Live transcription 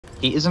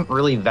he isn't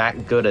really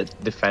that good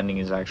at defending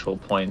his actual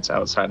points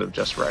outside of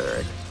just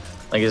rhetoric.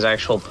 Like, his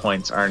actual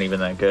points aren't even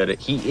that good.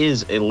 He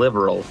is a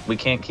liberal. We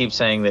can't keep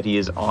saying that he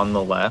is on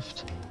the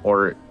left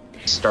or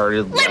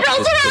started Liberals are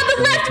on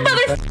the left,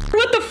 motherfucker!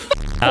 What the fuck?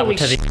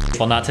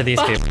 Well, not to these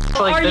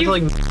people. Are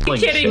you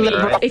kidding me?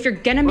 If you're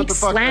gonna make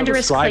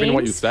slanderous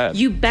claims,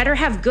 you better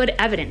have good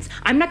evidence.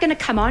 I'm not gonna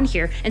come on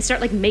here and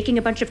start like making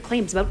a bunch of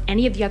claims about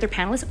any of the other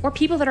panelists or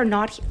people that are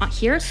not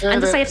here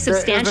unless I have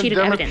substantiated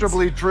evidence.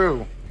 Demonstrably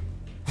true.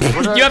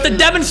 You have to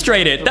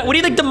demonstrate it. What do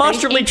you think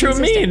demonstrably true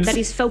means? That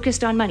he's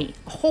focused on money.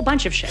 A whole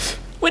bunch of shit.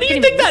 What do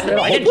you think that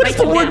means? What does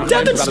the word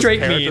demonstrate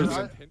mean?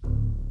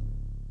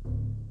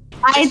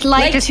 I'd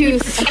like to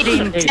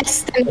thank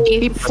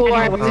Destiny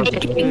for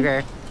making...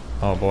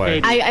 Oh boy.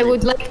 I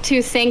would like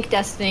to thank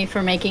Destiny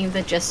for making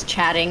the just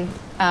chatting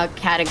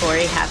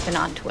category happen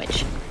on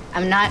Twitch.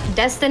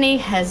 Destiny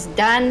has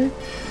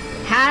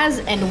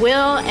and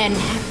will and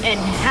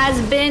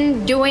has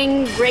been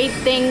doing great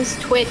things.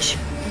 Twitch,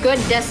 good.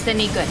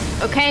 Destiny, good.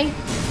 Okay,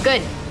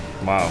 good.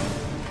 Wow.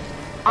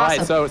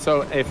 Awesome. All right,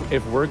 so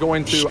if we're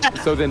going to,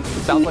 so then it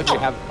sounds like we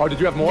have. Oh, did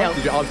you have more? No.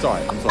 Did you? Oh, I'm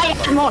sorry. I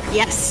have more.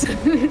 Yes.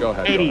 Go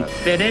ahead. Katie,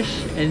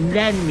 finish and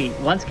then meet.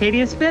 Once Katie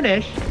is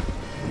finished,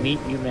 meet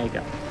you may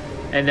go,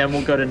 and then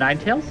we'll go to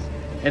Ninetales,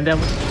 and then.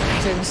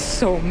 I'm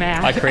so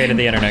mad. I created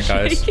the internet,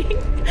 guys.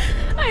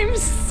 I'm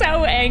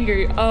so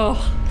angry. Oh.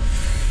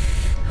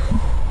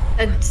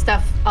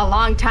 Stuff a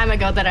long time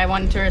ago that I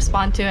wanted to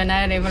respond to, and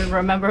I don't even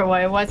remember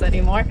what it was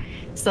anymore.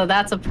 So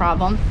that's a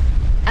problem.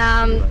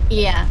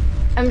 Yeah.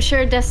 I'm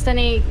sure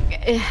Destiny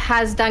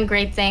has done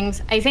great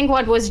things. I think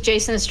what was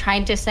Jason's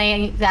trying to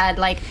say that,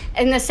 like,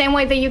 in the same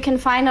way that you can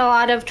find a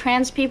lot of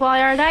trans people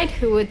Erudite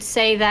who would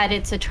say that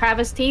it's a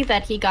travesty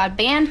that he got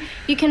banned,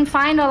 you can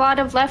find a lot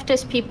of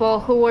leftist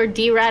people who were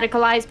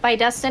de-radicalized by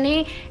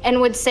Destiny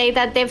and would say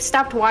that they've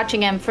stopped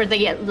watching him for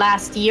the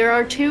last year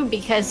or two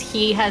because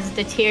he has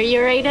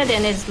deteriorated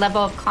in his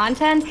level of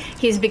content.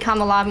 He's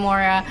become a lot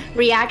more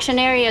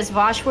reactionary, as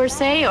Vosh would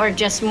say, or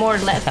just more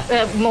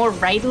left, more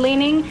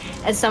right-leaning,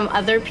 as some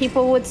other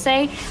people would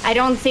say. I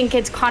don't think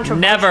it's controversial.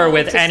 Never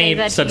with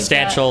any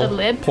substantial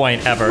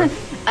point ever.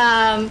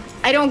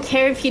 I don't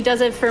care if he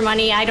does it for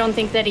money. I don't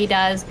think that he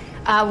does.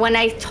 When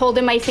I told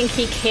him I think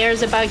he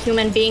cares about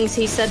human beings,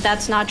 he said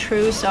that's not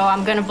true, so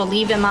I'm gonna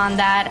believe him on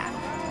that.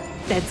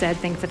 Dead said,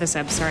 thank for the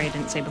sub. Sorry, I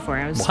didn't say before.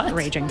 I was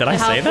raging. Did I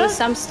say that? With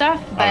some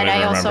stuff, but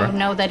I also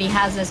know that he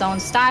has his own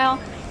style,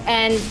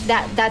 and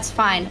that's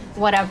fine.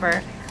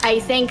 Whatever. I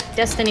thank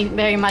Destiny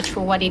very much for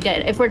what he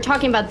did. If we're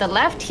talking about the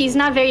left, he's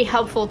not very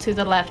helpful to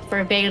the left for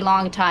a very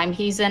long time.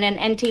 He's in an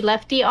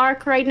anti-lefty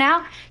arc right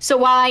now. So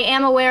while I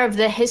am aware of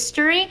the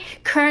history,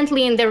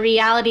 currently in the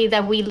reality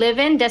that we live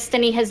in,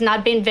 Destiny has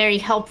not been very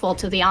helpful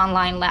to the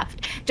online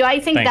left. Do I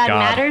think that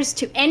matters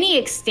to any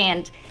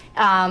extent?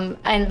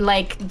 And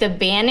like the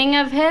banning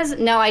of his?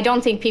 No, I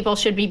don't think people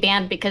should be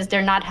banned because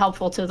they're not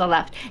helpful to the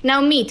left.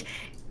 Now, Meat,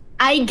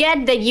 I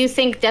get that you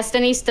think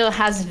Destiny still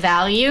has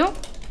value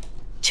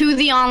to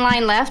the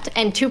online left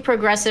and to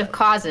progressive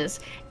causes.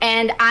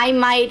 And I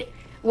might,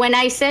 when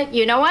I said,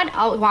 you know what,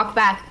 I'll walk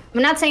back.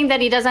 I'm not saying that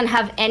he doesn't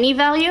have any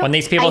value. When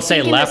these people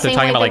say left, they're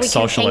talking about like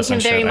socialists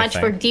and shit. Thank him very much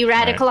for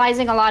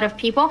de-radicalizing a lot of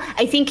people.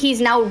 I think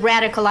he's now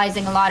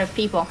radicalizing a lot of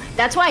people.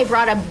 That's why I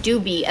brought up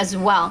Doobie as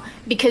well,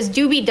 because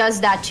Doobie does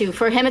that too.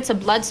 For him, it's a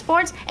blood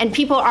sport, and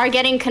people are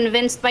getting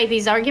convinced by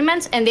these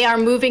arguments, and they are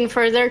moving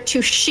further to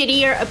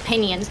shittier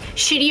opinions,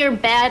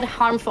 shittier, bad,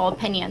 harmful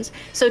opinions.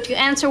 So to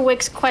answer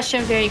Wick's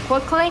question very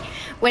quickly,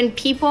 when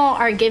people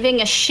are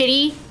giving a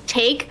shitty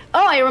take,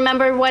 oh, I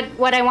remember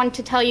what I wanted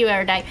to tell you,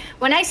 Erudite.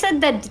 When I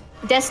said that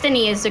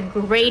Destiny is a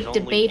great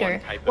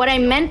debater, what I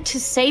meant to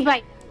say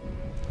by...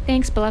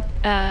 Thanks, Blup.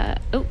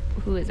 Oh,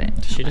 who is it?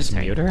 Did she just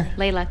mute her?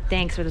 Layla,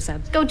 thanks for the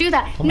sub. Go do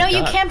that. No,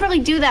 you can't really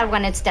do that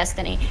when it's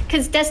Destiny,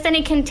 because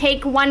Destiny can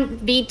take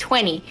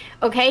 1v20,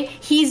 okay?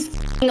 He's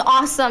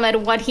awesome at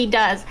what he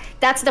does.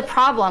 That's the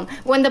problem.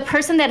 When the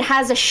person that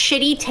has a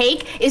shitty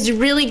take is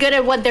really good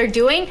at what they're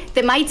doing,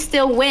 they might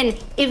still win,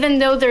 even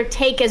though their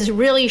take is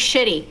really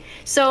shitty.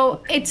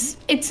 So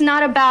it's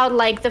not about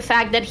like the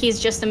fact that he's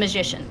just a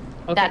magician.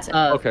 Okay. That's it.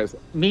 Okay.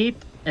 Meat,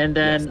 and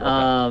then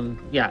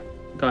yeah,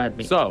 go ahead,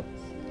 Meat. So,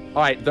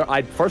 all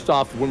right. First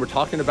off, when we're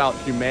talking about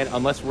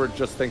unless we're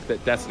just think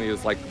that Destiny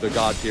is like the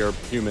god tier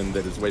human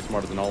that is way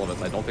smarter than all of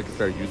us, I don't think it's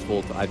very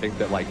useful. I think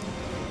that like,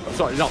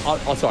 sorry, no,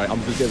 sorry,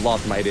 I'm just getting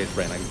lost in my ADH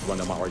brain. I can run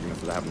down my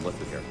arguments that I haven't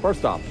listed here.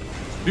 First off,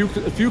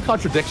 a few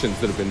contradictions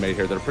that have been made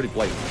here that are pretty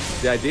blatant.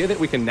 The idea that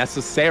we can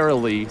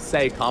necessarily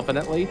say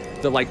confidently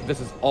that like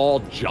this is all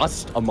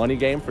just a money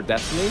game for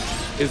Destiny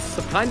is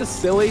kind of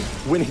silly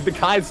when the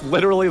guy's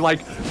literally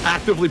like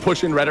actively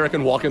pushing rhetoric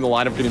and walking the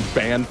line of getting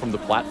banned from the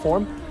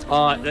platform.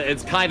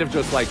 It's kind of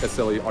just like a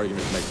silly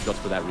argument to make just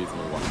for that reason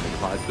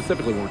alone,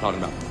 specifically when we're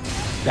talking about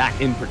that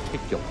in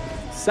particular.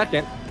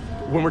 Second,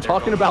 when we're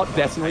talking about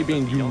Destiny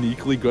being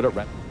uniquely good at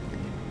rhetoric,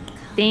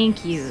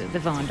 thank you, the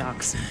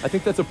Vondocs. I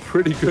think that's a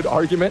pretty good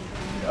argument.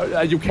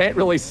 You can't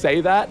really say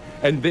that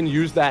and then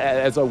use that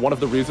as one of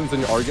the reasons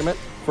in your argument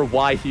for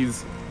why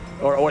he's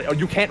or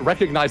you can't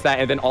recognize that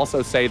and then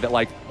also say that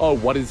like, oh,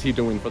 what is he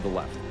doing for the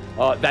left?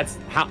 That's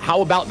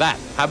how about that?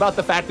 How about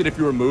the fact that if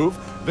you remove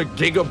the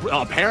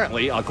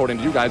apparently, according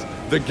to you guys,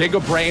 the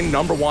giga-brain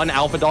 #1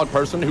 alpha dog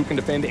person who can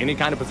defend any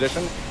kind of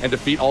position and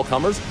defeat all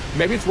comers,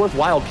 maybe it's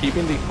worthwhile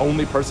keeping the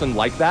only person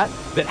like that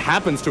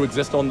happens to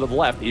exist on the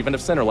left, even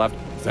if center left,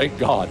 thank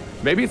God.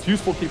 Maybe it's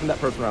useful keeping that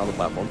person around the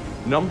platform.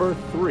 Number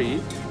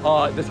 3,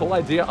 this whole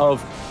idea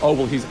of, oh,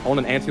 well, he's on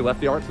an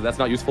anti-lefty arc, so that's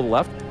not useful to the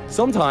left.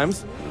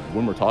 Sometimes,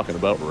 when we're talking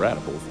about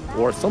radicals,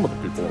 or some of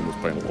the people on this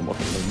panel, I'm not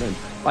going to name names,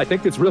 I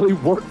think it's really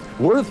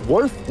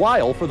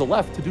worthwhile for the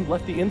left to do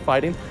lefty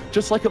infighting,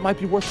 just like it might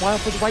be worthwhile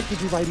for the right to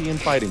do righty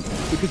infighting,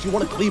 because you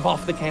want to cleave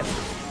off the cancer,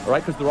 all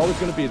right? Because they're always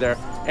going to be there.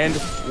 And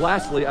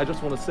lastly, I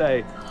just want to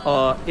say,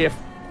 if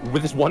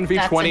with this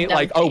 1v20,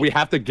 like, oh, we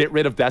have to get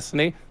rid of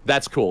Destiny,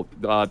 that's cool.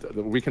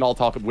 We can all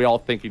talk, we all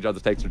think each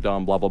other's takes are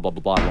dumb, blah, blah, blah,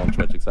 blah, blah, on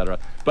Twitch, etc.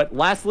 But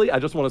lastly, I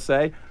just want to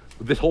say,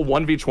 this whole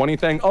 1v20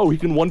 thing, oh, he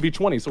can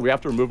 1v20, so we have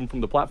to remove him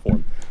from the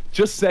platform.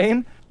 Just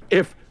saying,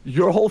 if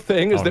your whole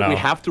thing is that we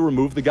have to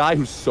remove the guy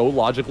who's so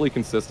logically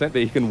consistent that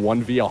he can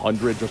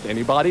 1v100 just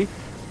anybody,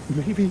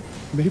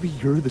 maybe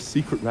you're the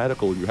secret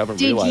radical you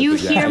haven't realized. Did you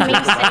hear me say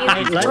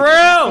that?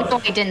 True!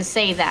 I didn't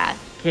say that.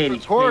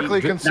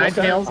 Rhetorically consistent.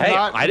 Hey,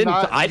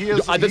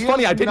 it's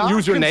funny, I didn't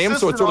use your name,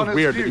 so it's sort of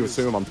weird that you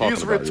assume I'm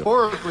talking about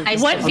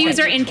you. What views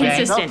are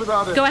inconsistent?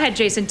 Go ahead,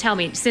 Jason, tell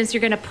me, since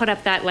you're going to put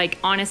up that, like,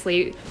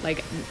 honestly,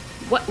 like,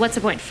 what's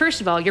the point? First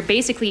of all, you're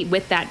basically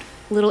with that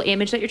little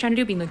image that you're trying to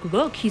do, being like,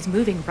 look, he's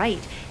moving right,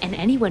 and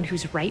anyone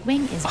who's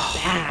right-wing is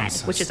bad,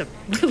 which is a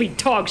really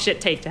dog shit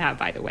take to have,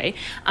 by the way.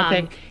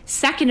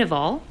 Second of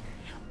all,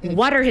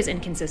 what are his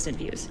inconsistent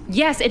views?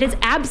 Yes, it is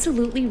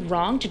absolutely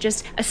wrong to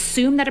just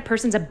assume that a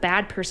person's a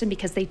bad person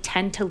because they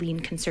tend to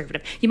lean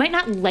conservative. You might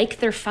not like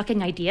their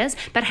fucking ideas,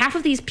 but half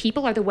of these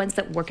people are the ones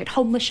that work at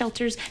homeless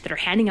shelters, that are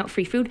handing out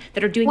free food,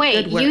 that are doing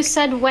good work. Wait, you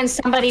said when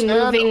somebody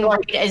moving right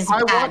is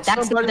bad.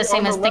 That's not the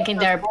same as thinking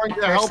they're a bad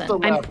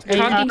person. I'm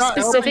talking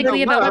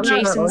specifically about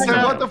Jason's.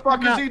 What the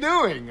fuck is he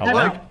doing?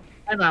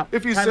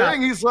 If he's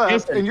saying he's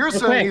left, and you're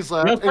saying he's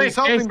left, and he's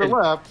helping the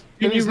left,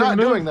 and he's not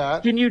doing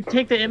that. Can you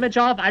take the image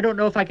off? I don't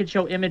know if I can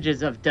show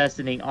images of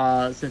Destiny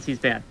since he's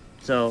banned.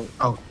 So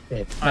what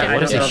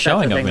is it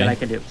showing of me? That I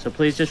can do. So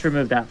please just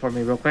remove that for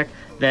me real quick.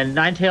 Then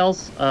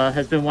Ninetales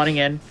has been wanting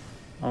in.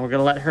 We're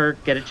gonna let her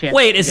get a chance.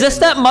 Wait, is this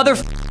that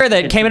motherfucker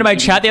that came into my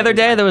chat the other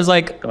day that was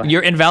like,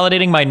 you're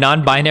invalidating my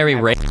non-binary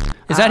race?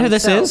 Is that who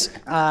this is?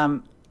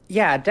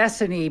 Yeah,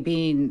 Destiny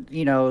being,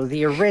 you know,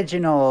 the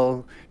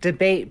original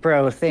debate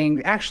bro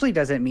thing actually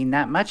doesn't mean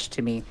that much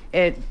to me.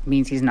 It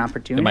means he's an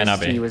opportunist. It might not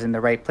be. He was in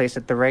the right place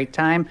at the right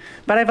time.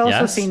 But I've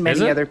also seen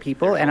many other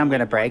people, and I'm going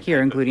to brag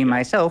here, including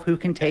myself, who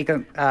can take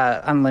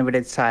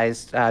unlimited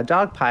sized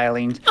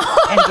dogpiling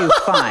and do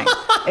fine.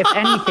 If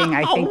anything,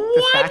 I think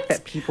the fact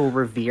that people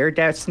revere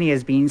Destiny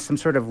as being some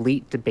sort of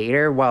elite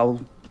debater,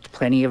 while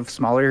plenty of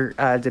smaller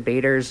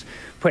debaters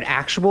put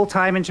actual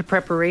time into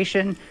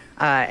preparation,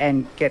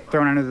 and get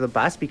thrown under the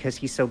bus because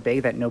he's so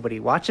big that nobody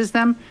watches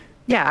them.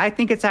 Yeah, I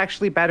think it's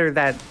actually better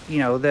that, you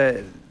know,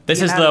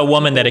 This is the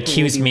woman that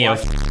accused me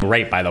of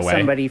rape, by the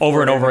way,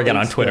 over and over again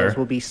on Twitter.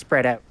 Will be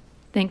spread out.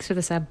 Thanks for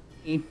the sub.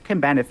 You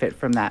can benefit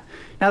from that.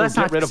 Now, that's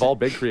not get rid of all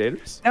big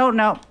creators?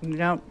 No,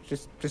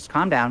 just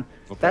calm down.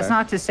 Okay. That's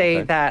not to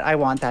say that I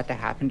want that to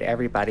happen to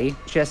everybody.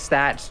 Just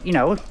that, you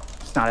know,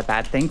 it's not a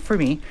bad thing for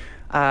me.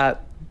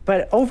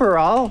 But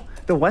overall,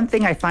 the one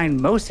thing I find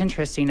most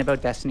interesting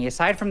about Destiny,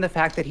 aside from the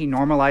fact that he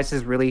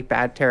normalizes really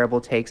bad, terrible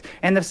takes,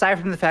 and aside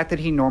from the fact that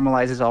he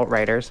normalizes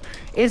alt-righters,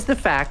 is the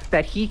fact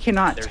that he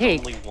cannot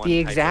take the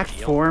exact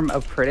form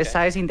of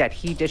criticizing that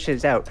he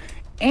dishes out.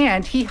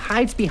 And he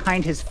hides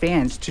behind his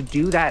fans to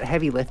do that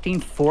heavy lifting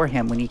for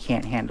him when he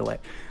can't handle it.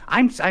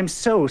 I'm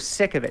so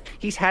sick of it.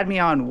 He's had me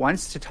on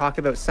once to talk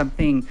about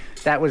something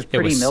that was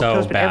pretty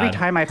milquetoast, but every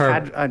time I've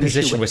had an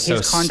issue with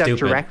his conduct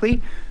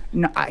directly,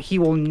 no, he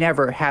will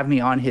never have me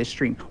on his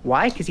stream.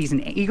 Why? Because he's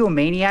an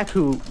egomaniac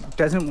who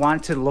doesn't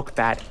want to look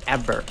bad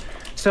ever.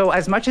 So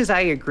as much as I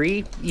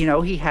agree, you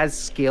know, he has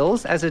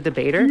skills as a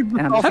debater.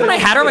 Haven't I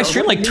had her on my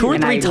stream like 2 or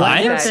 3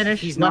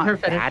 times? He's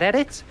not bad at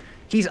it.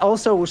 He's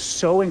also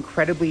so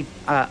incredibly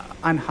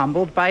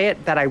unhumbled by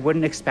it that I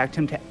wouldn't expect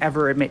him to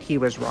ever admit he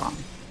was wrong.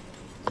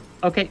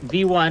 Okay,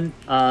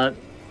 V1,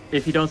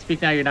 if you don't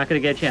speak now, you're not going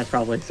to get a chance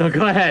probably. So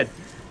go ahead.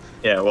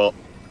 Yeah, well,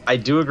 I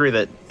do agree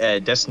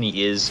that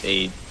Destiny is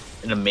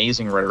an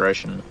amazing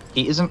rhetorician.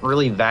 He isn't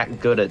really that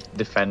good at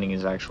defending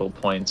his actual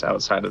points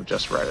outside of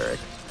just rhetoric.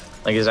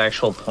 Like, his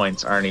actual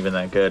points aren't even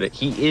that good.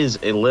 He is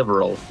a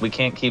liberal. We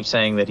can't keep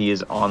saying that he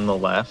is on the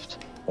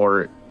left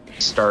or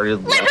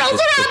started liberals are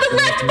on the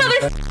left,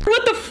 motherfucker!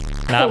 What the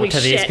f? Not to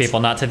these people,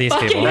 not to these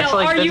people. Hell,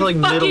 are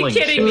you fucking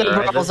kidding me?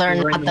 Liberals are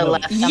not the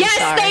left.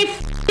 Yes, they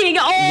f***ing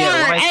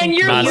are, and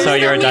you're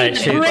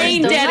NotSoErudite.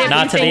 brain dead.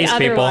 Not to these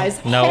people.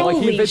 No.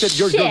 Holy shit!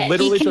 You're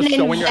literally just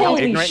showing you how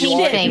ignorant you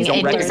are. You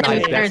don't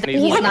recognize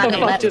Destiny. What the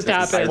fuck just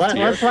happened?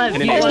 Let's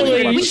let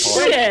Holy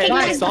shit!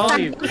 Watch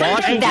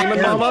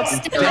Demon Mama.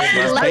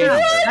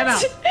 Time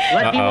out.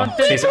 Let D1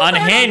 finish. She's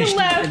unhinged.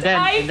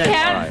 I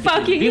can't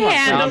fucking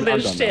handle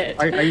this shit.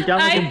 Are you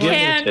done with I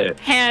can't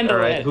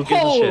handle it. Who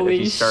gives a shit if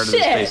he started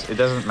his face? It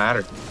doesn't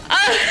matter.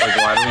 Like,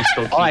 why do we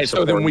still keep Alright,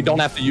 so then we don't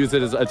have to use it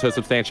to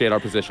substantiate our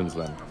positions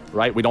then,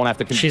 right? We don't have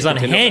to She's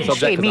unhinged.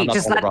 Okay, me,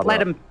 just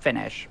let him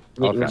finish.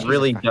 It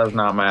really does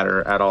not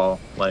matter at all.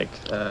 Like,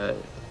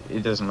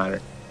 it doesn't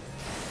matter.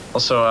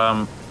 Also,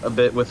 a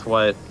bit with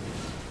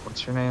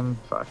what's your name?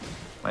 Fuck,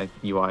 my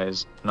UI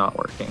is not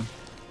working.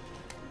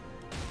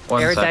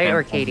 Erudite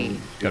or Katie?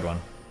 Good one.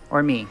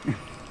 Or me.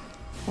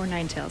 Or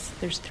Ninetales.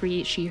 There's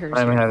 3 she/hers.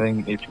 I'm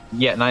having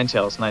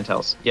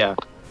Ninetales. Yeah.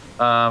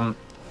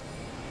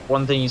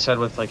 One thing you said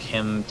with like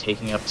him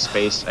taking up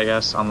space, I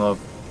guess, on the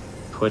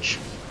Twitch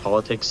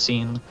politics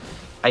scene,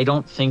 I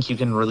don't think you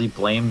can really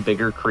blame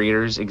bigger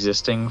creators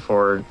existing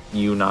for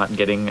you not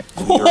getting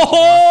viewers.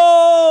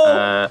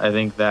 I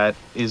think that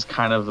is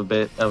kind of a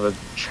bit of a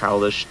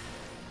childish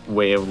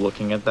way of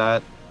looking at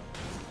that.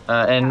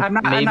 And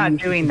I'm not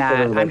doing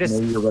that. I'm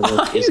just.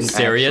 Are you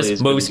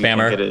serious? Move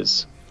spammer.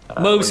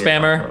 Move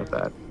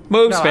spammer.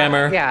 Move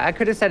spammer. Yeah, I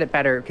could have said it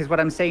better because what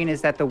I'm saying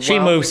is that she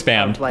move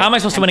spammed. How am I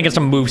supposed to win against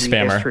a move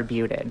spammer?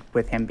 Distributed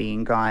with him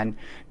being gone,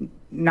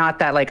 not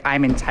that like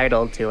I'm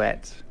entitled to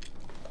it.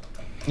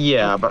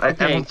 Yeah, but I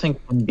don't think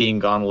him being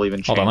gone will even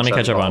change. Hold on, let me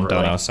catch up on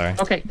Dono. Sorry.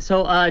 Okay,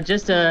 so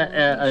just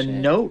a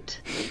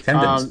note.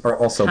 Tendons are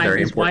also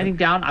very important. Winding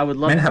down. I would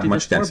love to do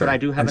this more, but I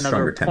do have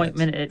another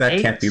appointment at 8.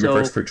 That can't be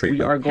reversed for treatment.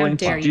 We are going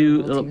to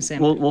do.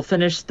 We'll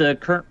finish the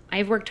current.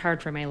 I've worked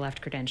hard for my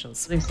left credentials.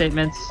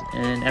 Statements,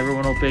 and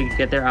everyone will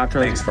get their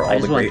outro. Thanks for all I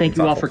just want to thank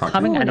you all for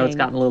coming. I know it's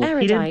gotten a little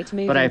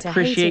heated, but I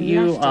appreciate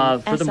you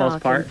for the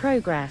most part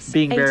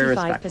being very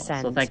respectful.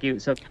 So thank you.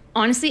 So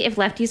honestly, if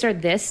lefties are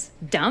this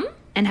dumb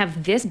and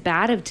have this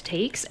bad of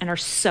takes and are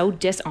so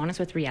dishonest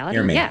with reality,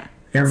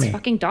 it's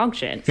fucking dog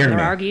shit. Their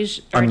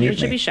arguments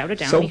should be shouted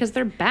down because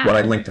they're bad. What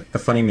I linked, the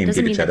funny meme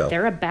doesn't mean that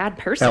they're a bad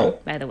person,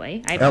 by the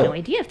way. I have no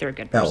idea if they're a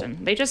good person.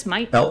 They just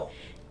might have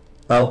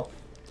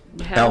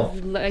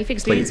life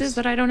experiences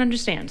that I don't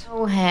understand.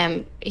 Oh,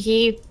 him.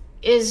 He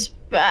is...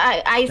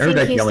 I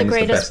think he's the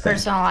greatest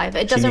person alive.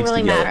 It doesn't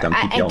really matter.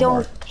 I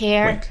don't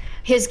care. Wink.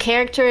 His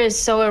character is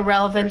so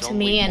irrelevant to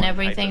me and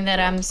everything that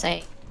I'm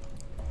saying.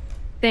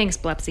 Thanks,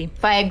 Blepsy.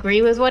 If I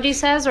agree with what he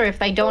says or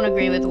if I don't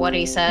agree with what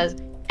he says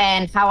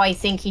and how I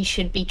think he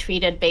should be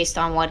treated based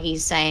on what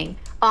he's saying.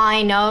 All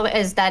I know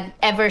is that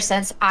ever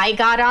since I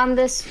got on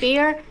this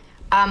sphere,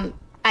 I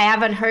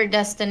haven't heard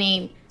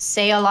Destiny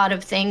say a lot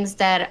of things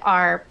that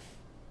are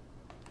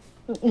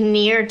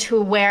near to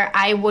where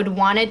I would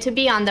want it to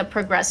be on the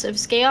progressive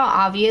scale,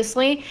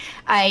 obviously.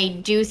 I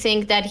do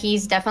think that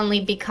he's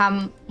definitely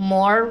become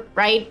more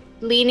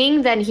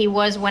right-leaning than he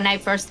was when I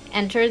first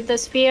entered the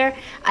sphere.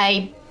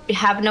 I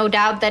have no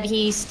doubt that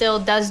he still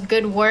does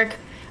good work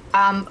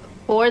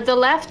for the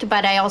left,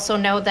 but I also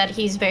know that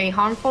he's very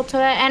harmful to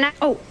it. And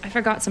I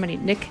forgot somebody.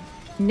 Nick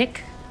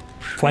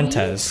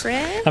Fuentes.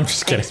 I'm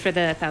just kidding. Thanks for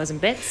the 1,000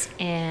 bits.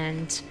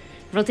 And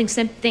Rolling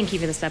Simp, thank you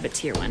for the sub at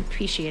tier 1.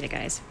 Appreciate it,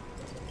 guys.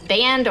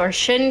 Banned or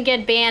shouldn't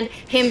get banned.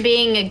 Him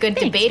being a good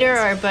debater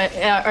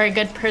or a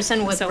good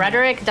person with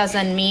rhetoric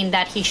doesn't mean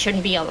that he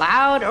shouldn't be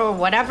allowed or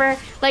whatever.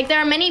 Like, there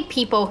are many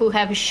people who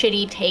have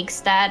shitty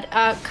takes that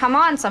come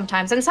on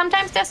sometimes, and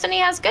sometimes Destiny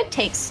has good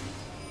takes.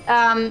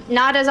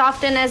 Not as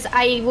often as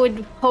I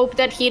would hope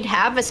that he'd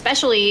have,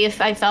 especially if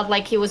I felt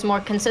like he was more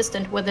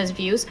consistent with his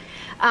views.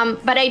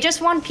 But I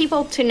just want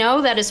people to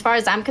know that as far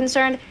as I'm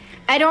concerned,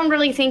 I don't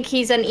really think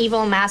he's an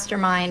evil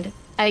mastermind.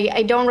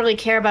 I don't really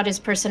care about his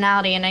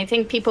personality, and I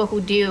think people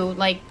who do,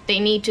 like, they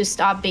need to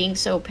stop being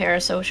so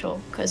parasocial,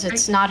 because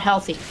it's not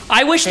healthy.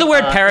 I wish the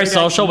word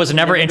parasocial was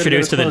never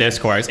introduced to the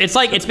discourse. It's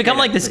like, it's become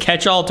like this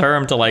catch-all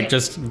term to like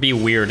just be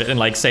weird and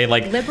like say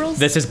like, liberals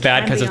this is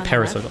bad because it's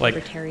parasocial. Like,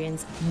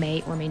 libertarians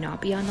may or may not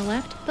be on the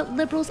left, but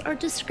liberals are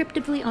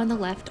descriptively on the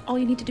left. All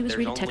you need to do is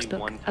read a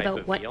textbook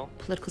about what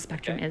political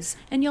spectrum is,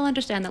 and you'll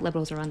understand that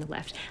liberals are on the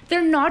left.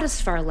 They're not as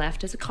far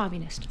left as a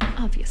communist,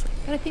 obviously,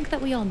 but I think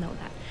that we all know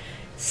that.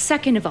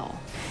 Second of all,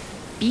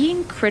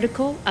 being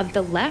critical of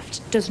the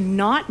left does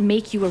not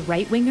make you a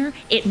right-winger,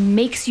 it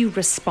makes you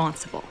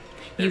responsible.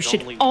 You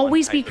should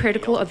always be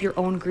critical of your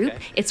own group.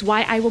 It's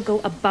why I will go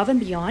above and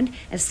beyond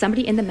as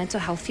somebody in the mental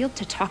health field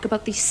to talk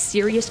about these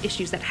serious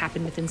issues that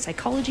happen within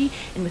psychology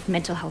and with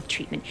mental health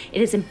treatment.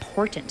 It is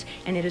important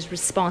and it is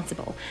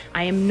responsible.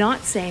 I am not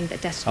saying that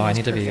Destiny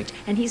is perfect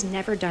and he's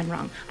never done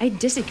wrong. I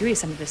disagree with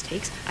some of his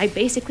takes. I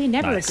basically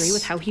never agree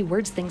with how he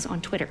words things on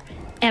Twitter,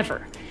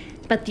 ever.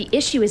 But the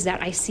issue is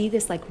that I see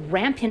this like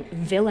rampant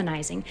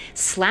villainizing,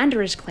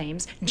 slanderous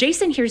claims.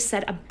 Jason here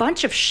said a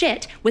bunch of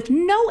shit with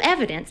no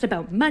evidence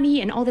about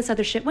money and all this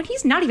other shit when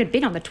he's not even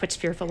been on the Twitch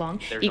sphere for long.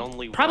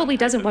 He probably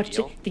doesn't watch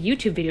the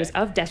YouTube videos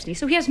of Destiny,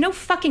 so he has no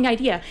fucking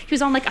idea. He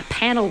was on like a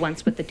panel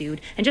once with the dude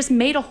and just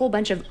made a whole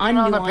bunch of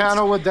unnuanced... on a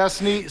panel with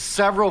Destiny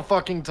several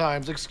fucking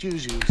times,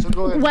 excuse you. So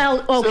go ahead.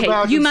 Well,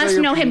 okay, you must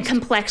know him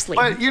complexly.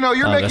 But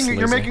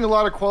you're making a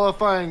lot of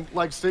qualifying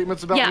like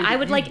statements about I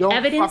would like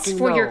evidence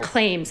for your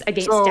claims against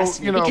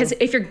against Destiny, because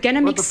if you're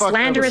gonna make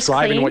slanderous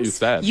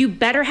claims, you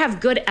better have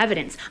good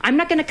evidence. I'm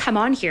not gonna come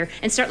on here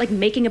and start like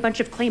making a bunch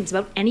of claims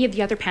about any of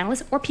the other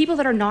panelists or people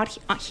that are not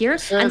here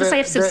unless I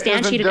have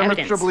substantiated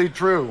evidence. Demonstrably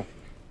true.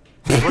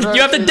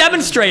 You have to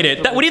demonstrate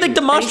it. What do you think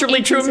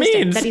demonstrably true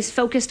means? That he's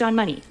focused on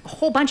money. A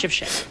whole bunch of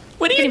shit.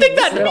 What do you think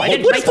that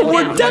means? What's the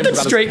word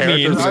demonstrate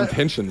means?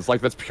 Intentions.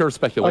 Like, that's pure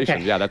speculation.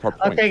 Okay. Yeah, that's our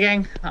point. Okay,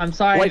 gang. I'm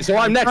sorry. Wait, so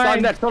I'm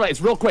next. No, it's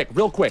real quick.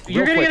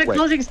 You're going to get a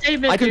closing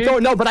statement, I can throw,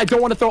 no, but I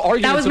don't want to throw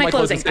arguments in my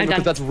closing statement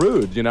because that's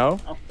rude, you know?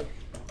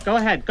 Go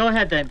ahead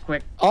then,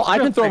 quick. I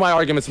can throw my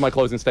arguments in my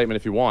closing statement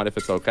if you want, if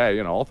it's okay.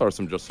 You know, I'll throw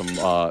some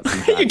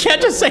You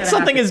can't just say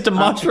something is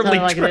demonstrably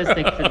true. Like it is.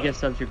 Thank you for the gift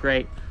subs. You're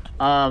great.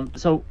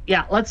 So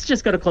yeah, let's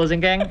just go to closing,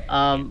 gang.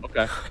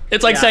 Okay.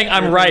 It's like saying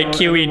I'm right,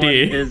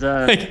 QED.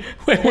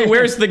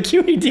 Where's the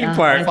QED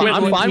part?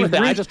 I'm fine with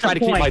that. I just try to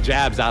keep my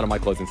jabs out of my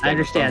closing statement. I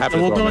understand.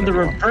 So we'll go in the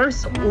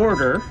reverse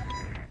order.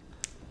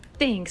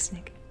 Thanks,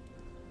 Nick.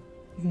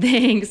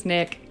 Thanks,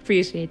 Nick.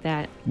 Appreciate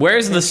that.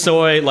 Where's the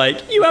soy,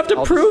 like, you have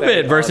to prove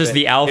it versus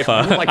the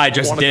alpha I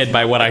just did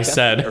by what I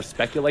said. Or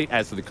speculate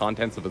as to the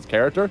contents of his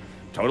character,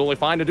 totally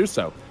fine to do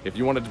so. If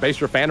you want to base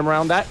your fandom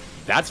around that,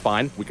 that's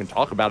fine. We can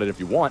talk about it if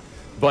you want.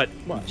 But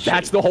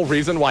that's the whole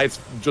reason why it's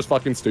just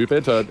fucking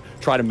stupid to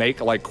try to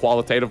make like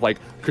qualitative, like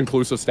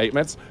conclusive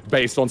statements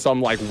based on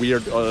some like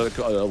weird,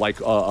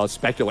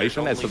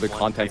 speculation as to the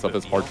contents of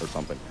his heart or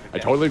something. I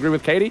totally agree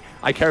with Katie.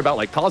 I care about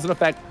like cause and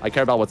effect. I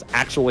care about what's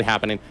actually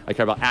happening. I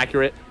care about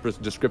accurate,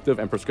 descriptive,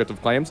 and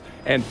prescriptive claims.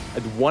 And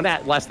one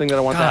last thing that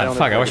I want to add on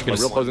my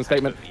real closing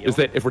statement is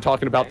that if we're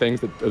talking about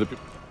things that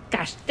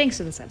gosh, thanks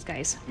for the subs,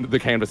 guys. The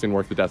canvassing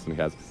work that Destiny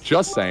has.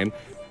 Just saying.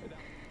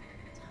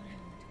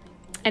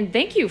 And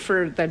thank you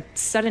for the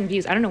sudden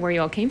views. I don't know where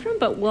you all came from,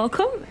 but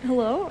welcome,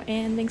 hello,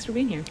 and thanks for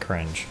being here.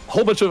 Cringe. A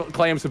whole bunch of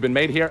claims have been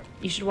made here.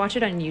 You should watch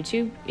it on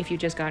YouTube if you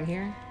just got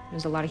here.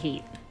 There's a lot of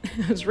heat.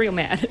 I was real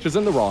mad. She's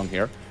in the wrong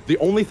here. The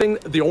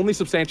only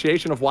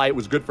substantiation of why it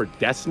was good for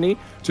Destiny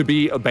to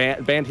be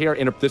banned here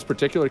in this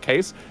particular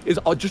case is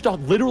just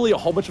literally a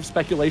whole bunch of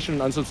speculation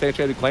and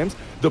unsubstantiated claims,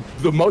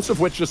 the most of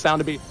which just sound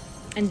to be...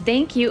 And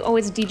thank you. Oh,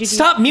 it's DGG.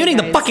 Stop muting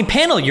the fucking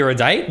panel,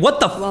 Erudite. What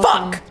the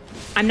fuck?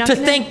 I'm not to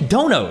thank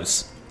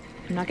donos.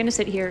 I'm not gonna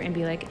sit here and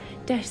be like,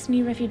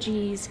 Destiny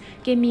refugees,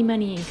 give me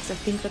money, because I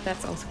think that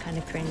that's also kind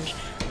of cringe.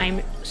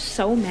 I'm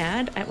so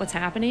mad at what's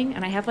happening,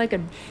 and I have like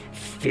a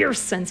fierce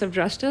sense of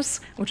justice,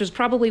 which is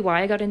probably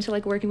why I got into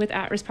like working with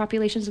at-risk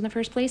populations in the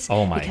first place.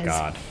 Oh my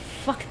god.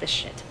 Fuck this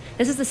shit.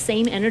 This is the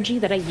same energy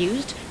that I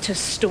used to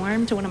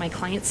storm to one of my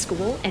clients'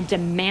 school and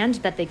demand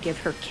that they give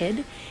her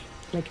kid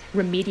like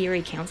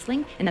remediary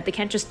counseling and that they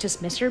can't just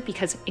dismiss her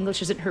because English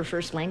isn't her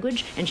first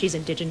language and she's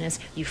indigenous,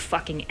 you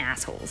fucking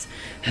assholes.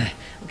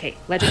 Okay,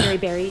 Legendary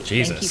Barry,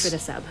 Jesus. Thank you for the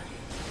sub.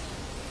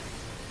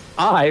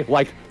 I,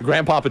 like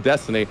Grandpapa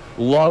Destiny,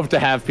 love to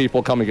have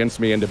people come against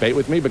me and debate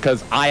with me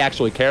because I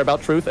actually care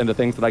about truth and the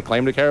things that I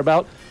claim to care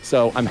about,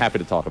 so I'm happy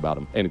to talk about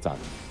them anytime.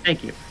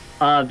 Thank you.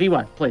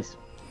 V1, please.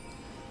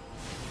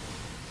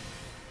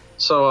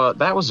 So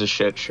that was a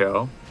shit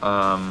show.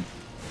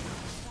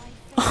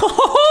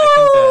 I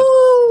think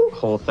that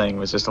whole thing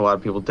was just a lot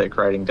of people dick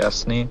riding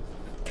Destiny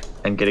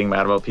and getting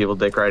mad about people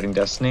dick riding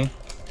Destiny.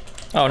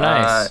 Oh,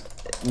 nice.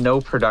 No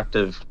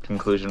productive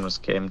conclusion was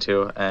came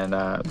to, and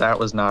that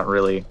was not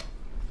really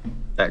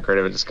that great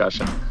of a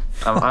discussion.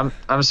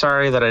 I'm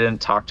sorry that I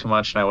didn't talk too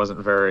much and I wasn't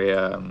very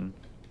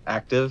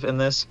active in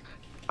this.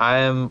 I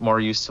am more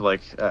used to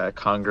like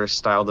Congress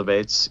style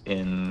debates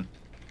in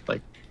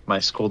like my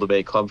school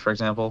debate club, for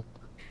example.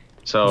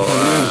 So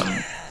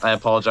I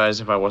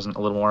apologize if I wasn't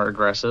a little more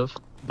aggressive,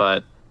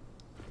 but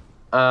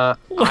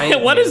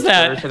what is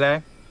that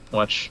today?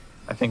 Which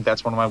I think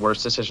that's one of my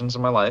worst decisions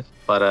in my life.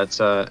 But it's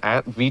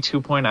at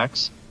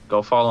v2.x.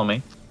 Go follow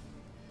me.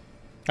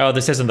 Oh,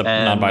 this isn't the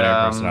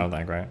non-binary person, I don't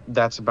think, right?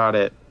 That's about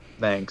it.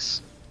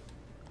 Thanks.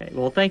 Okay,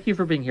 well, thank you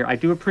for being here. I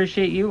do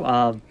appreciate you.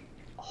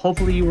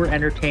 Hopefully you were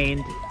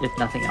entertained, if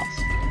nothing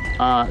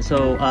else.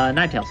 So,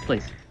 Ninetales,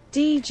 please.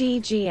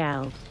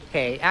 DGGL.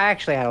 Okay, I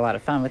actually had a lot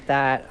of fun with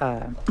that.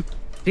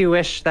 Do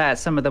wish that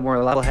some of the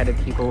more level-headed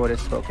people would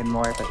have spoken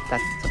more, but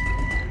that's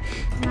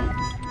okay.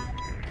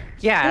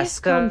 Yeah, this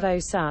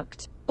convo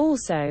sucked.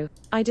 Also,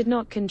 I did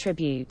not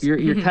contribute.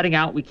 You're cutting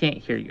out. We can't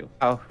hear you.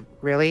 Oh,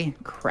 really?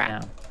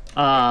 Crap.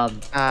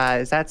 Yeah.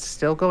 Is that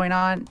still going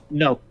on?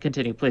 No,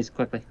 continue, please,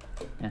 quickly.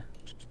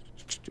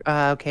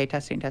 Yeah. Okay,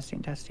 testing.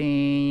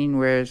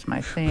 Where's my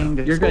thing?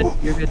 You're good.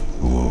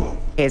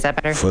 Okay, is that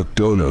better? Fuck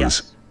donos.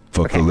 Yes.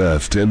 Fuck the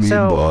left and me,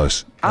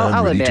 boss.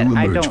 I'll ready admit, to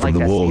I emerge don't from like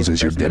the walls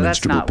as your that's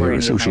demonstrable not where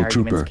any of my parasocial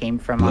trooper. arguments came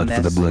from Blood on for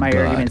the this. blood My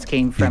god. arguments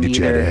came from Lead the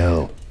jet to either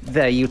hell.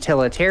 the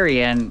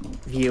utilitarian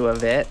view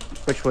of it,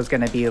 which was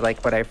going to be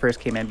like what I first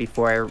came in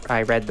before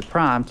I read the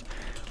prompt,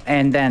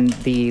 and then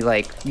the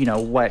like, you know,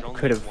 what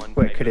could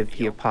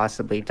he have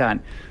possibly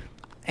done.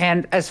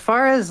 And as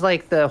far as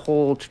like the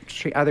whole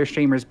other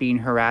streamers being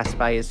harassed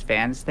by his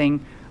fans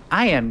thing,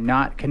 I am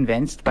not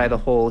convinced by the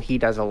whole he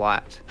does a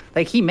lot.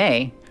 Like he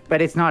may,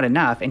 but it's not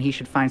enough, and he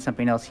should find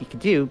something else he could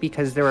do,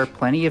 because there are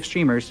plenty of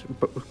streamers,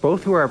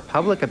 both who are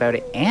public about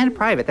it and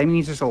private. That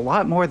means there's a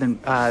lot more than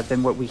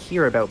what we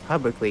hear about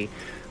publicly,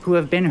 who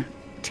have been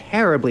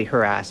terribly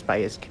harassed by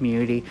his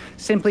community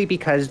simply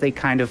because they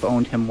kind of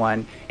owned him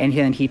one, and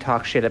then he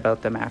talked shit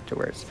about them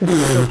afterwards.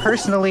 So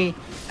personally,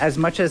 as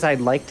much as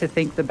I'd like to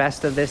think the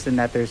best of this and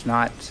that there's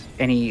not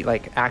any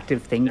like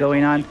active thing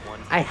going on,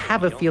 I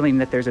have a feeling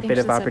that there's a bit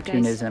of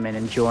opportunism and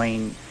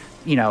enjoying,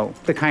 you know,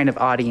 the kind of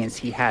audience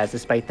he has,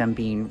 despite them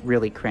being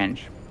really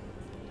cringe.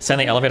 Send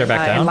the elevator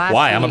back down? Lastly,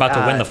 why? I'm about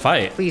to win the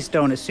fight. Please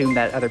don't assume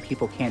that other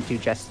people can't do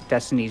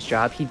Destiny's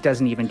job. He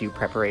doesn't even do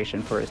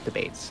preparation for his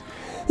debates.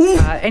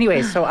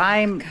 Anyway, so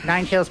I'm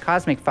Ninetails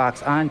Cosmic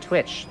Fox on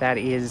Twitch. That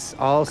is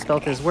all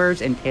spelt as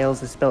words, and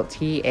Tails is spelled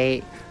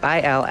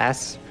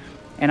T-A-I-L-S.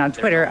 And on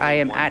Twitter, I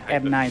am at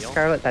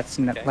M9Scarlet. That's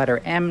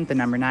letter M, the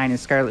number 9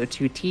 is Scarlet with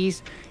 2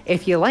 T's.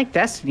 If you like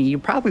Destiny, you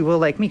probably will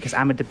like me, because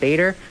I'm a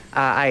debater.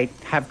 I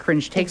have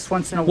cringe takes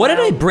once in a while. What did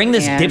I bring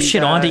this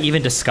dipshit on to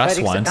even discuss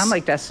once?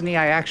 Unlike Destiny,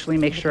 I actually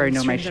make sure I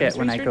know my shit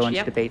when I go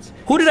into debates.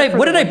 What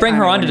did I bring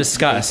her on to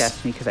discuss?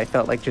 Destiny, because I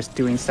felt like just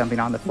doing something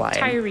on the fly.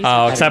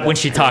 Oh, except when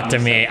she talked to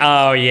me.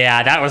 Oh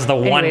yeah, that was the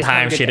one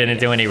time she didn't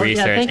do any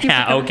research.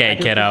 Yeah, okay,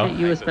 kiddo.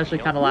 You especially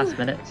kind of last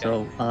minute,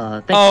 so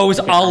oh, it was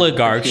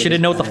oligarch. She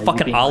didn't know what the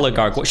fucking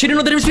oligarch was. She didn't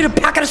know that it was between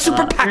a pack and a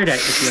super pack.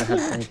 If you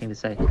have anything to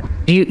say.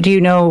 Do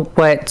you know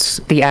what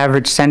the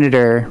average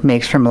senator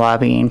makes from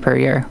lobbying per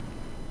year?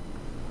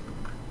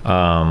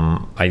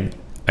 I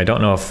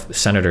don't know if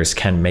senators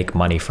can make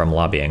money from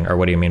lobbying, or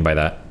what do you mean by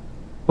that?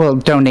 Well,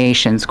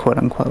 donations, quote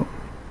unquote.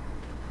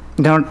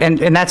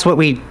 And that's what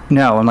we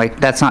know. I'm like,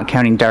 that's not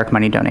counting dark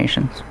money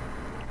donations.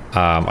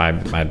 I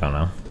don't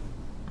know.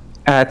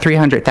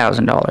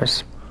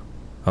 $300,000.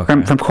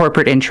 Okay. From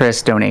corporate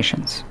interest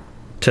donations.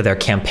 To their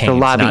campaign,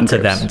 not to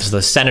them. So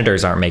the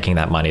senators aren't making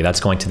that money. That's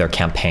going to their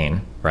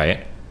campaign,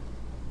 right?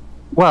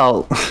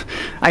 Well,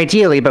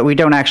 ideally, but we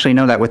don't actually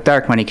know that with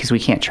dark money because we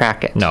can't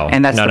track it. No,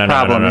 and that's the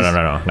problem.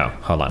 No.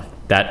 Hold on.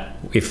 That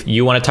if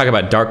you want to talk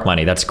about dark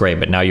money, that's great.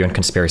 But now you're in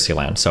conspiracy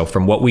land. So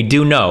from what we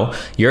do know,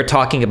 you're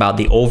talking about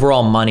the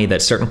overall money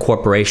that certain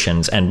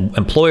corporations and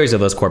employers of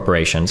those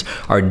corporations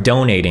are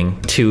donating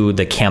to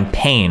the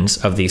campaigns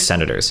of these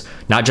senators,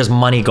 not just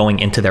money going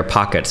into their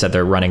pockets that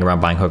they're running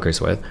around buying hookers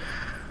with.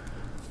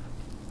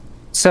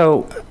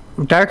 So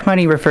dark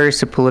money refers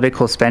to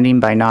political spending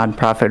by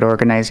nonprofit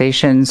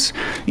organizations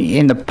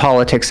in the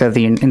politics of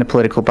in the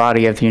political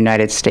body of the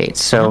United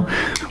States. So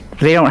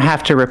they don't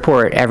have to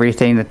report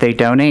everything that they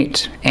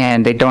donate,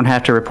 and they don't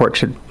have to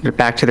report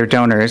back to their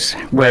donors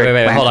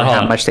wait, hold on.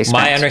 How much they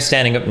spend. My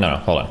understanding of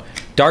hold on.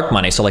 Dark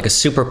money, so like a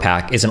super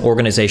PAC, is an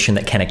organization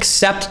that can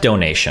accept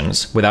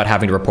donations without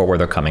having to report where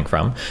they're coming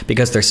from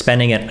because they're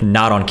spending it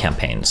not on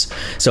campaigns.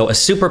 So a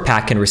super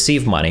PAC can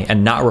receive money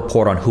and not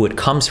report on who it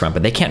comes from,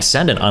 but they can't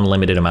send an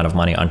unlimited amount of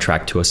money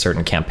untracked to a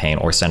certain campaign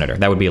or senator.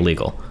 That would be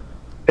illegal.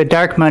 The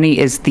dark money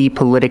is the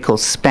political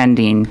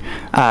spending.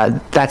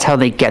 That's how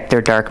they get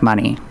their dark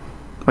money,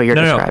 what you're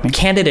describing. No,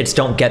 candidates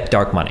don't get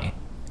dark money.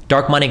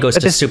 Dark money goes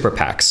to super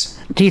PACs.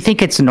 Do you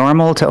think it's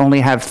normal to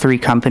only have 3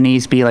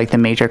 companies be like the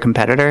major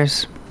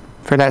competitors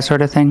for that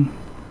sort of thing?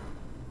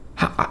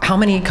 How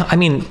many? I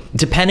mean,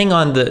 depending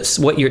on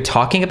what you're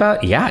talking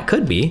about, yeah, it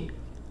could be.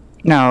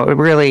 No,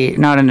 really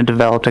not in a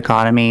developed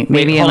economy.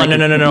 Maybe hold on,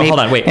 hold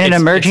on, wait. In an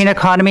emerging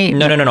economy.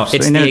 No.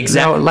 It's the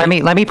exact. No, let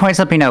me point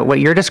something out.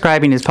 What you're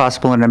describing is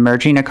possible in an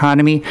emerging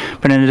economy,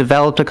 but in a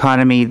developed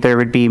economy, there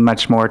would be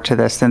much more to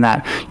this than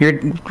that.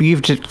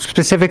 You've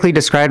specifically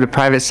described a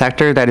private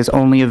sector that is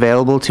only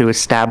available to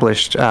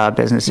established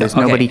businesses.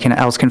 Okay. Nobody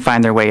else can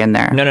find their way in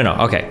there. No.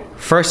 Okay.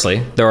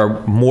 Firstly, there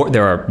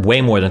are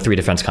way more than 3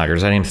 defense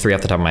contractors. I named 3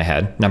 off the top of my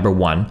head. Number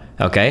 1,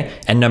 okay?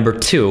 And number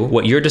 2,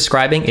 what you're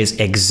describing is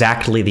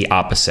exactly the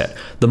opposite.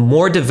 The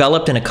more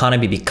developed an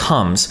economy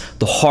becomes,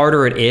 the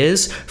harder it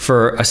is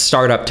for a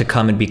startup to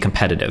come and be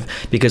competitive.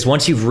 Because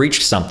once you've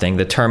reached something,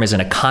 the term is an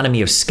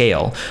economy of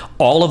scale,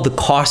 all of the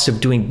costs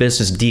of doing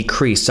business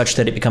decrease such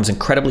that it becomes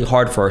incredibly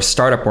hard for a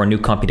startup or a new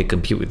company to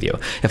compete with you.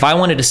 If I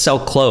wanted to sell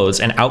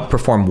clothes and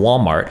outperform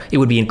Walmart, it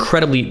would be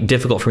incredibly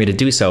difficult for me to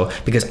do so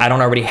because I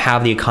don't already have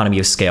the economy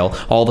of scale,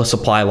 all the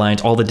supply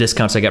lines, all the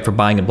discounts I get for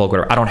buying in bulk,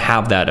 whatever. I don't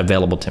have that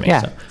available to me.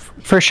 Yeah, so.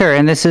 For sure.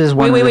 And this is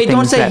one of the things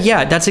don't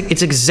say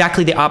it's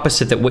exactly the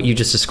opposite that what you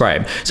just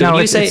described. So no,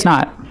 when you say it's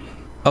not.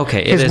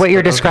 Okay. Because what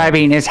you're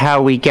describing is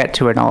how we get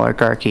to an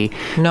oligarchy.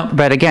 No.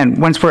 But again,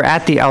 once we're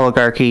at the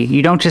oligarchy,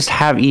 you don't just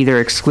have either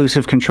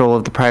exclusive control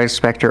of the private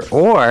sector,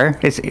 or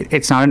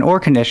it's not an or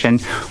condition,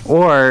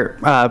 or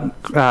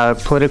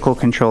political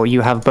control.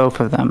 You have both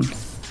of them.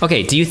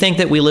 Okay, do you think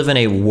that we live in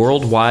a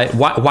worldwide...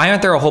 Why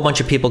aren't there a whole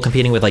bunch of people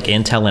competing with like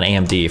Intel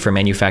and AMD for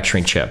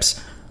manufacturing chips?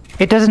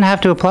 It doesn't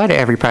have to apply to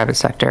every private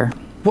sector.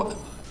 What?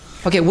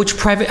 Okay,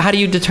 how do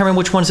you determine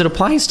which ones it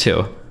applies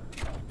to?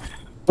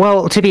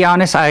 Well, to be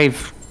honest,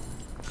 I've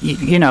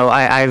you know,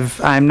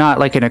 I'm not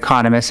like an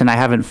economist and I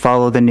haven't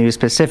followed the news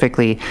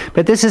specifically,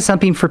 but this is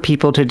something for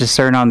people to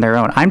discern on their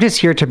own. I'm just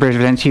here to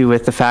present you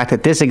with the fact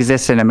that this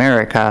exists in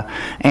America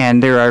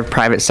and there are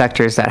private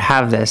sectors that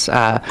have this.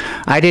 I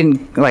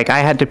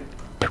had to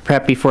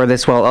prep before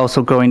this while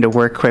also going to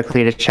work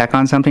quickly to check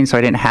on something, so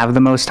I didn't have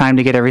the most time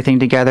to get everything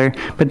together.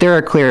 But there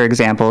are clear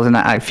examples, and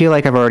I feel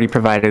like I've already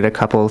provided a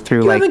couple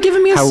through. You haven't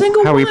given me a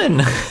single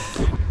one.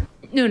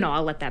 No,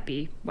 I'll let that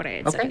be what I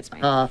had said. It's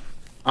fine.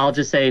 I'll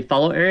just say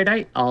follow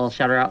Erudite. I'll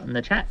shout her out in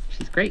the chat.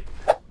 She's great.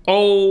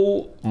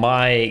 Oh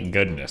my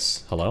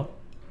goodness. Hello?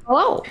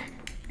 Hello.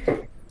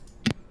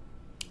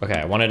 Okay,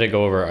 I wanted to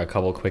go over a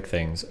couple quick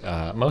things.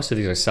 Most of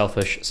these are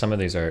selfish. Some of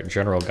these are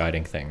general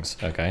guiding things,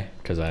 okay?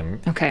 Because I'm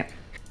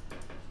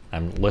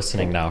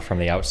listening now from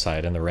the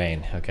outside in the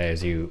rain, okay,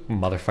 as you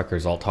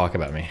motherfuckers all talk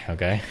about me,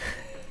 okay?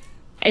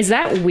 Is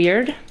that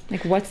weird?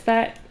 Like, what's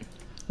that?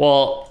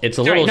 Well, it's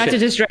a little. Not to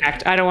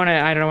distract. I don't want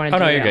to. Oh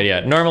no, you're good. Yeah.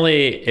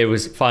 Normally it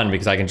was fun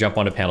because I can jump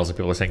onto panels and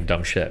people are saying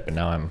dumb shit, but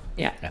now I'm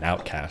an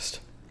outcast.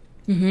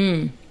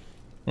 I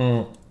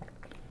don't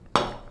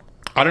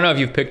know if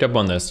you've picked up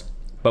on this,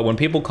 but when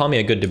people call me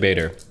a good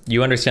debater,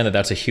 you understand that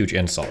that's a huge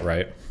insult,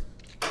 right?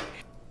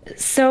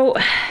 So,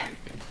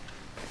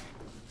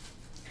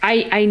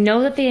 I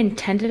know that they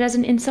intended as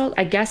an insult.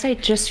 I guess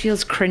it just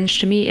feels cringe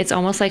to me. It's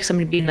almost like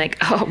somebody being like,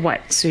 oh,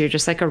 what? So you're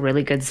just like a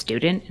really good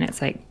student? And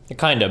it's like...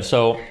 Kind of.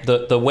 So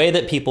the way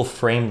that people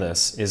frame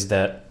this is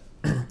that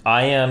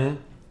I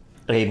am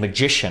a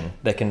magician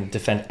that can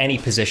defend any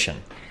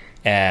position.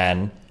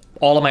 And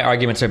all of my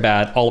arguments are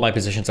bad, all of my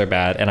positions are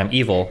bad, and I'm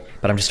evil,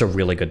 but I'm just a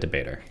really good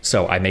debater.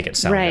 So I make it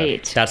sound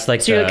good. That's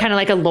like so you're kind of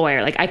like a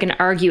lawyer. Like I can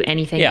argue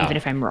anything even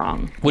if I'm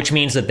wrong. Which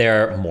means that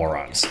they're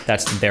morons.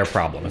 That's their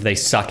problem. If they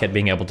suck at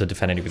being able to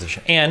defend any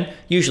position. And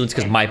usually it's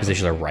because my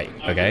positions are right,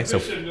 okay? So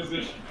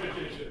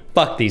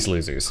fuck these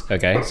losers,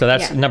 okay? So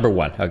that's number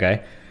one,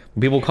 okay?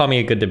 When people call me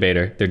a good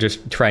debater, they're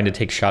just trying to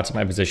take shots at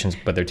my positions,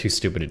 but they're too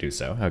stupid to do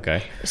so,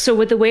 okay? So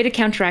would the way to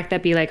counteract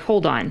that be like,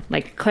 hold on,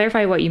 like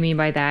clarify what you mean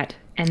by that?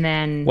 And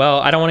then... Well,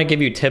 I don't want to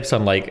give you tips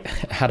on like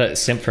how to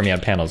simp for me on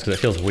panels because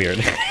it feels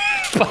weird.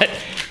 But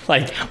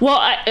like... Well,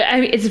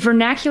 it's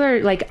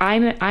vernacular. Like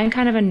I'm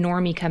kind of a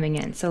normie coming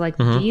in. So like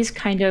these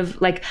kind of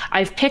like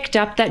I've picked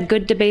up that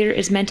good debater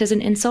is meant as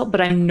an insult,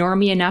 but I'm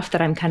normie enough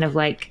that I'm kind of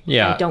like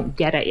I don't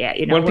get it yet.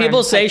 You know, when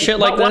people say shit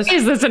like this, why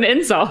is this an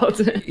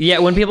insult? Yeah,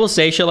 when people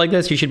say shit like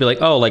this, you should be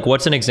like, oh, like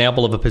what's an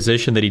example of a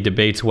position that he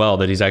debates well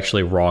that he's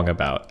actually wrong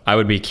about? I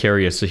would be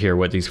curious to hear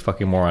what these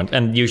fucking morons.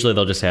 And usually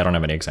they'll just say I don't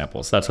have any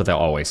examples. That's what they'll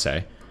always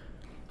say.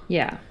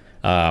 Yeah.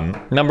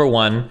 Number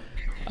one.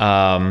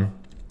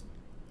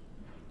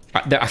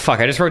 I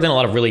just wrote down a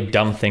lot of really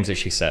dumb things that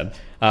she said.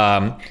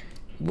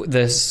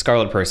 The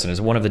Scarlet person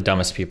is one of the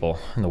dumbest people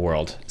in the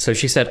world. So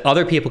she said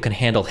other people can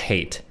handle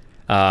hate,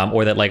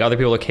 or that like other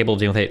people are capable of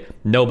dealing with hate.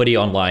 Nobody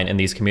online in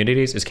these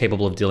communities is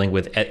capable of dealing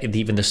with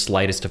even the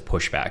slightest of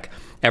pushback.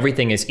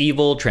 Everything is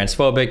evil,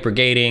 transphobic,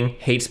 brigading,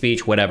 hate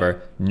speech,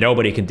 whatever.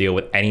 Nobody can deal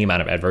with any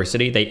amount of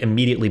adversity. They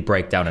immediately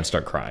break down and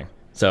start crying.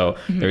 So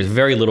there's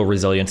very little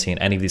resiliency in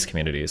any of these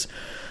communities.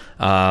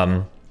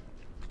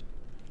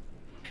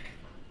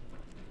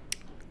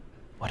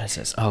 What is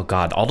this? Oh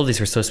God, all of these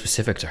were so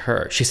specific to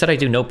her. She said I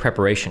do no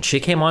preparation. She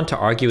came on to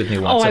argue with me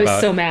once about... I was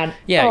so mad.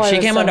 Yeah, she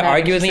came on to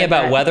argue with me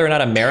about whether or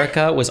not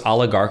America was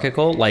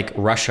oligarchical like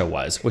Russia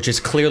was, which is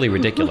clearly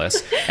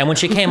ridiculous. And when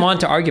she came on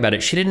to argue about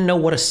it, she didn't know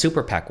what a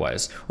super PAC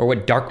was, or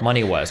what dark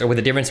money was, or what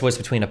the difference was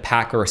between a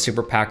PAC or a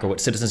super PAC, or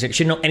what citizenship.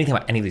 She didn't know anything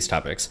about any of these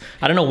topics.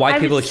 I don't know why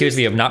people accuse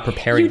me of not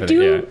preparing for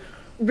this.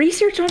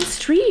 Research on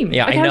stream.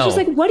 Yeah, like, I know. I was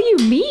just like, what do you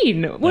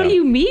mean? What do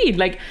you mean?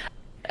 Like...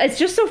 It's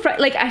just so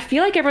like I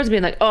feel like everyone's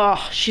being like,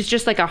 oh, she's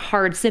just like a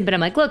hard simp, and I'm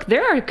like, look,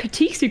 there are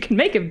critiques you can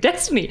make of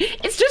Destiny.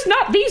 It's just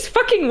not these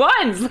fucking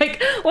ones.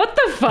 Like, what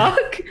the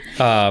fuck?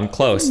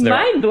 Close.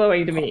 Mind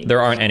blowing to me.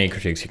 There aren't any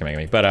critiques you can make of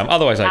me, but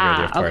otherwise I agree with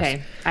you, of course.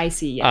 Okay, I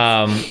see.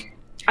 Yes.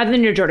 Other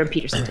than your Jordan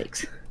Peterson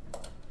takes.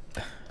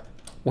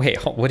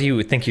 Wait, what do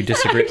you think you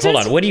disagree? Hold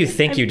on, what do you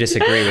think you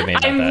disagree with me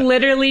about that? I'm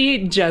literally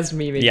just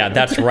memeing. Yeah,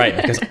 that's right,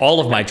 because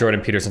all of my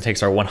Jordan Peterson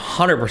takes are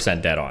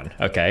 100% dead on,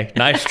 okay?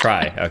 Nice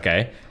try,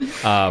 okay?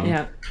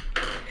 Yeah.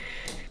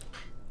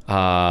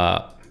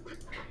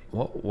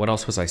 What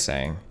else was I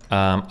saying?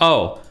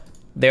 Okay,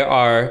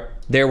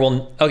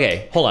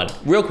 hold on,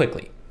 real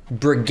quickly.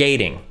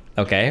 Brigading,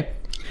 okay?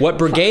 What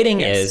brigading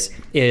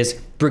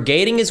is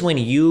brigading is when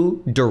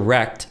you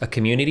direct a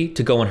community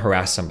to go and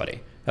harass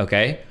somebody,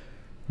 okay?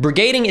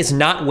 Brigading is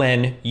not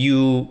when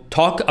you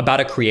talk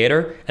about a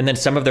creator and then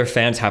some of their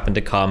fans happen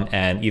to come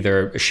and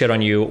either shit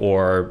on you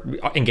or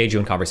engage you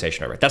in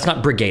conversation over it. That's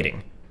not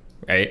brigading,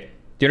 right?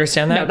 Do you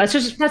understand that? No,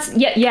 that's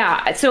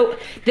yeah. So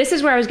this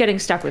is where I was getting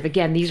stuck with.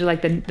 Again, these are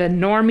like the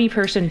normie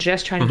person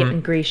just trying to get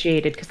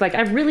ingratiated. Because like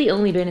I've really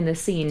only been in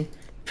this scene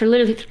for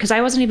literally, because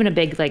I wasn't even a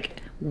big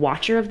like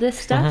watcher of this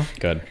stuff.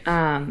 Good.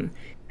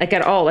 like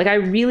at all. Like I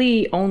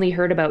really only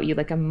heard about you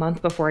like a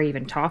month before I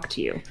even talked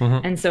to you.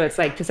 And so it's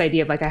like this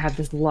idea of like I have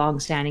this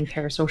long-standing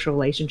parasocial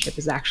relationship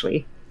is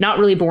actually not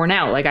really borne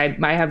out. Like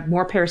I have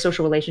more parasocial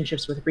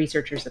relationships with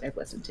researchers that I've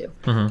listened to.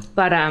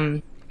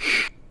 But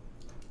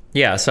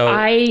yeah, so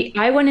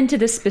I went into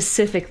this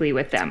specifically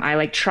with them. I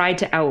like tried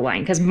to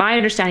outline, because my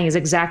understanding is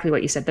exactly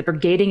what you said. The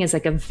brigading is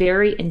like a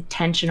very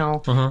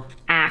intentional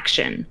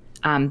action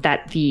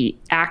that the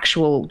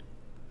actual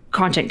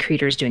content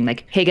creator is doing.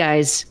 Like, hey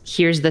guys,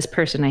 here's this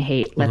person I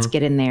hate. Let's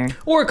get in there.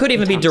 Or it could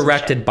even be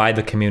directed by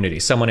the community.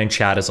 Someone in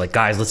chat is like,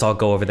 guys, let's all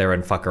go over there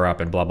and fuck her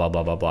up and blah, blah,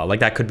 blah, blah, blah. Like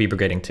that could be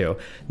brigading too.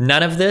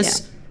 None of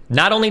this,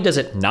 not only does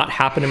it not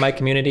happen in my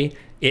community,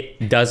 it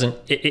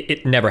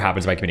never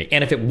happens in my community.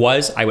 And if it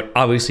was, I would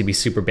obviously be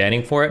super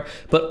banning for it.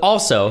 But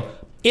also,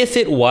 if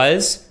it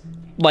was,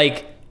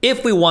 like,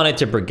 if we wanted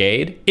to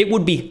brigade, it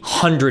would be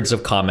hundreds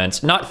of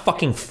comments, not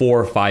fucking 4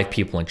 or 5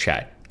 people in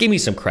chat. Give me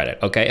some credit,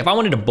 okay? If I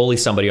wanted to bully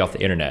somebody off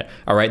the internet,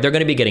 all right, they're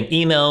gonna be getting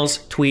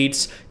emails,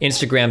 tweets,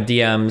 Instagram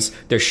DMs,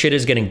 their shit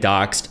is getting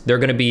doxxed, they're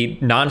gonna be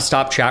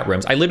nonstop chat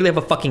rooms. I literally have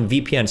a fucking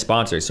VPN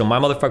sponsor, so my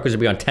motherfuckers would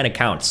be on 10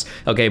 accounts,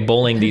 okay,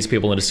 bullying these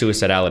people into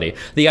suicidality.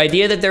 The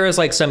idea that there is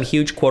like some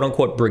huge quote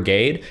unquote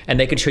brigade and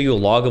they could show you a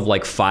log of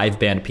like 5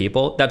 banned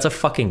people, that's a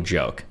fucking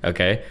joke,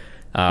 okay?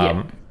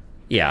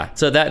 Yeah,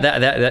 so that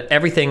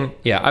everything,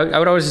 yeah, I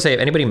would always say if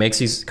anybody makes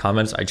these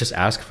comments, I just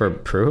ask for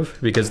proof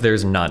because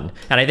there's none.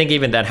 And I think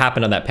even that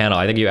happened on that panel.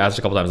 I think you asked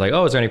a couple times like,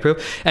 oh, is there any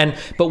proof?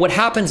 But what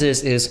happens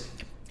is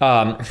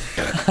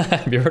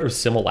have you heard of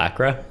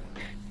simulacra?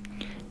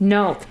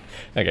 No.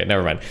 Okay,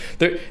 never mind.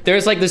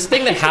 There's like this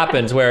thing that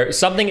happens where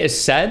something is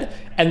said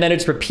and then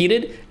it's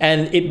repeated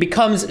and it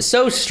becomes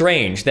so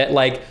strange that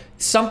like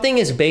something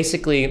is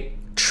basically,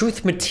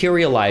 truth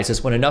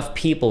materializes when enough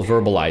people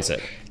verbalize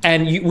it.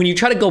 And when you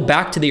try to go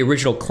back to the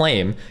original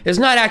claim, it's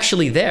not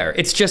actually there.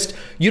 It's just,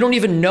 you don't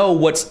even know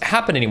what's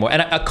happened anymore.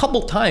 And a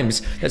couple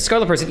times, that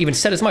Scarlet person even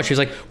said as much. She's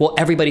like, well,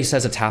 everybody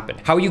says it's happened.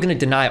 How are you gonna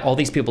deny all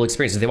these people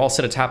experiences? They've all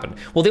said it's happened.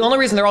 Well, the only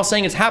reason they're all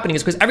saying it's happening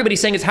is because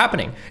everybody's saying it's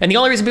happening. And the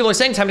only reason people are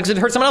saying it's happening is because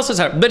they've heard someone else has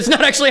happened. But it's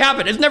not actually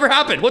happened. It's never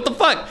happened. What the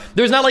fuck?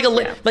 There's not like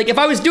like if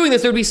I was doing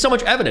this, there would be so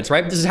much evidence,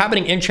 right? This is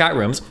happening in chat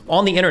rooms,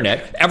 on the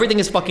internet. Everything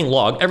is fucking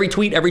logged. Every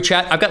tweet, every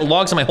chat. I've got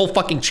logs on my whole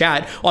fucking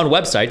chat on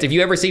websites. If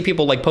you ever see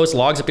people like post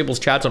logs of people's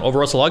chats on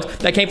overall logs,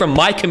 that came from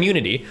my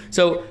community.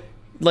 So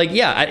like,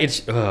 yeah,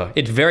 it's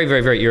very, very,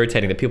 very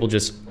irritating that people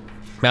just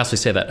massively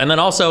say that. And then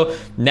also,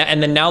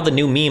 and then now the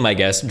new meme, I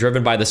guess,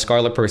 driven by the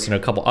Scarlet person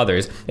and a couple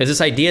others, is this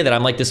idea that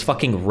I'm like this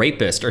fucking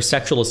rapist or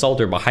sexual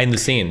assaulter behind the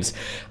scenes.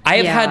 I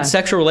have had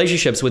sexual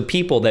relationships with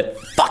people that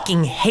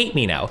fucking hate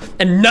me now.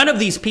 And none of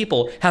these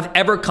people have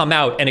ever come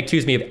out and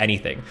accused me of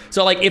anything.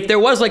 So like, if there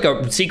was like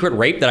a secret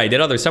rape that I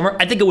did other somewhere,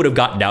 I think it would have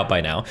gotten out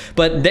by now.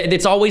 But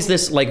it's always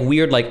this like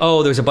weird, like,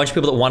 oh, there's a bunch of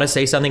people that want to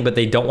say something, but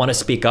they don't want to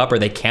speak up or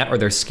they can't or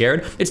they're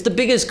scared. It's the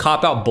biggest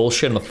cop-out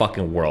bullshit in the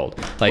fucking world.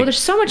 Like, well, there's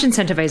so much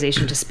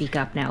incentivization to speak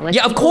up now. Like,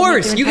 yeah, of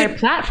course, you get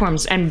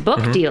platforms and book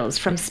deals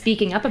from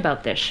speaking up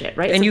about this shit,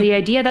 right? And so the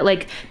idea that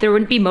like there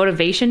wouldn't be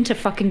motivation to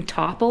fucking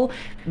topple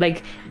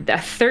like a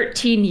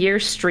 13-year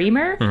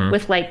streamer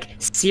with like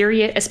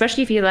serious,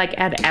 especially if you like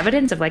add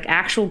evidence of like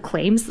actual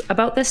claims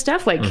about this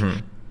stuff, like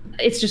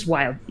it's just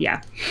wild.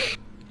 Yeah,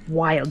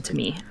 wild to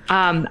me.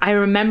 I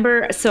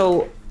remember,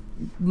 so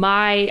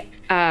my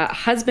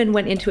husband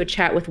went into a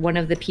chat with one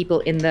of the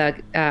people in the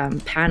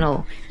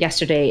panel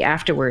yesterday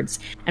afterwards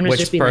and was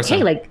just being like,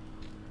 hey, like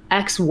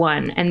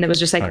X1, and it was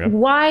just like,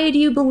 why do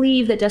you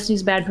believe that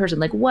Destiny's a bad person?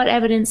 Like, what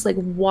evidence? Like,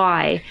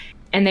 why?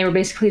 And they were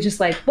basically just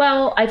like,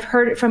 well, I've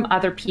heard it from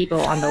other people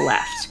on the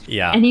left.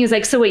 Yeah. And he was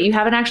like, so wait, you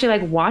haven't actually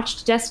like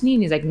watched Destiny?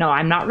 And he's like, no,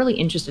 I'm not really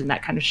interested in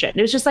that kind of shit. And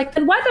it was just like,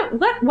 then why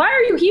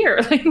are you here?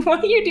 Like,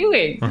 what are you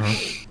doing?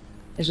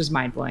 It's just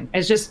mind blowing.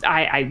 It's just,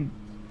 yeah,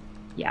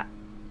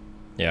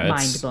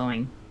 mind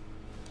blowing.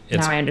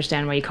 Now I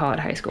understand why you call it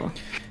high school.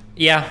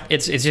 Yeah,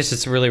 it's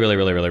really, really,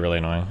 really, really, really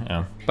annoying.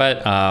 Yeah,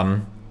 but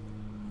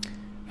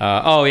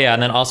oh yeah,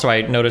 and then also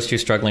I noticed you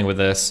struggling with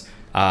this.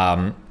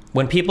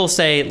 When people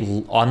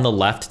say on the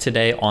left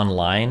today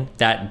online,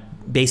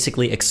 that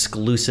basically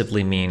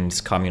exclusively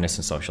means communist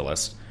and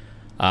socialist.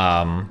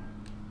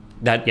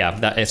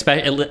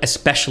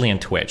 Especially in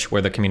Twitch,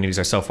 where the communities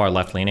are so far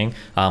left-leaning.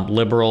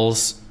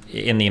 Liberals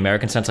in the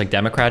American sense, like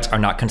Democrats, are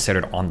not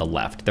considered on the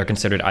left. They're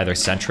considered either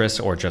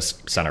centrist or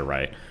just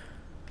center-right.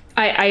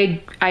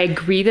 I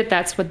agree that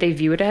that's what they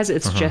view it as.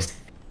 It's just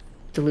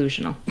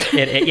delusional.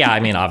 Yeah, I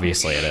mean,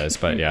 obviously it is,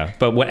 but yeah.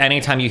 But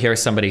anytime you hear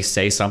somebody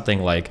say something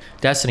like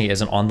Destiny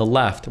isn't on the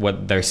left,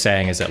 what they're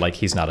saying is that like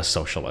he's not a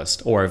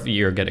socialist, or if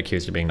you get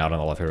accused of being not on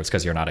the left, it's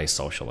because you're not a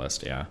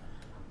socialist. Yeah.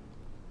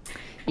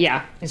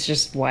 Yeah, it's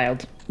just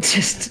wild.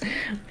 Just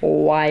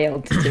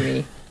wild to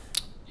me.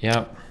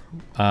 Yep.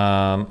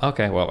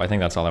 Okay, well, I think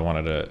that's all I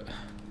wanted to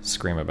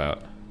scream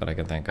about that I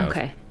can think of.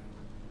 Okay.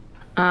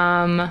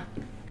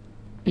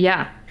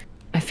 Yeah,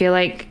 I feel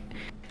like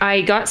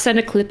I got sent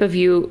a clip of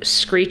you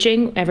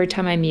screeching every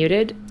time I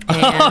muted.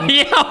 Oh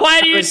yeah,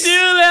 why do you do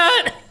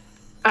that?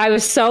 I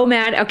was so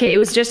mad. Okay, it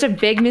was just a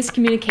big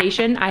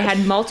miscommunication. I had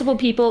multiple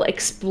people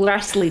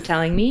expressly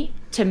telling me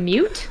to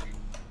mute,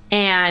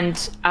 and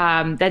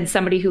then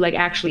somebody who like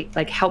actually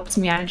like helped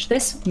me manage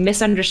this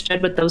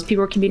misunderstood what those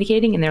people were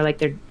communicating, and they're like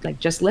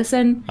just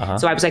listen.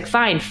 So I was like,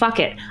 fine, fuck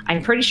it.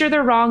 I'm pretty sure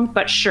they're wrong,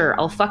 but sure,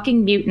 I'll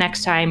fucking mute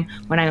next time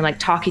when I'm like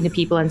talking to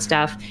people and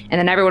stuff. And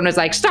then everyone was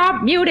like,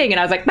 stop muting, and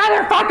I was like,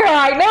 motherfucker,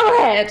 I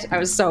knew it. I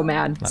was so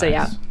mad. Nice. So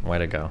yeah. Way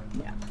to go.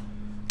 Yeah.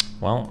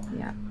 Well.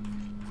 Yeah.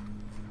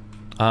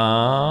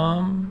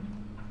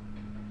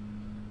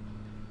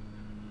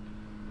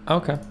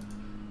 Okay.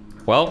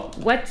 Well.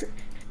 What?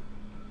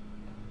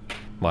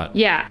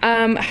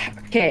 Yeah.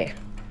 Okay.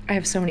 I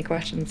have so many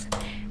questions.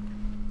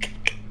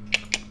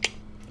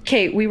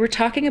 Okay, we were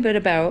talking a bit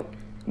about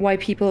why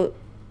people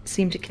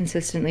seem to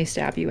consistently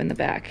stab you in the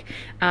back,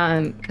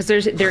 because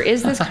there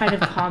is this kind of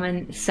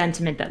common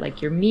sentiment that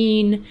like you're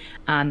mean,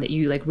 that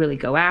you like really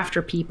go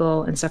after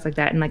people and stuff like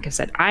that. And like I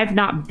said, I've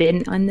not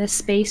been in this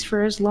space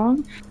for as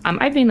long.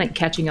 I've been like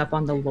catching up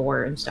on the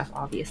lore and stuff,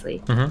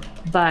 obviously,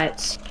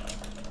 but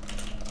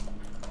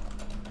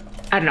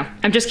I don't know.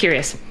 I'm just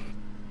curious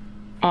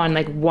on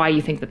like why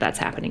you think that that's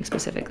happening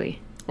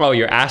specifically. Oh,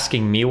 you're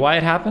asking me why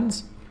it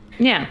happens?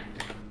 Yeah.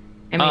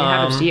 I mean, it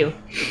happens to you.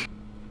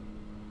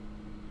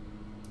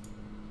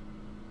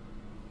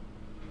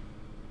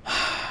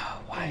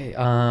 Why?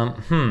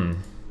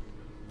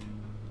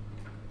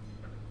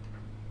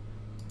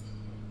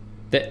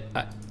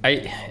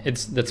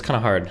 That's kind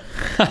of hard.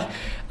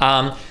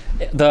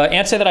 The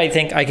answer that I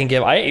think I can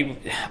give,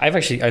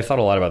 I've thought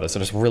a lot about this,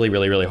 and it's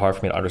really hard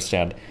for me to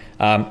understand.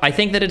 I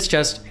think that it's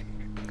just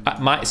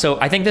so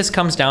I think this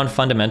comes down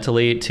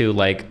fundamentally to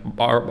like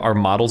our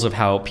models of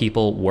how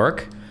people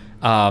work.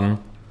 And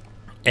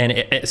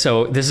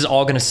so this is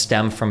all going to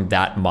stem from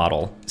that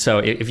model. So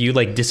if you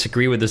like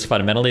disagree with this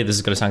fundamentally, this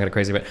is going to sound kind of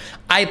crazy, but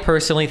I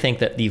personally think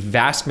that the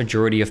vast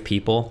majority of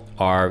people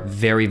are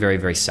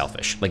very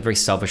selfish, like very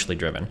selfishly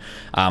driven.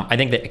 I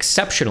think that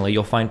exceptionally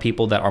you'll find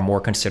people that are more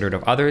considerate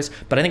of others,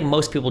 but I think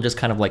most people just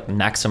kind of like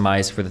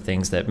maximize for the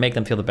things that make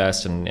them feel the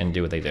best and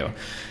do what they do.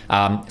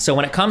 So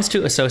when it comes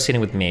to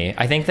associating with me,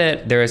 I think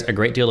that there is a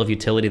great deal of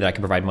utility that I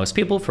can provide most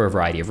people for a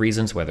variety of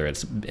reasons, whether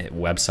it's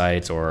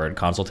websites or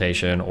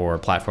consultation or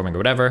platforming or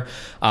whatever.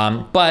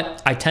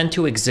 But I tend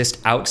to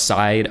exist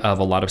outside of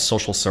a lot of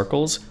social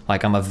circles.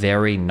 Like I'm a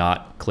very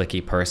not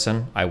cliquey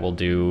person. I will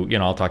do,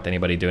 I'll talk to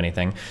anybody, do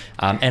anything.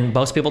 And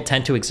most people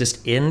tend to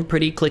exist in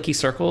pretty cliquey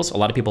circles. A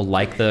lot of people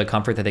like the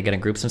comfort that they get in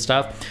groups and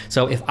stuff.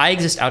 So if I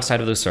exist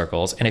outside of those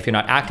circles, and if you're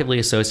not actively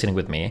associating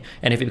with me,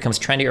 and if it becomes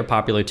trendy or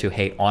popular to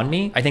hate on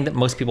me, I think that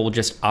most people will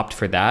just opt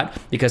for that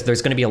because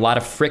there's going to be a lot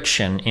of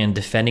friction in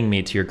defending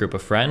me to your group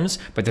of friends,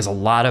 but there's a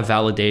lot of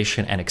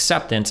validation and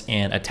acceptance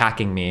in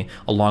attacking me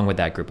along with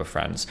that group of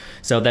friends.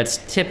 So that's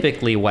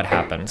typically what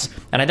happens.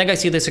 And I think I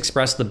see this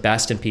expressed the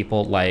best in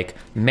people like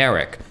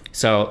Merrick.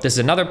 So this is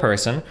another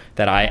person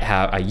that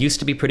I used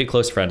to be pretty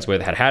close friends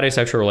with, had a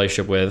sexual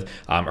relationship with,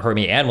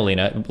 Hermie and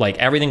Melina, like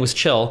everything was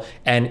chill.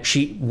 And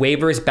she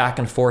wavers back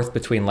and forth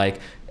between like,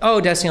 oh,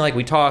 Destiny, like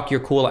we talk, you're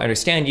cool, I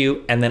understand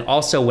you. And then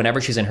also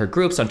whenever she's in her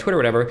groups on Twitter or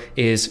whatever,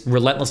 is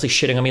relentlessly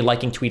shitting on me,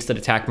 liking tweets that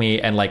attack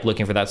me and like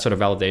looking for that sort of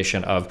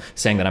validation of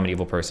saying that I'm an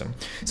evil person.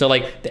 So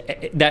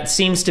like that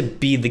seems to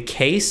be the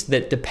case,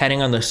 that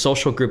depending on the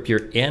social group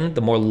you're in,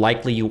 the more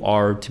likely you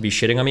are to be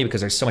shitting on me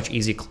because there's so much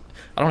easy, I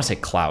don't want to say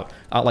clout,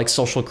 like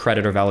social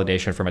credit or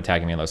validation from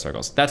attacking me in those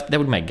circles. That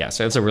would be my guess.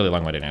 That's a really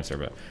long-winded answer,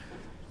 but.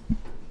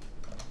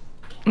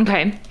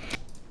 Okay.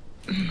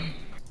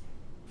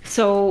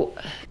 So,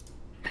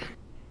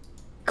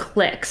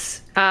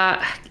 clicks.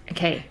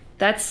 Okay,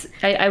 that's,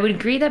 I would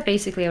agree that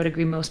basically I would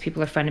agree most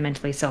people are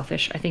fundamentally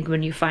selfish. I think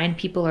when you find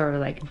people are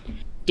like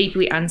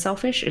deeply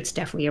unselfish, it's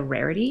definitely a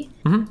rarity.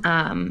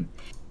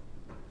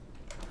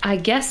 I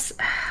guess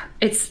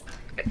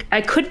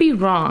I could be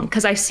wrong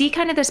because I see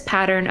kind of this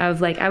pattern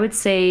of like, I would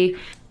say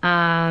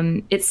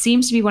it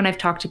seems to be when I've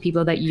talked to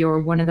people that you're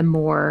one of the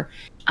more,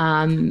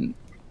 I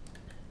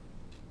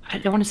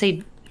don't want to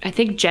say, I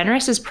think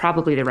generous is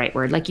probably the right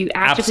word. Like you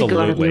actively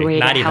go out of your way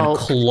not to even help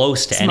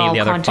close to any of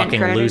the other fucking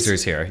creators.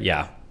 Losers here.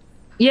 Yeah.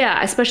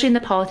 Yeah, especially in the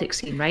politics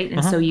scene, right?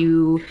 And so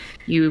you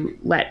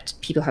let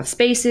people have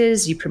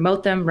spaces, you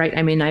promote them, right?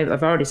 I mean,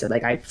 I've already said,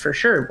 like, I for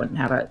sure wouldn't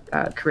have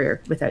a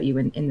career without you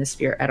in this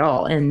sphere at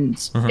all. And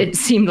it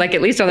seemed like,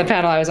 at least on the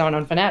panel I was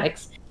on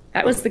Fanatics,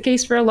 that was the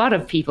case for a lot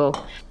of people.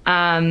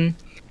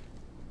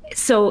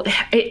 So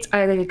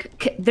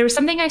there was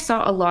something I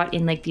saw a lot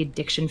in like the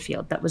addiction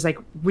field that was like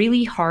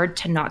really hard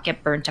to not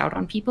get burnt out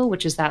on people,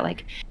 which is that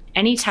like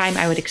anytime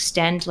I would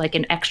extend like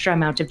an extra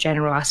amount of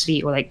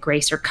generosity or like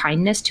grace or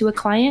kindness to a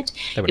client,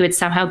 it would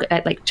somehow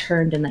get like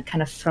turned and like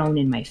kind of thrown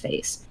in my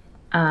face.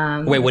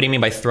 Wait, what do you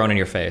mean by thrown in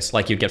your face?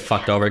 Like you'd get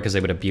fucked over because they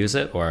would abuse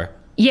it, or?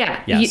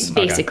 Yeah, yes,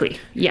 basically. Okay.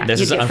 Yeah, this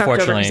is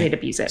unfortunately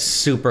abuse it.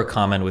 super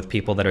common with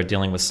people that are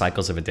dealing with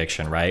cycles of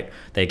addiction, right?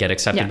 They get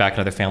accepted back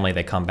into their family,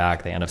 they come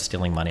back, they end up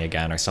stealing money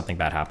again, or something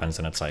bad happens,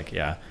 and it's like,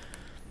 yeah.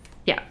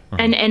 Yeah.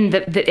 And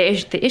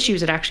the issue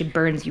is it actually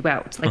burns you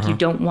out. Like you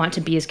don't want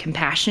to be as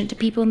compassionate to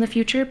people in the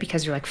future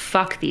because you're like,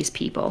 fuck these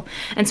people.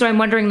 And so I'm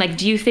wondering, like,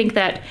 do you think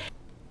that,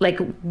 like,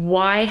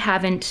 why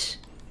haven't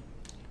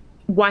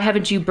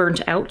you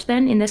burnt out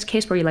then in this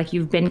case where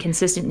you've been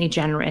consistently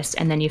generous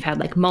and then you've had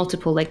like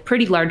multiple like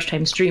pretty large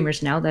time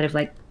streamers now that have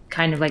like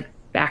kind of like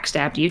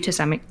backstabbed you to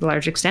some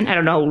large extent? I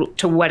don't know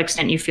to what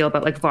extent you feel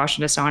about like Vosh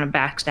and Hasan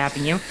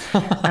backstabbing you.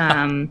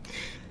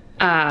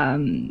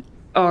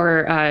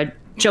 Or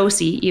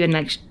Josie even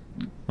like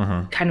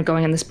kind of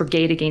going on this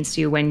brigade against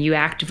you when you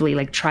actively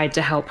like tried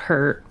to help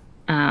her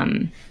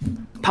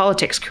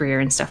politics career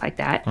and stuff like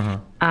that.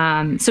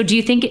 So do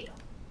you think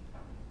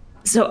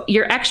so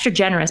you're extra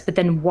generous, but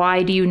then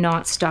why do you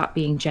not stop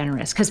being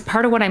generous? Because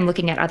part of what I'm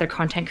looking at other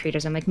content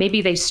creators, I'm like,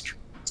 maybe they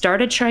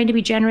started trying to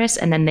be generous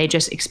and then they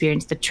just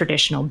experienced the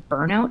traditional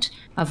burnout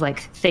of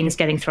like things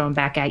getting thrown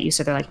back at you.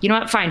 So they're like, you know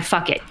what, fine,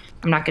 fuck it.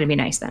 I'm not going to be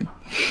nice then.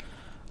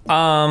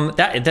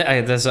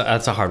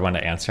 That's a hard one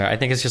to answer. I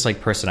think it's just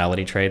like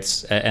personality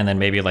traits and then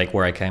maybe like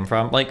where I came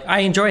from. Like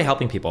I enjoy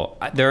helping people.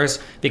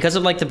 Because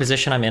of like the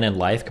position I'm in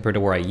life compared to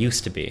where I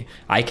used to be,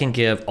 I can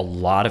give a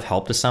lot of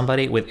help to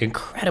somebody with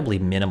incredibly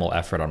minimal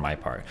effort on my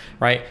part,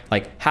 right?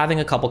 Like having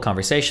a couple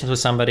conversations with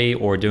somebody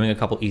or doing a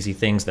couple easy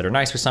things that are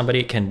nice for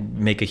somebody can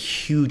make a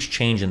huge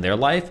change in their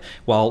life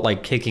while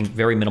like taking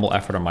very minimal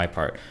effort on my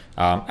part.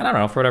 And I don't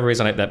know, for whatever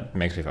reason, that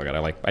makes me feel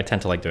good. I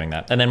tend to like doing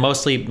that. And then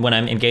mostly when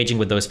I'm engaging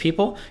with those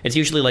people, it's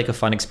usually like a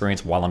fun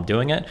experience while I'm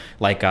doing it.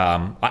 Like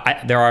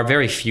there are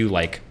very few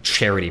like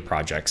charity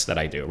projects that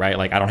I do, right?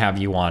 Like I don't have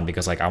you on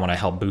because like I want to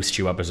help boost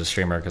you up as a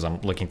streamer because I'm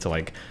looking to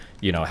like,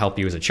 you know, help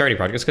you as a charity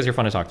project. It's because you're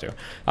fun to talk to.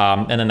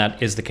 And then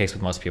that is the case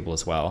with most people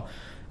as well.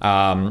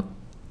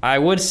 I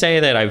would say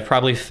that I've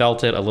probably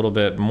felt it a little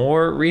bit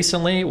more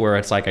recently where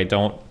it's like I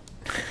don't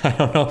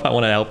know if I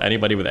want to help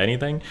anybody with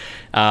anything.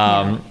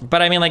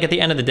 But I mean, like at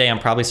the end of the day, I'm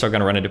probably still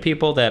going to run into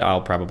people that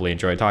I'll probably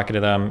enjoy talking to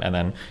them. And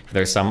then if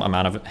there's some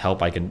amount of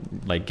help I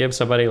can like give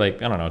somebody,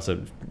 like, I don't know,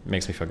 it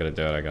makes me feel good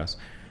to do it, I guess.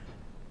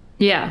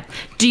 Yeah.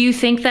 Do you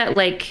think that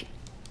like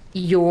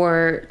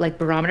your like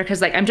barometer,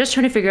 because like I'm just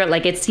trying to figure out,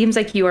 like it seems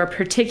like you are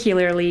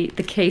particularly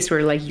the case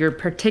where like you're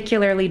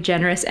particularly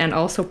generous and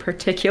also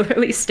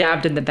particularly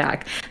stabbed in the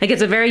back. Like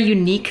it's a very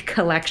unique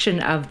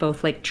collection of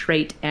both like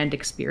trait and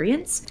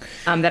experience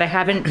that I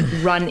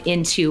haven't run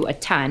into a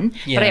ton.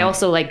 But I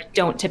also like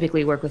don't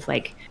typically work with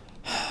like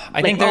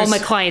I think all my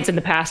clients in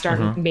the past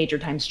aren't major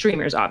time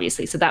streamers,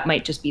 obviously. So that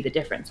might just be the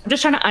difference. I'm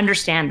just trying to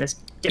understand this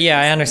difference. Yeah,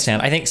 I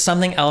understand. I think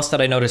something else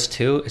that I noticed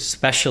too,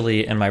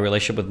 especially in my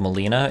relationship with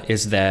Melina,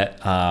 is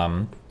that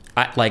I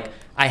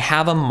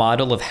have a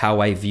model of how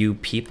I view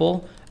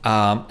people.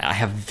 I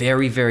have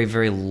very, very,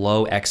 very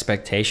low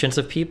expectations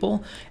of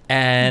people.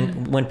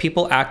 And when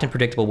people act in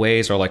predictable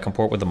ways or like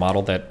comport with the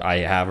model that I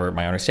have or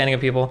my understanding of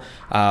people,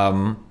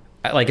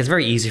 like it's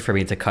very easy for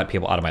me to cut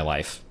people out of my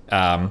life.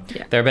 There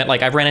have been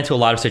like I've ran into a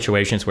lot of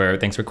situations where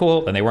things were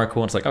cool and they weren't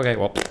cool. And it's like, okay,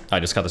 well, I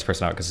just cut this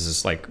person out because this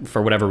is like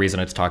for whatever reason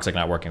it's toxic,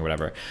 not working,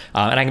 whatever.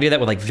 And I can do that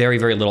with like very,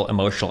 very little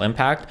emotional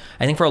impact.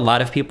 I think for a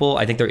lot of people,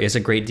 I think there is a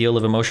great deal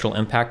of emotional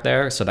impact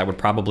there. So that would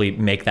probably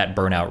make that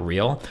burnout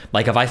real.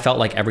 Like if I felt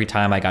like every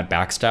time I got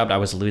backstabbed, I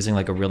was losing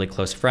like a really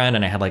close friend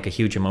and I had like a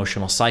huge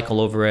emotional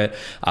cycle over it.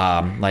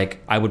 Like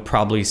I would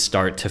probably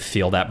start to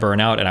feel that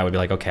burnout and I would be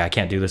like, okay, I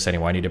can't do this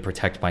anymore. I need to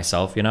protect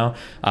myself, you know?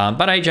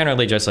 But I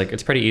generally just like,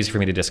 it's pretty easy for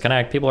me to disconnect.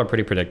 People are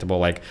pretty predictable.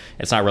 Like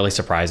it's not really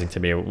surprising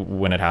to me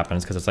when it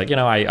happens because it's like, you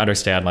know, I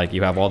understand like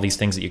you have all these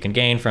things that you can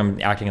gain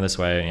from acting in this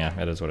way. Yeah,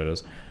 it is what it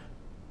is.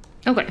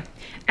 Okay.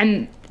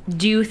 And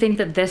do you think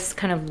that this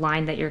kind of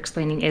line that you're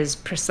explaining is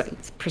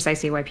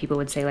precisely why people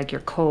would say like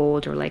you're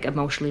cold or like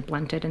emotionally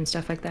blunted and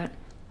stuff like that?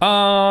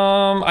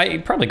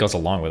 It probably goes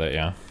along with it.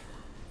 Yeah.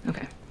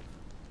 Okay.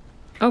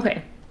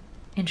 Okay.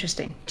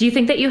 Interesting. Do you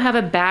think that you have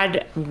a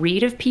bad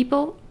read of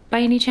people by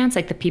any chance?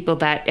 Like the people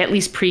that at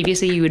least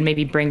previously you would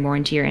maybe bring more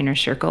into your inner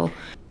circle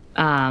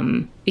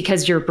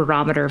because your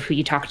barometer of who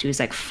you talk to is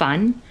like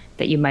fun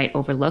that you might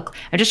overlook?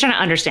 I'm just trying to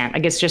understand. I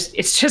guess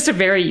it's just a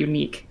very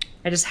unique.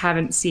 I just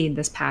haven't seen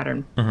this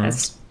pattern.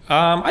 As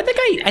I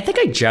think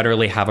I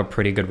generally have a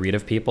pretty good read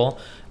of people.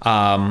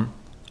 I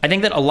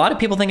think that a lot of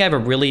people think I have a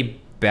really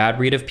bad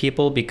read of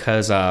people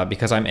because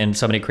I'm in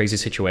so many crazy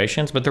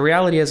situations. But the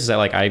reality is that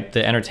like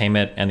the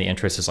entertainment and the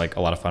interest is like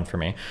a lot of fun for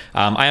me.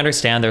 I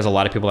understand there's a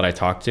lot of people that I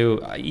talk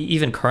to.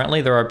 Even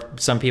currently, there are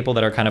some people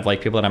that are kind of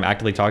like people that I'm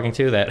actively talking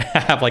to that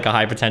have like a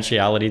high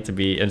potentiality to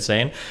be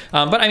insane.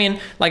 But I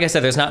mean, like I said,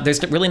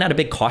 there's really not a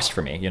big cost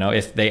for me. You know,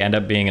 if they end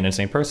up being an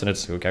insane person,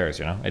 who cares?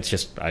 You know, it's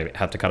just I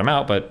have to cut them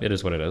out. But it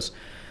is what it is.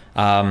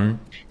 I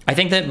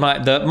think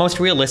that the most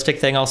realistic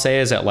thing I'll say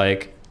is that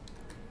like,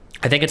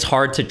 I think it's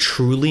hard to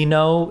truly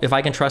know if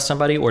I can trust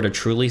somebody or to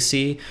truly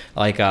see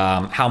like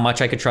how much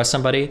I could trust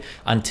somebody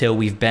until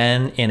we've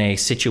been in a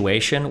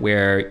situation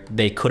where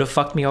they could have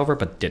fucked me over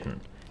but didn't.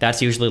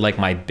 That's usually like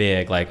my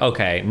big like,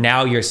 okay,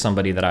 now you're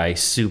somebody that I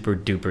super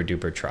duper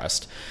duper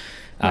trust.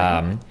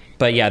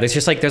 But yeah,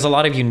 there's a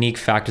lot of unique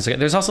factors.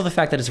 There's also the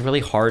fact that it's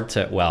really hard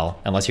to, well,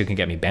 unless you can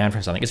get me banned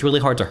from something, it's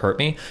really hard to hurt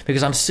me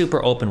because I'm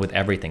super open with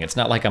everything. It's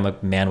not like I'm a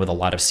man with a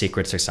lot of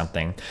secrets or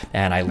something,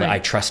 and I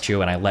trust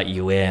you and I let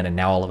you in, and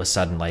now all of a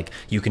sudden, like,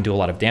 you can do a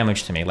lot of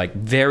damage to me. Like,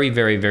 very,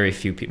 very, very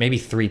few people, maybe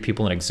 3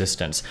 people in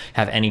existence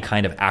have any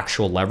kind of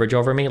actual leverage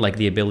over me, like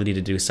the ability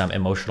to do some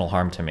emotional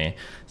harm to me.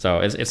 So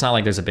it's not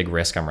like there's a big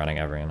risk I'm running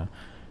ever, you know?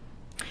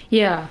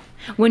 Yeah.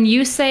 When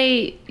you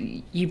say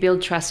you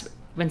build trust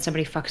when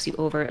somebody fucks you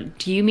over,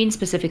 do you mean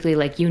specifically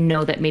like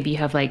that maybe you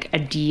have like a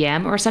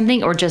DM or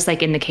something, or just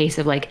like in the case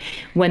of like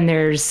when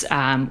there's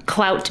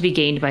clout to be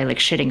gained by like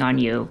shitting on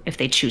you if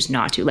they choose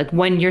not to? Like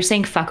when you're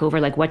saying fuck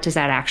over, like what does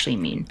that actually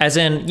mean? As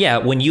in, yeah,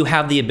 when you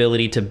have the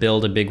ability to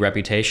build a big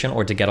reputation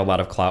or to get a lot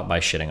of clout by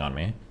shitting on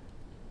me.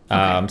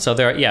 Okay. So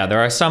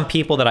there are some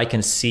people that I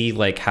can see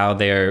like how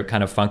they're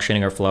kind of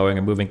functioning or flowing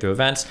or moving through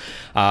events.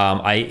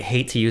 I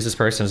hate to use this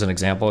person as an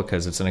example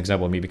because it's an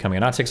example of me becoming a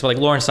Nazi, but like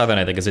Lauren Southern,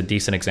 I think, is a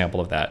decent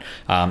example of that.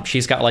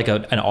 She's got like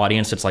an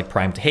audience that's like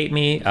primed to hate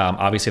me.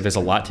 Obviously, there's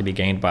a lot to be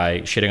gained by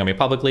shitting on me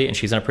publicly, and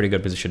she's in a pretty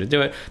good position to do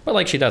it. But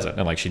like she doesn't,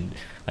 and like she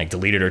like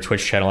deleted her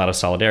Twitch channel out of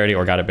solidarity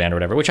or got it banned or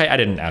whatever, which I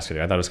didn't ask her to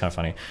do. I thought it was kind of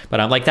funny.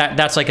 But like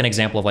that's like an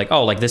example of like,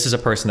 oh, like this is a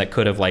person that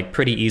could have like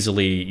pretty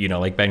easily,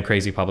 like been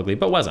crazy publicly,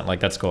 but wasn't. Like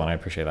that's cool, and I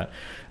appreciate that.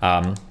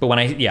 But when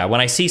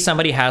I see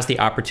somebody has the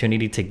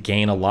opportunity to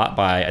gain a lot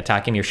by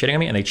attacking me or shitting on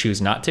me and they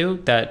choose not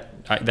to,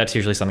 that's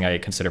usually something I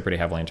consider pretty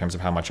heavily in terms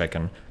of how much I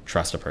can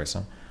trust a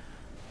person.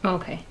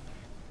 Okay.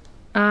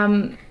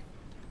 Man,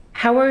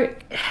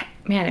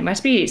 it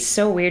must be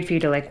so weird for you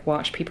to like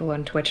watch people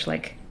on Twitch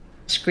like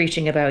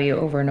screeching about you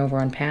over and over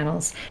on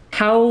panels.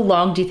 How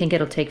long do you think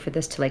it'll take for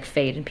this to like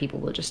fade and people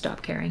will just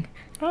stop caring?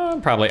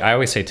 Probably, I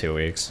always say 2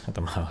 weeks at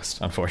the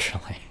most,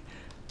 unfortunately.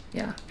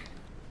 Yeah.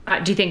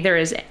 Do you think there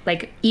is,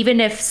 like,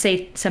 even if,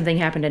 say, something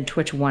happened and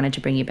Twitch wanted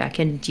to bring you back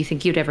in, do you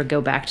think you'd ever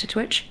go back to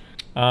Twitch?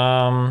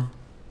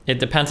 It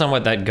depends on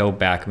what that go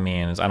back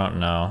means. I don't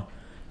know.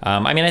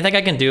 I mean, I think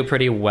I can do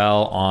pretty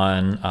well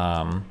on,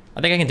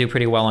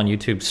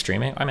 YouTube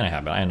streaming. I mean, I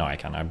have been. I know I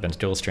can. I've been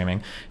dual streaming.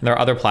 And there are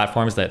other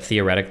platforms that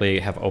theoretically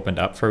have opened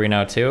up for me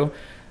now, too.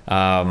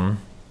 I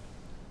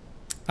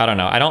don't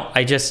know.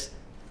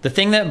 The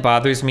thing that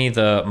bothers me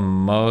the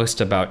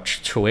most about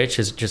Twitch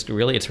is it's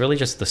really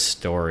just the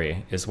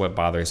story is what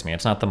bothers me.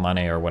 It's not the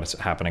money or what's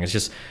happening. It's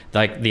just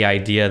like the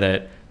idea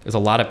that there's a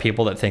lot of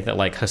people that think that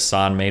like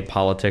Hasan made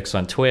politics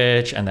on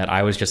Twitch and that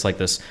I was just like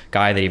this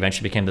guy that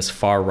eventually became this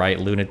far right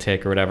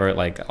lunatic or whatever.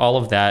 Like all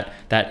of that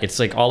it's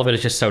like all of it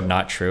is just so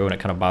not true, and it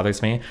kind of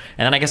bothers me.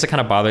 And then I guess it kind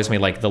of bothers me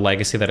like the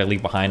legacy that I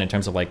leave behind in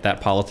terms of like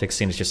that politics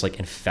scene is just like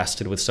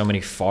infested with so many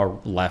far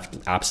left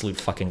absolute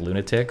fucking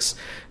lunatics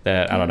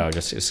that I don't know,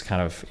 just is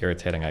kind of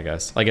irritating, I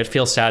guess. Like it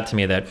feels sad to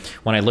me that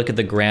when I look at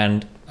the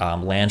grand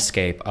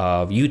landscape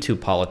of YouTube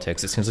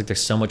politics, it seems like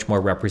there's so much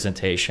more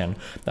representation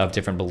of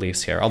different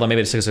beliefs here. Although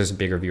maybe it's because there's a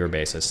bigger viewer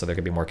basis, so there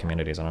could be more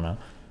communities. I don't know.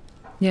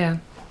 Yeah.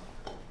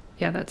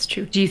 Yeah, that's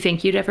true. Do you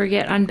think you'd ever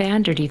get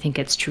unbanned, or do you think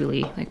it's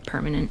truly like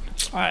permanent?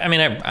 I mean,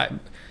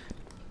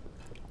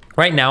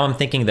 right now I'm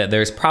thinking that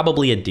there's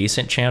probably a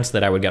decent chance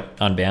that I would get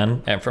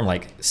unbanned from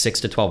like 6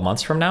 to 12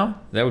 months from now.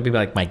 That would be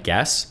like my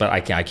guess, but I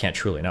can't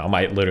truly know. It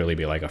might literally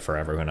be like a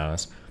forever, who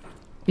knows?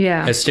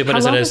 Yeah. As stupid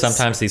as it is,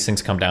 sometimes these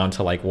things come down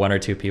to like 1 or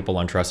 2 people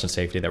on trust and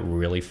safety that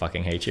really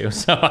fucking hate you.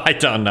 So I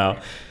don't know.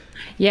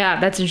 Yeah,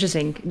 that's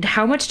interesting.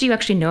 How much do you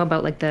actually know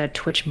about like the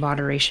Twitch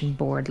moderation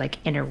board, like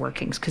inner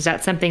workings? Because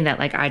that's something that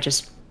like I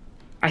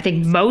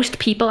think most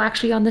people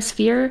actually on the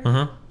sphere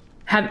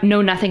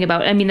know nothing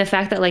about. I mean, the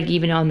fact that like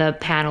even on the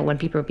panel when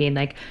people are being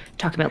like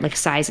talking about like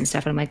size and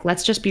stuff, and I'm like,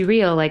 let's just be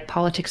real. Like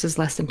politics is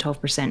less than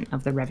 12%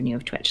 of the revenue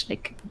of Twitch.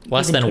 Like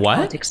less than Twitch what?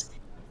 Politics,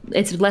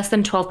 it's less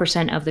than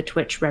 12% of the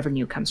Twitch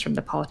revenue comes from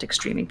the politics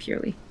streaming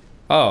purely.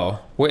 Oh,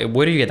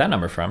 where do you get that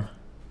number from?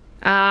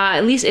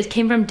 At least it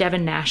came from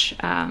Devin Nash.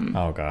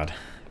 Oh God.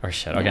 Oh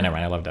shit. Okay, never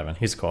mind. I love Devin.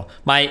 He's cool.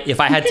 If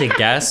I had to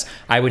guess,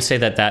 I would say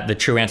that the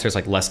true answer is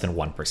like less than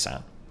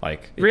 1%.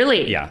 Like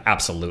really? Yeah,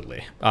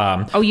 absolutely.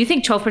 Oh, you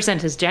think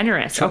 12% is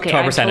generous? Okay, 12%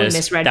 I totally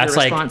misread your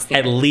response there.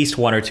 At least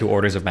 1 or 2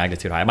 orders of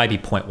magnitude high. It might be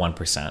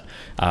 0.1%.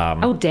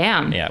 Oh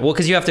damn. Yeah. Well,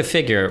 because you have to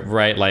figure,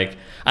 right? Like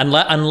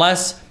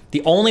unless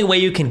the only way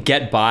you can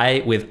get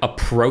by with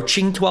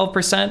approaching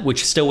 12%,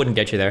 which still wouldn't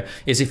get you there,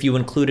 is if you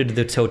included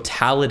the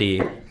totality.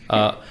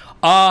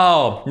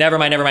 Oh, never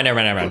mind.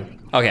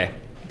 Okay,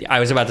 I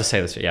was about to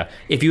say this. Yeah,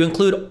 if you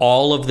include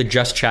all of the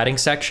just chatting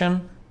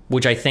section,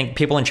 which I think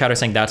people in chat are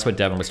saying that's what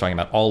Devin was talking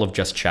about, all of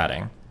just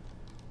chatting,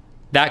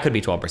 that could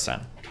be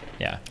 12%.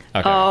 Yeah.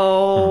 Okay.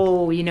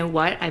 Oh, you know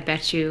what? I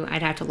bet you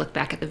I'd have to look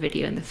back at the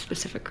video in the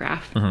specific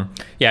graph.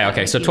 Yeah.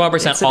 Okay. So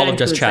 12%, all of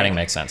just chatting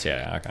makes sense.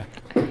 Yeah.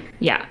 Okay.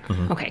 Yeah.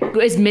 Okay.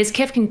 Is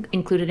Mizkif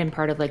included in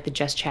part of like the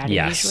just chatting?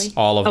 Yes. Usually?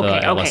 All of the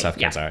LSF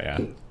kids are. Yeah.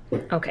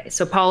 Okay.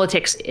 So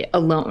politics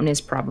alone is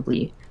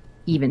probably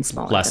even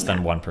smaller. Less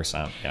than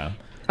 1%. Yeah.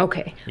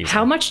 Okay. Easy.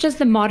 How much does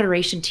the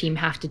moderation team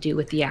have to do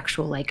with the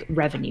actual like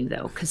revenue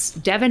though? Because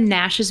Devin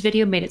Nash's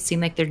video made it seem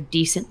like they're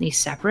decently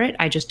separate.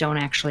 I just don't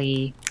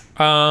actually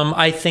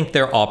I think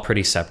they're all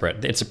pretty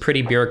separate. It's a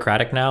pretty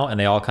bureaucratic now, and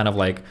they all kind of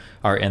like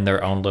are in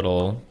their own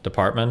little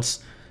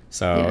departments.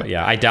 So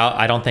yeah, I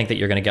don't think that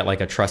you're going to get like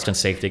a trust and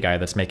safety guy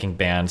that's making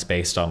bans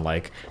based on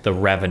like the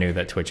revenue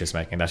that Twitch is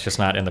making. That's just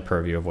not in the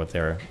purview of what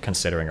they're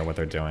considering or what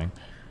they're doing.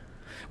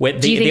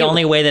 The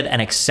only way that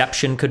an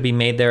exception could be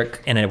made there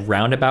in a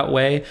roundabout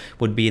way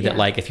would be that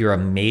like if you're a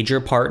major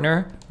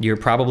partner, you're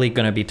probably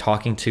going to be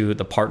talking to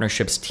the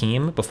partnership's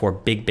team before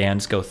big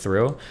bans go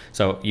through.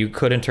 So you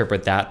could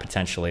interpret that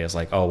potentially as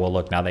like, oh, well,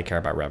 look, now they care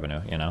about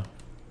revenue, you know?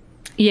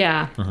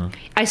 Yeah,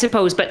 I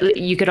suppose, but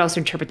you could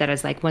also interpret that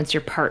as like once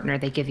you're partner,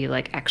 they give you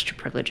like extra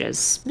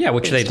privileges. Yeah,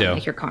 which they do. On,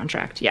 like your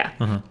contract. Yeah.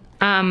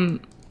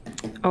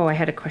 Oh, I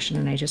had a question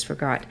and I just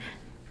forgot.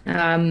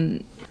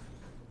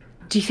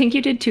 Do you think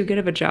you did too good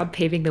of a job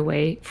paving the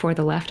way for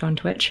the left on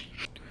Twitch?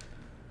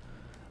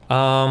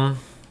 I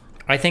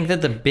think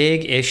that the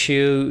big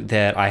issue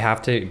that I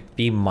have to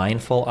be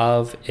mindful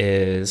of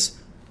is,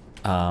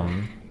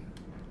 I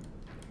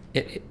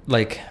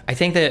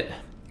think that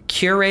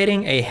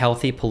curating a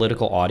healthy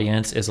political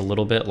audience is a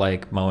little bit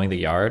like mowing the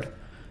yard.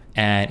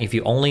 And if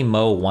you only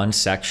mow one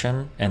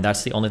section and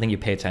that's the only thing you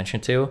pay attention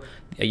to,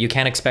 you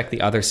can't expect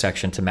the other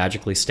section to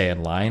magically stay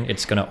in line.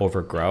 It's going to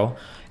overgrow.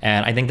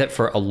 And I think that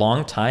for a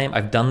long time,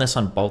 I've done this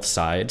on both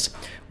sides,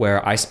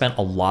 where I spent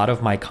a lot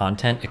of my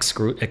content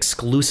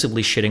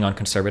exclusively shitting on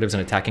conservatives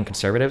and attacking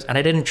conservatives. And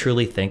I didn't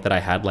truly think that I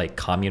had like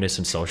communists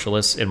and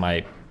socialists in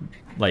my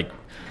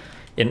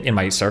in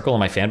my circle, in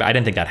my fan. But I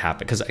didn't think that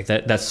happened because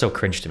that's so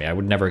cringe to me. I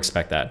would never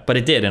expect that, but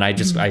it did, and I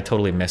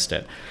totally missed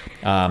it.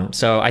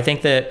 So I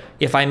think that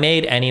if I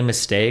made any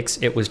mistakes,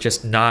 it was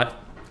just not.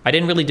 I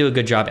didn't really do a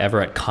good job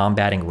ever at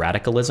combating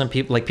radicalism.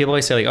 People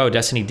always say like, oh,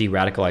 Destiny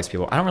de-radicalized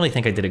people. I don't really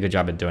think I did a good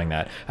job at doing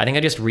that. I think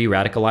I just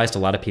re-radicalized a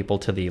lot of people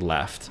to the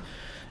left.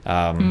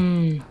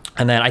 And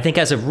then I think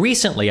as of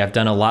recently, I've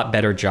done a lot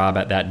better job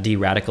at that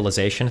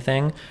de-radicalization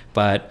thing.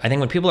 But I think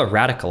when people are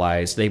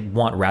radicalized, they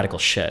want radical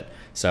shit.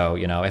 So,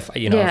 if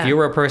you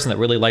were a person that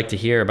really liked to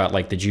hear about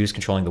like the Jews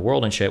controlling the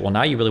world and shit, well,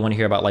 now you really want to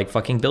hear about like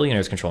fucking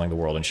billionaires controlling the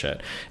world and shit.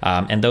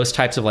 And those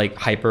types of like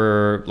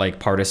hyper like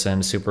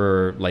partisan,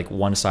 super like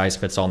one size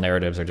fits all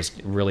narratives are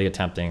just really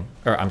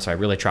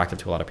really attractive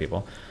to a lot of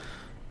people.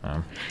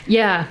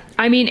 Yeah,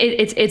 I mean,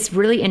 it's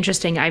really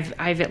interesting.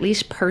 I've at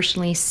least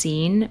personally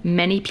seen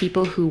many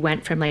people who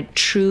went from like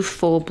true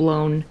full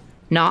blown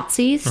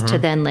Nazis to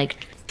then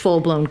like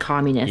full-blown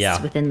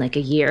communists within like a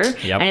year.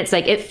 And it's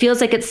like, it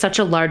feels like it's such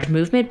a large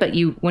movement, but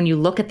when you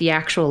look at the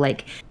actual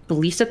like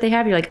beliefs that they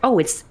have, you're like, oh,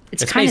 it's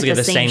kind of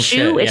the same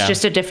shoe. It's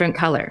just a different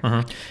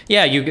color.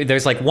 Yeah,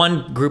 there's like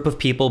one group of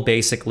people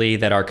basically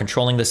that are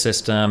controlling the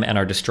system and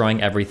are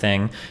destroying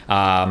everything.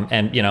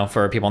 And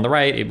for people on the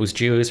right, it was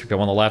Jews. For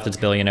people on the left, it's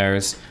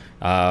billionaires.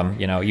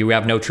 You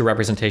have no true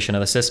representation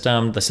of the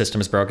system. The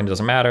system is broken. It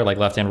doesn't matter. Like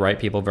left and right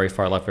people, very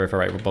far left, very far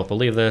right, will both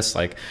believe this.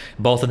 Like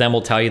both of them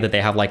will tell you that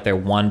they have like their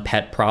one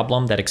pet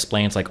problem that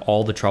explains like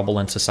all the trouble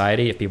in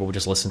society. If people would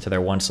just listen to their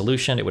one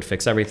solution, it would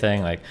fix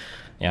everything. Like,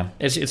 yeah,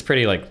 it's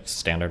pretty like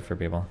standard for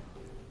people.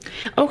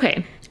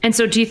 Okay. And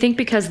so do you think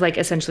because like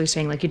essentially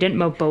saying like you didn't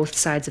mow both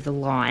sides of the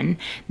lawn,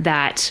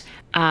 that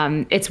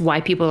it's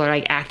why people are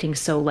like acting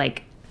so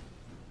like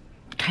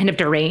kind of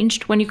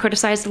deranged when you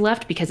criticize the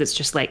left, because it's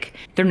just like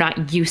they're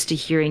not used to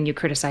hearing you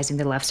criticizing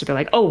the left, so they're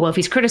like, oh well, if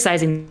he's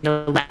criticizing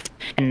the left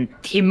and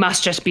he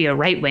must just be a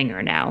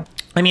right-winger now.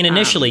 I mean,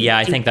 initially,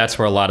 I think that's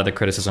where a lot of the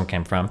criticism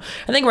came from.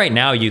 I think right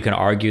now you can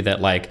argue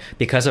that like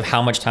because of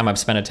how much time I've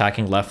spent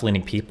attacking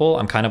left-leaning people,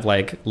 I'm kind of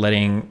like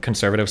letting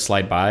conservatives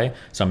slide by.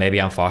 So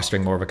maybe I'm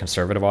fostering more of a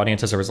conservative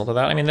audience as a result of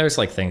that. I mean, there's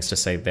like things to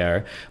say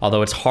there.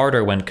 Although it's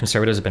harder when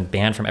conservatives have been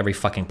banned from every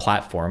fucking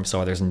platform,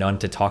 so there's none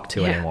to talk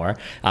to anymore.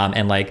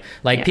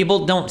 And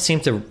people don't seem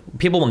to.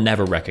 People will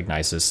never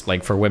recognize this.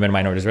 Like for women,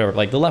 minorities, whatever.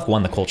 Like the left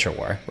won the culture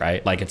war,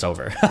 right? Like it's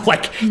over.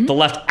 The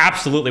left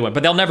absolutely won,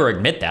 but they'll never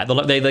admit that.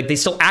 They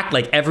still act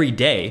like every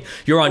day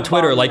you're on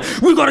Twitter like,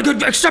 we gotta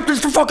get acceptance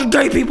for fucking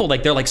gay people.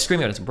 Like they're like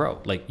screaming at us, bro.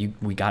 Like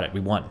we got it, we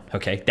won.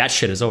 Okay, that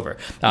shit is over.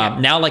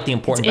 Now like the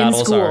important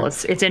battles are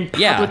it's in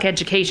public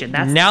education.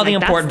 That's now the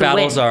important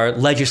battles are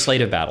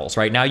legislative battles,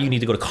 right? Now you need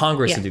to go to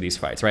Congress to do these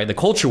fights, right? The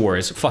culture war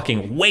is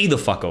fucking way the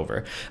fuck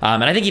over.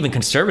 And I think even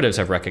conservatives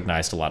have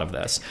recognized a lot of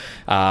this.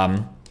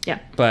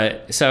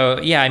 But so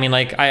I mean,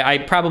 like I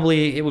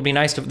probably, it would be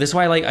nice to, this is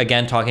why like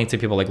again talking to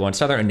people like Lawrence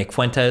Southern and Nick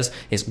Fuentes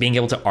is being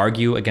able to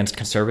argue against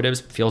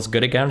conservatives feels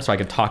good again, so I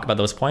can talk about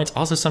those points.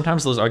 Also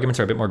sometimes those arguments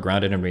are a bit more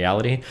grounded in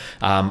reality.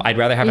 I'd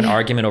rather have an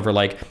argument over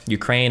like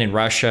Ukraine and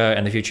Russia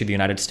and the future of the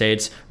United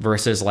States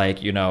versus like,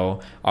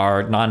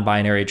 are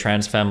non-binary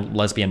trans femme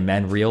lesbian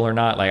men real or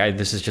not? Like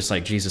this is just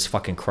like Jesus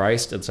fucking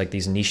Christ. It's like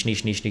these niche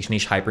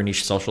hyper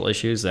niche social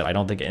issues that I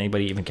don't think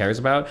anybody even cares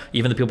about,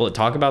 even the people that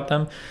talk about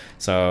them.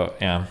 So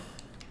yeah.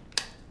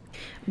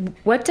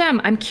 What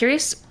I'm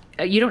curious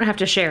you don't have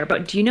to share,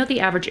 but do you know the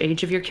average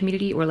age of your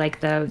community, or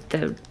like the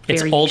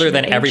It's older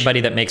than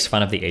everybody that makes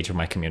fun of the age of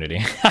my community.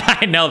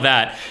 I know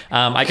that.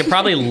 I could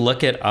probably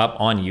look it up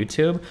on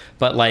YouTube,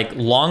 but like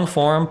long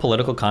form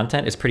political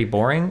content is pretty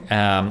boring.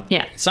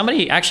 Yeah.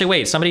 Somebody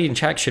in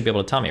chat should be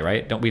able to tell me,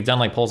 right? We've done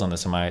like polls on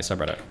this in my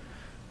subreddit.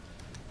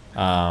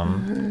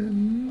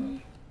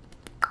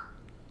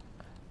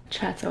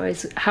 Chat's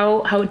always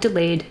how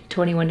delayed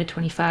 21 to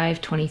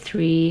 25,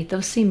 23.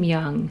 Those seem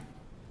young.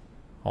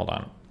 Hold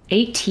on.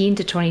 18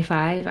 to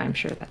 25. I'm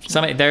sure that's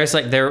somebody. There's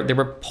like there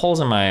were polls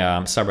in my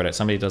subreddit.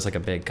 Somebody does like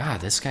a big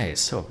God. This guy is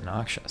so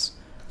obnoxious.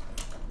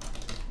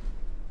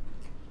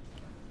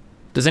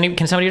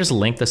 Can somebody just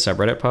link the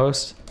subreddit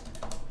post?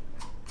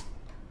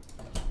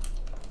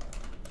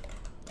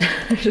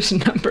 There's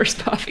just numbers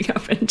popping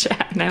up in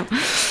chat now.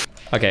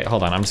 Okay,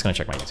 hold on. I'm just gonna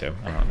check my YouTube.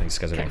 I don't know. These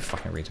guys are being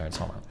fucking retards.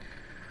 Hold on.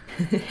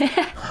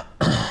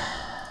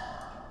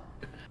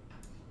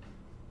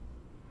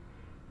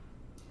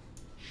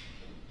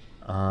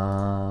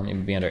 It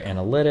would be under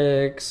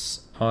analytics,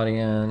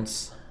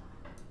 audience.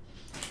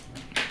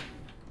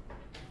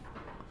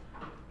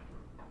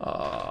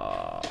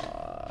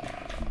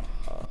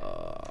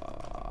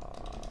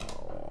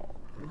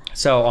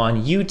 So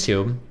on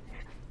YouTube,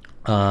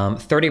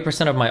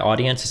 30% of my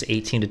audience is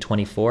 18 to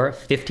 24,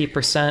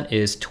 50%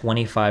 is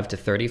 25 to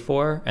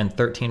 34, and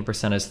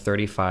 13% is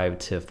 35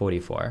 to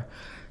 44.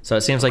 So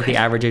it seems like the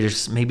average age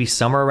is maybe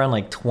somewhere around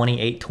like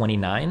 28,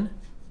 29,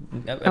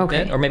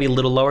 or maybe a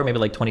little lower, maybe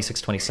like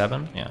 26,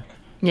 27.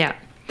 Yeah,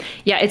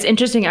 it's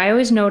interesting. I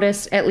always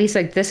notice, at least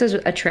like this is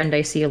a trend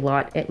I see a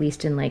lot, at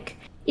least in like,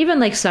 even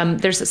like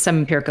there's some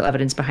empirical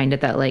evidence behind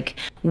it that like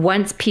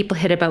once people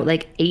hit about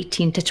like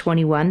 18 to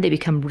 21, they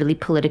become really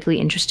politically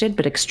interested,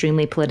 but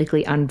extremely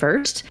politically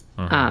unversed.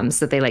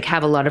 So they like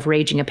have a lot of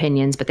raging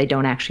opinions, but they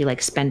don't actually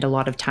like spend a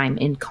lot of time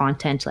in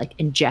content, like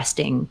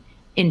ingesting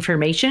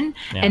information.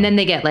 And then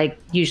they get like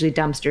usually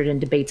dumpstered in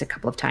debates a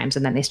couple of times,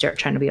 and then they start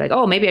trying to be like,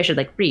 oh, maybe I should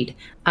like read.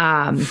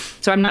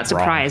 So I'm not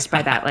surprised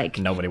by that. Like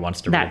nobody wants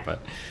to read, but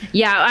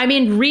I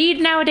mean, read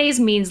nowadays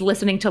means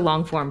listening to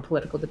long form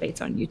political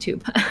debates on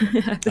YouTube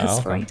at this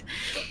point.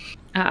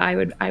 I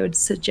would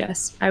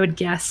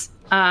guess.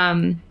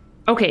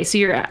 Okay, so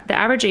the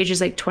average age is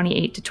like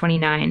 28 to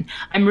 29.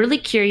 I'm really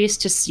curious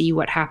to see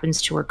what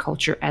happens to our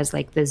culture as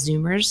like the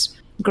Zoomers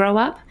grow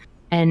up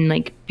and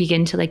like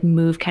begin to like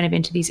move kind of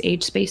into these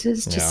age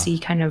spaces to see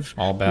kind of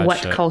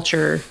what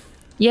culture.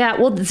 Yeah,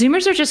 well,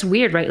 Zoomers are just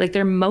weird, right? Like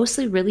they're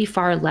mostly really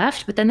far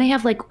left, but then they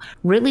have like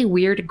really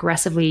weird,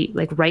 aggressively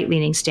like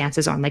right-leaning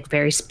stances on like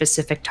very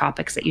specific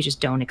topics that you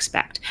just don't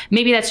expect.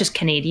 Maybe that's just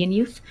Canadian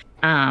youth.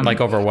 Like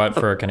over what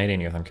for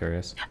Canadian youth? I'm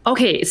curious.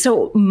 Okay,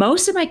 so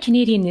most of my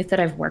Canadian youth that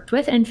I've worked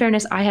with, and in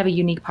fairness, I have a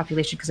unique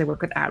population because I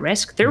work with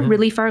at-risk. They're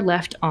really far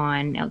left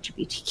on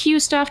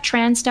LGBTQ stuff,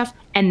 trans stuff,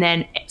 and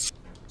then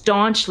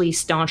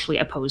staunchly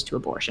opposed to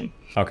abortion.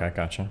 Okay,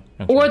 gotcha.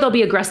 Or they'll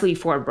be aggressively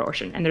for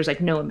abortion, and there's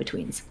like no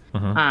in-betweens,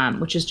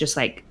 which is just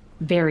like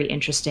very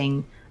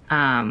interesting.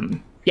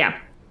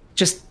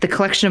 Just the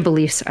collection of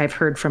beliefs I've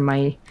heard from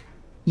my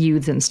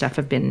youths and stuff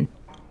have been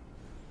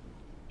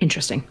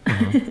interesting.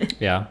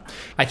 Yeah,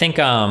 I think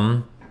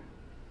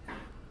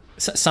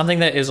something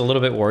that is a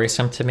little bit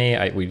worrisome to me,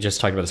 we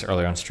just talked about this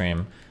earlier on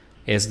stream,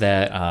 is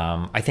that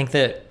I think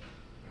there's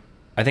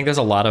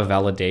a lot of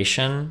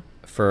validation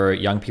for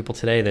young people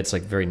today that's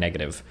like very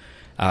negative.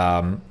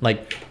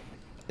 Like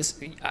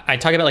I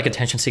talk about like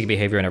attention-seeking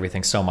behavior and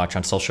everything so much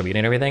on social media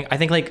and everything. I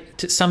think like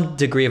to some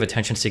degree of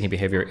attention-seeking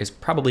behavior is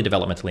probably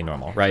developmentally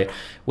normal, right?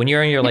 When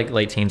you're in your like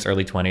late teens,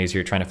 early 20s,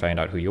 you're trying to find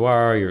out who you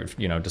are, you're,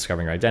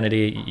 discovering your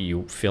identity,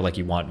 you feel like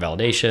you want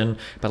validation,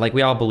 but like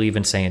we all believe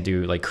in saying and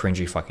do like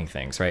cringy fucking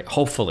things, right?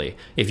 Hopefully,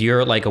 if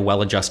you're like a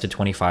well-adjusted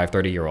 25,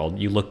 30-year-old,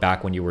 you look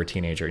back when you were a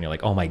teenager and you're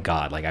like, oh my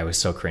God, like I was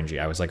so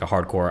cringy. I was like a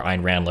hardcore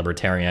Ayn Rand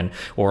libertarian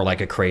or like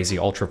a crazy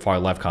ultra-far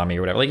left commie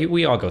or whatever. Like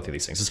we all go through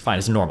these things. It's fine.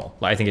 It's normal.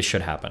 I think it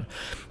should happen.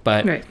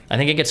 But I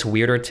think it gets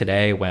weirder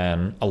today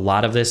when a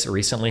lot of this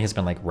recently has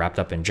been like wrapped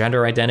up in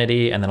gender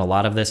identity, and then a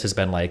lot of this has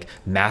been like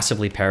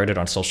massively parroted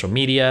on social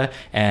media.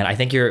 And I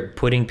think you're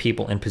putting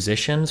people in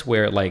positions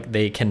where like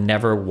they can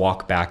never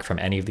walk back from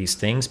any of these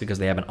things because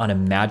they have an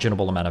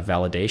unimaginable amount of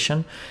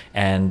validation,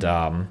 and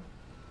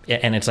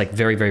it's like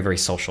very, very, very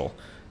social.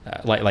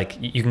 Like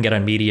you can get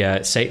on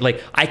media, say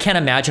like I can't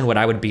imagine what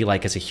I would be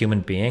like as a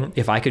human being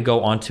if I could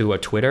go onto a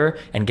Twitter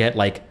and get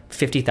like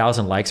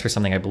 50,000 likes for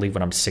something I believe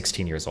when I'm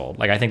 16 years old.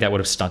 Like I think that would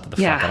have stunted the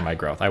fuck out of my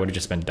growth. I would have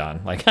just been done.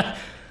 Like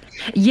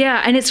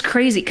yeah, and it's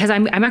crazy because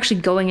I'm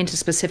actually going into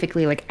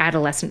specifically like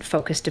adolescent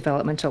focused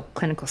developmental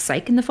clinical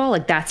psych in the fall.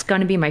 Like that's going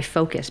to be my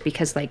focus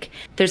because like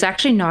there's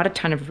actually not a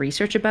ton of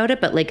research about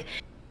it, but like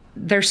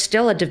there's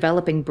still a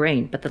developing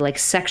brain, but the like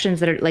sections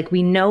that are like,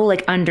 we know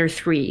like under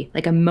 3,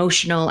 like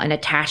emotional and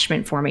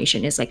attachment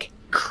formation is like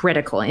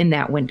critical in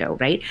that window,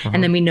 right?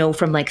 And then we know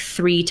from like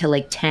 3 to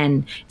like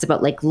 10, it's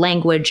about like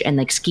language and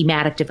like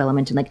schematic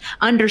development and like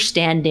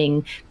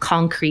understanding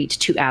concrete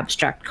to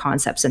abstract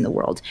concepts in the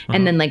world.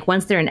 And then like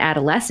once they're in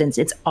adolescence,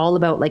 it's all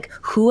about like,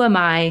 who am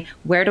I?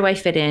 Where do I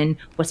fit in?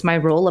 What's my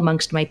role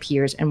amongst my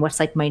peers? And what's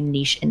like my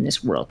niche in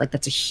this world? Like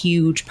that's a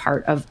huge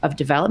part of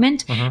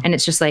development. And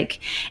it's just like,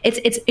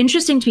 it's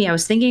interesting to me. I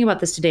was thinking about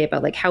this today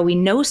about like how we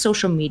know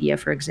social media,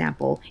 for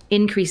example,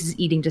 increases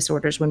eating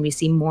disorders when we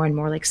see more and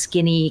more like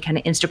skinny kind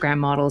of Instagram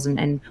models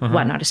and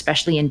whatnot,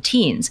 especially in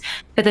teens.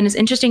 But then it's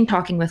interesting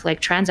talking with like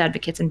trans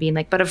advocates and being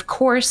like, but of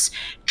course,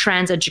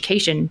 trans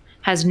education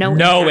has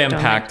no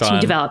impact on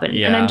development.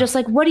 And I'm just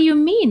like, what do you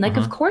mean? Like,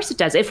 of course it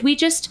does. If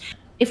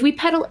we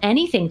peddle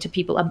anything to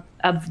people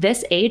of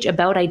this age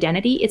about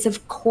identity, it's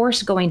of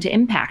course going to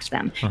impact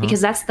them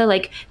because that's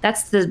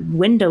the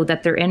window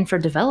that they're in for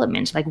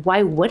development. Like,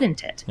 why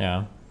wouldn't it?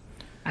 Yeah.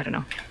 I don't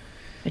know.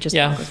 It just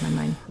boggles my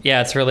mind. Yeah,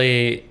 it's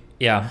really,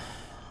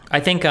 I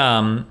think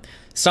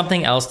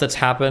something else that's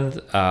happened,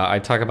 I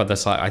talk about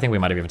this, I think we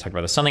might have even talked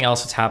about this. Something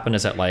else that's happened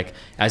is that like,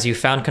 as you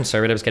found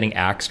conservatives getting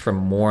axed from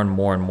more and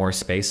more and more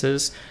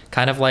spaces,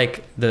 kind of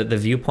like the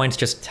viewpoints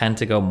just tend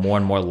to go more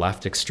and more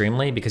left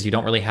extremely because you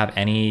don't really have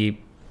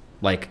any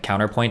like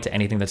counterpoint to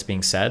anything that's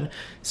being said.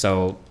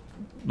 So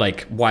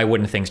like, why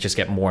wouldn't things just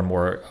get more and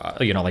more,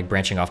 like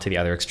branching off to the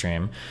other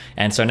extreme?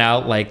 And so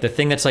now, like, the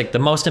thing that's like the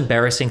most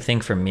embarrassing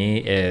thing for me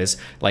is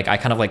like, I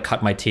kind of like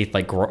cut my teeth,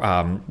 like,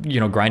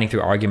 grinding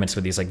through arguments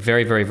with these like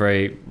very, very,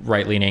 very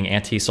right-leaning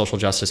anti-social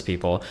justice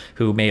people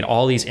who made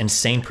all these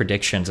insane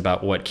predictions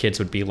about what kids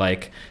would be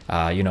like,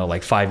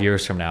 like 5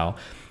 years from now.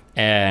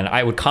 And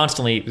I would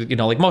constantly,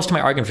 like most of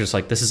my arguments are just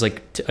like, this is like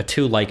a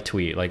 2-like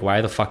tweet. Like,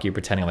 why the fuck are you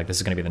pretending like this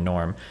is going to be the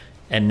norm?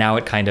 And now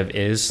it kind of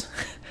is.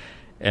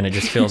 And it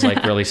just feels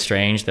like really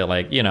strange that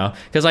like,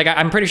 because like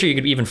I'm pretty sure you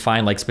could even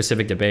find like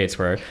specific debates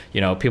where,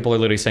 people are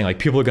literally saying like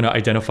people are going to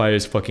identify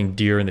as fucking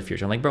deer in the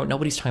future. I'm like, bro,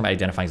 nobody's talking about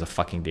identifying as a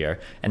fucking deer.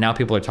 And now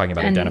people are talking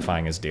about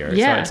identifying as deer.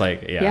 So it's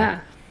like,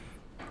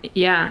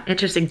 Yeah,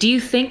 interesting. Do you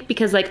think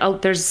because like,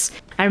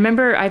 I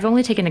remember I've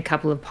only taken a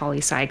couple of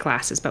poli-sci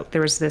classes, but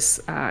there was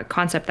this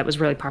concept that was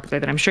really popular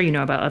that I'm sure you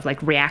know about of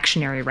like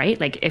reactionary right.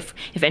 Like if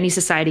any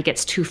society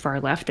gets too far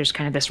left, there's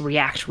kind of this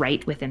react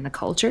right within the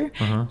culture.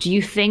 Do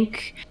you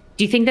think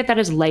that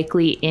is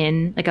likely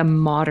in like a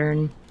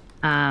modern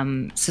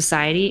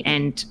society?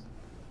 And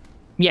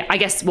I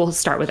guess we'll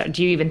start with that.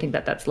 Do you even think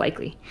that that's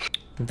likely?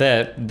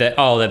 That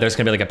there's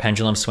gonna be like a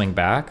pendulum swing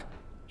back?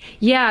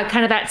 Yeah,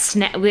 kind of that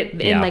snap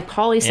in like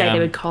poli-sci, they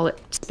would call it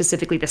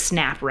specifically the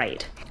snap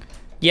right.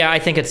 Yeah, I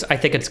think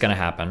it's gonna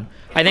happen.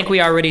 I think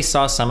we already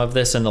saw some of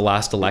this in the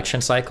last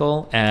election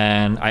cycle,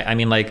 and I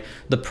mean like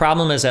the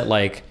problem is that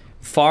like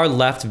far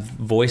left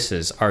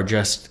voices are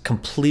just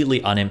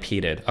completely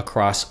unimpeded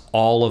across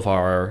all of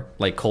our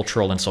like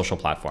cultural and social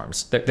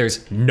platforms.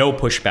 There's no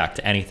pushback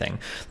to anything.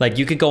 Like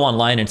you could go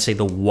online and say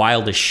the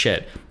wildest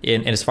shit.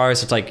 And as far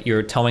as it's like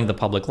you're towing the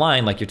public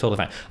line, like you're totally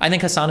fine. I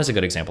think Hasan is a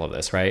good example of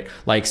this, right?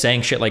 Like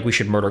saying shit like we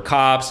should murder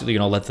cops,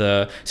 let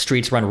the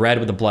streets run red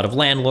with the blood of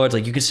landlords.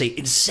 Like you could say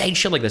insane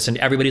shit like this and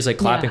everybody's like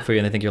clapping for you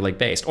and they think you're like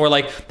based. Or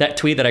like that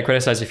tweet that I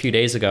criticized a few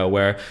days ago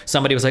where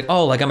somebody was like,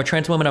 oh, like I'm a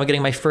trans woman, I'm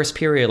getting my first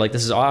period. Like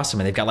this is awesome.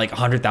 And they've got like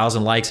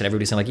 100,000 likes and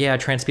everybody's saying like, yeah,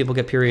 trans people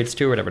get periods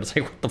too or whatever. It's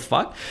like, what the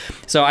fuck?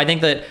 So I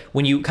think that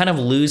when you kind of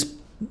lose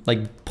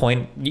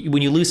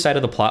when you lose sight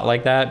of the plot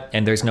like that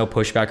and there's no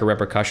pushback or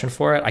repercussion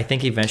for it, I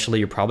think eventually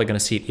you're probably going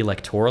to see it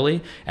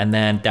electorally, and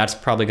then that's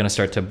probably going to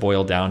start to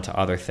boil down to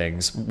other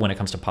things when it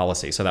comes to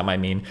policy. So that might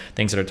mean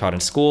things that are taught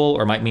in school,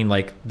 or might mean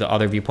like the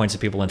other viewpoints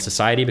of people in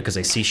society because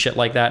they see shit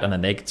like that and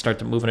then they start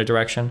to move in a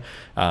direction.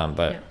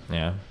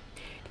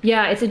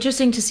 Yeah, it's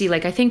interesting to see.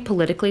 Like, I think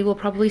politically we'll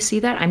probably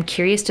see that. I'm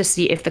curious to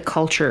see if the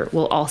culture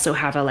will also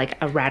have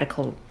a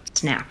radical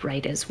snap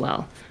right as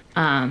well,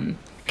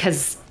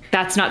 because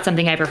that's not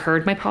something I ever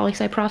heard my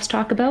poli-sci profs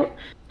talk about.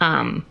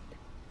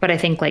 But I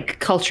think like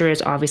culture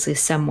is obviously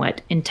somewhat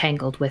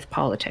entangled with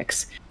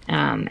politics.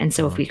 And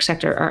so if we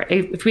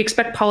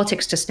expect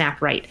politics to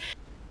snap right,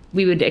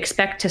 we would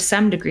expect to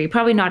some degree,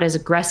 probably not as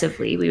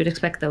aggressively, we would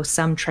expect though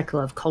some trickle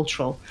of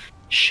cultural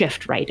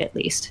shift right at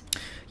least.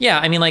 Yeah,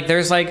 I mean, like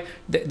there's like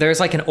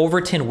an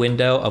Overton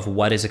window of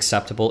what is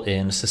acceptable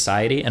in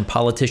society, and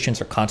politicians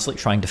are constantly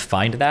trying to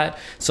find that.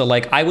 So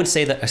like I would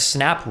say that a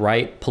snap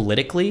right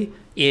politically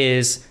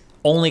is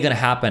only going to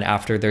happen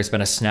after there's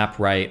been a snap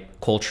right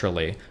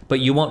culturally,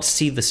 but you won't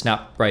see the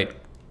snap right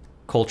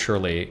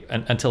culturally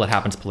until it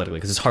happens politically,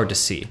 because it's hard to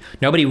see.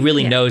 Nobody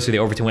really knows who the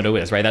Overton window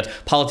is, right? That's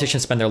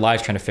politicians spend their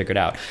lives trying to figure it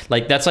out.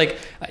 Like that's like,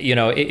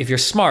 if you're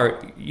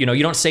smart, you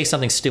don't say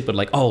something stupid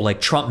like, oh, like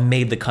Trump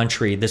made the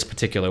country this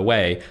particular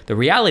way. The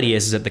reality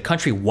is that the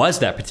country was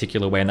that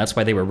particular way, and that's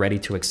why they were ready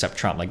to accept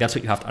Trump. Like that's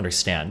what you have to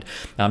understand.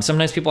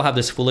 Sometimes people have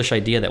this foolish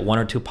idea that one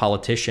or two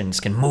politicians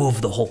can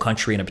move the whole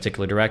country in a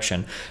particular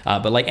direction,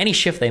 but like any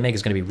shift they make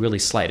is going to be really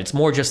slight. It's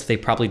more just they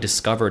probably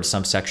discovered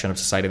some section of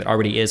society that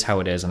already is how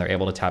it is, and they're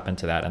able to tap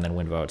into that and then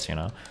win votes,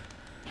 Yeah.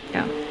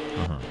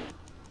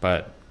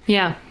 But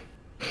yeah.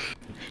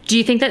 Do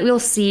you think that we'll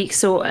see,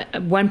 so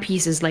one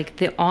piece is like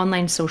the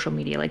online social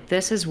media, like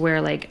this is where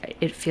like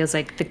it feels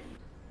like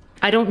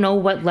I don't know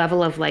what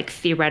level of like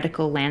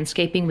theoretical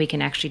landscaping we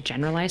can actually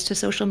generalize to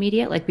social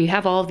media. Like we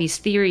have all these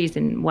theories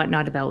and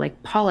whatnot about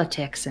like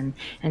politics and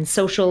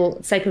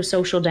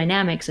psychosocial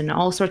dynamics and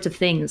all sorts of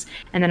things.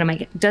 And then I'm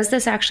like, does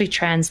this actually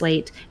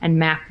translate and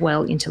map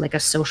well into like a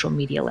social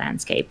media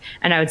landscape?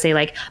 And I would say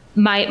like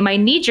my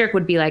knee jerk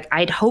would be like,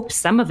 I'd hope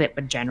some of it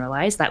would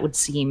generalize. That would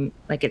seem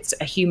like it's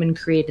a human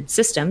created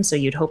system. So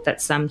you'd hope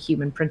that some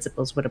human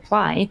principles would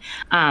apply.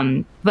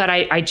 But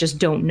I just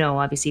don't know,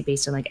 obviously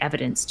based on like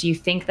evidence. Do you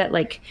think that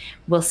like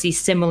we'll see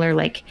similar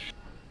like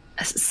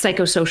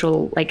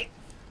psychosocial like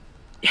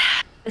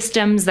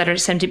systems that are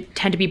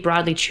tend to be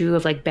broadly true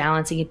of like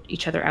balancing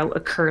each other out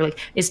occur? Like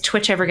is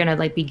Twitch ever going to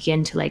like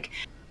begin to like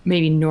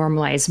maybe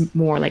normalize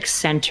more like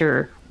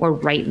center or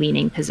right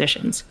leaning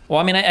positions? Well,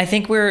 I mean, I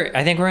think we're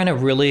in a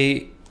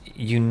really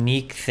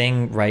unique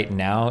thing right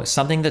now.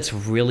 Something that's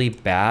really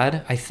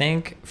bad, I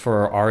think,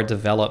 for our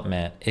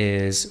development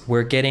is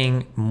we're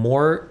getting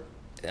more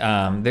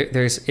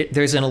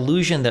there's an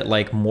illusion that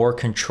like more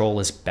control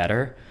is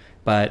better,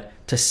 but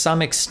to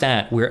some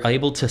extent we're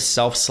able to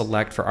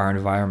self-select for our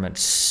environment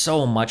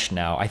so much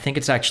now. I think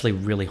it's actually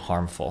really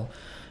harmful.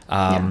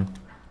 I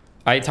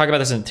talk about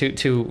this in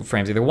two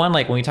frames. Either one,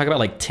 like when we talk about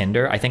like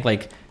Tinder, I think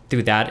like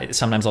through that,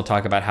 sometimes I'll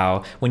talk about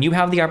how when you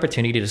have the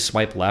opportunity to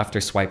swipe left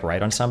or swipe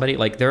right on somebody,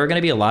 like there are going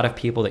to be a lot of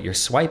people that you're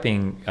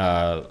swiping,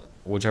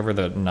 whichever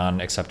the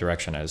non-accept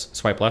direction is.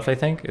 Swipe left, I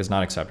think, is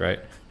not accept, right?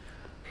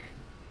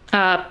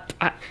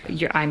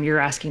 You're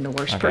asking the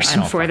worst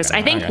person for this.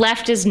 I think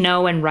left is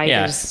no and right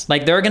is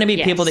like there are going to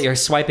be people that you're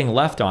swiping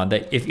left on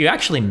that if you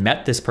actually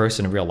met this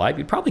person in real life,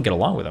 you'd probably get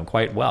along with them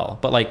quite well.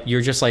 But like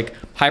you're just like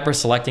hyper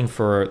selecting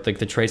for like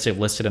the traits they've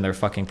listed in their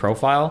fucking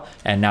profile,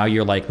 and now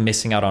you're like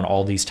missing out on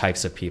all these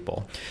types of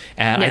people.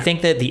 And I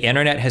think that the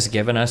internet has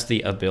given us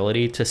the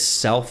ability to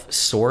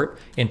self-sort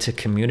into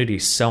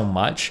communities so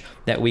much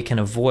that we can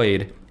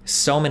avoid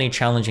so many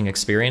challenging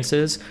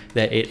experiences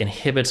that it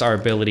inhibits our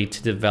ability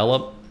to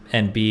develop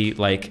and be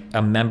like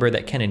a member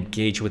that can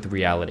engage with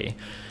reality.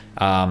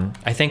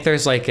 I think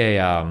there's like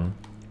a,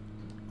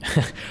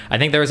 I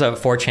think there was a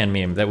 4chan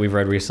meme that we've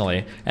read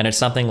recently, and it's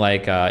something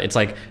like, it's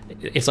like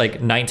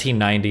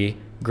 1990,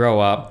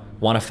 grow up,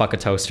 want to fuck a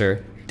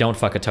toaster, don't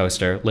fuck a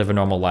toaster, live a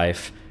normal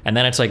life. And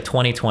then it's like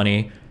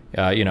 2020,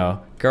 you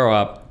know, grow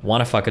up, want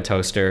to fuck a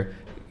toaster,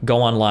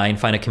 go online,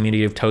 find a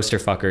community of toaster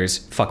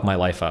fuckers, fuck my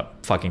life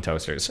up, fucking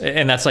toasters.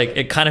 And that's like,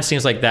 it kind of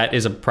seems like that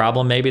is a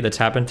problem maybe that's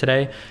happened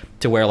today,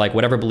 to where like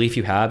whatever belief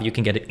you have, you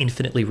can get it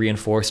infinitely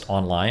reinforced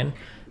online.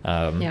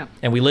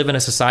 And we live in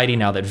a society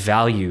now that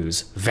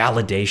values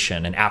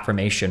validation and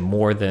affirmation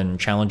more than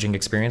challenging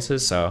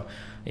experiences. So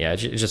yeah, it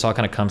just all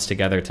kind of comes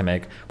together to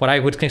make what I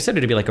would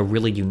consider to be like a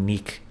really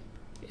unique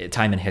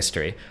time in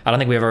history. I don't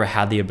think we've ever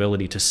had the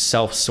ability to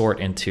self-sort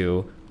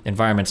into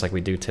environments like we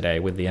do today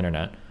with the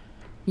internet.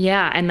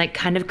 Yeah, and like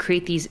kind of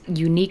create these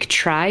unique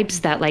tribes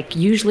that like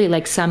usually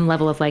like some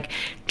level of like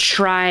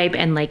tribe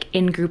and like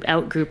in-group,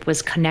 out-group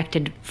was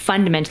connected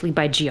fundamentally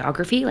by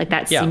geography. Like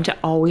that seemed to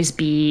always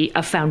be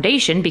a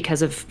foundation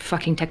because of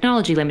fucking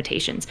technology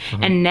limitations.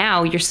 And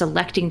now you're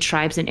selecting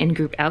tribes and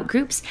in-group,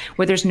 out-groups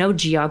where there's no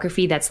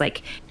geography that's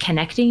like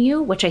connecting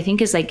you, which I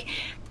think is like,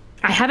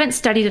 I haven't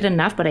studied it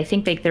enough, but I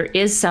think like there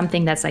is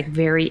something that's like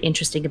very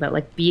interesting about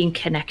like being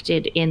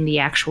connected in the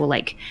actual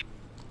like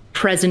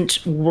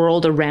present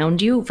world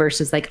around you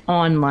versus like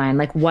online,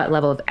 like what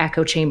level of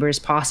echo chamber is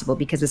possible,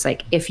 because it's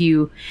like if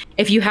you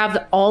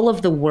have all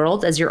of the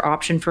world as your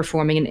option for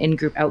forming an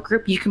in-group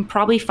out-group, you can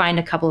probably find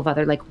a couple of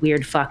other like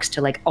weird fucks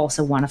to like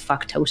also want to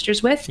fuck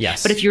toasters with.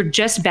 But if you're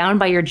just bound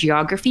by your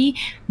geography,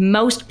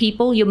 most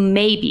people, you'll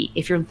maybe,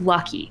 if you're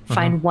lucky,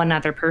 find one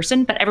other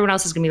person, but everyone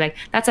else is gonna be like,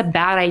 that's a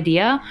bad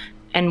idea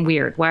and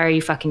weird. Why are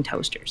you fucking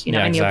toasters? You know,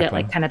 and you'll get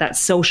like kind of that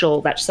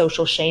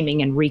social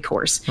shaming and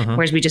recourse,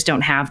 whereas we just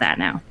don't have that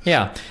now.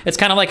 Yeah, it's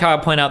kind of like how I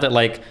point out that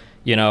like,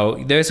 you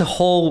know, there's a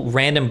whole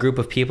random group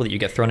of people that you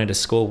get thrown into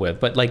school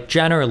with, but like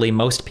generally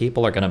most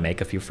people are going to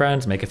make a few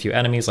friends, make a few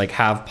enemies, like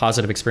have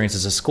positive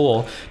experiences at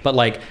school. But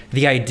like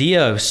the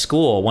idea of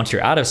school once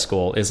you're out of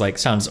school is like,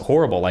 sounds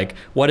horrible. Like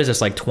what is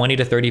this, like 20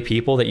 to 30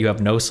 people that you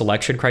have no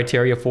selection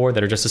criteria for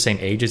that are just the same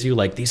age as you?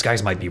 Like these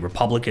guys might be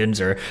Republicans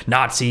or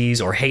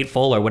Nazis or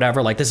hateful or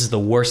whatever. Like this is the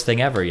worst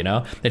thing ever, you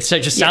know? It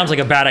just sounds like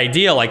a bad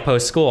idea, like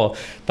post school.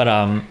 But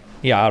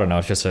yeah, I don't know.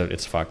 It's just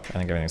it's fucked. I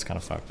think everything's kind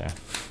of fucked there.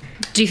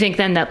 Do you think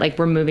then that like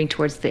we're moving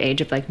towards the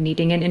age of like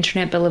needing an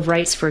internet bill of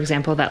rights, for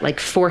example, that like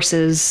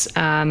forces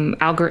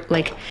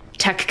like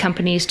tech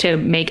companies to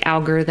make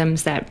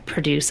algorithms that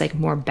produce like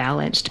more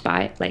balanced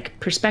by like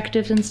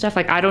perspectives and stuff?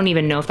 Like I don't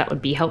even know if that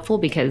would be helpful,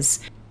 because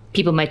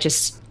people might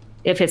just,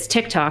 if it's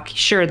TikTok,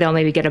 sure, they'll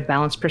maybe get a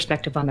balanced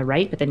perspective on the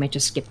right, but they might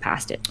just skip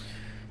past it.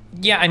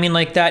 Yeah, I mean,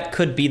 like that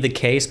could be the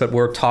case, but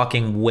we're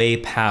talking way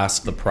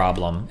past the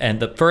problem. And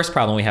the first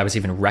problem we have is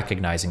even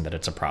recognizing that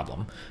it's a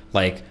problem.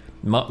 Like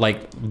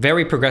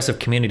very progressive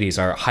communities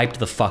are hyped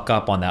the fuck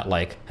up on that.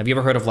 Like, have you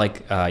ever heard of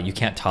like, you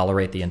can't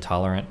tolerate the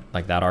intolerant,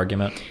 like that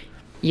argument?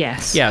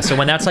 Yes. Yeah, so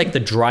when that's like the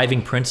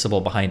driving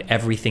principle behind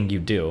everything you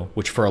do,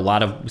 which for a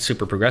lot of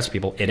super progressive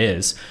people it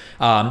is,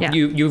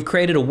 you've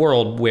created a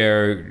world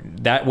where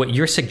that what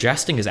you're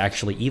suggesting is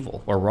actually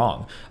evil or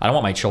wrong. I don't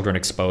want my children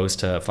exposed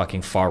to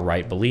fucking far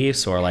right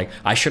beliefs, or like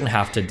I shouldn't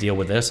have to deal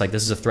with this. Like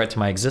this is a threat to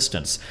my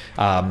existence.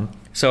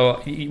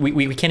 So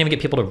we can't even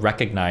get people to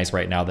recognize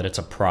right now that it's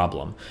a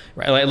problem.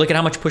 Right? Like, look at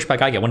how much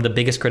pushback I get. One of the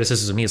biggest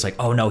criticisms of me is like,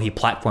 oh no, he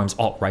platforms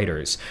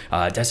alt-righters.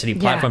 Destiny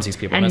platforms these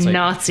people. And it's like,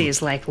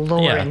 Nazis like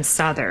Lauren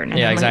Southern. And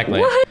yeah, I'm exactly.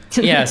 Like, what?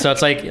 Yeah, so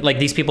it's like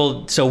these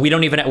people. So we're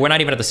not even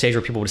at the stage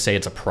where people would say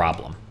it's a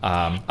problem.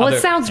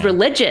 It sounds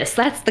religious.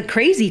 That's the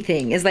crazy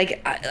thing. Is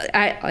like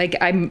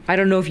I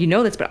don't know if you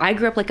know this, but I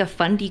grew up like a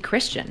fundy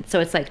Christian. So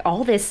it's like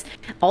all this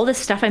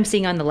stuff I'm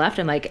seeing on the left.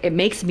 I'm like, it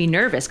makes me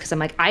nervous because I'm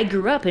like, I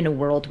grew up in a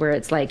world where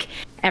it's like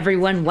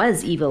everyone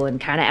was evil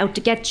and kind of out to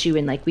get you,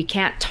 and like we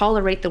can't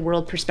tolerate the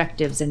world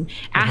perspectives, and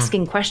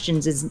asking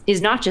questions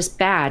is not just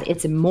bad,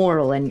 it's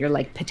immoral, and you're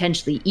like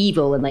potentially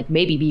evil and like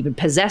maybe even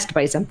possessed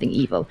by something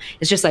evil.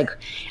 It's just like,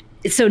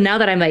 so now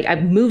that I'm like,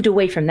 I've moved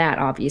away from that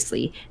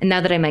obviously, and now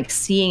that I'm like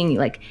seeing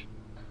like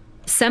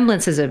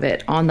semblances of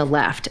it on the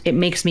left, it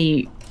makes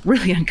me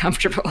really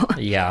uncomfortable.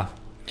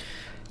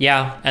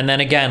 Yeah, and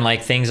then again,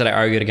 like things that I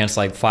argued against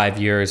like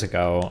 5 years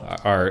ago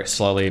are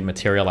slowly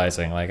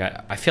materializing. Like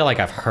I feel like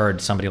I've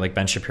heard somebody like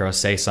Ben Shapiro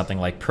say something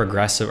like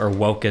progressive or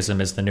wokeism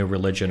is the new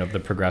religion of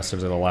the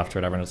progressives or the left or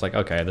whatever, and it's like,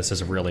 okay, this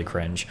is really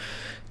cringe.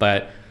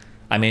 But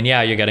I mean,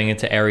 yeah, you're getting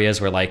into areas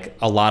where like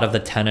a lot of the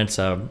tenets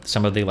of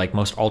some of the like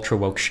most ultra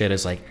woke shit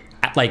is like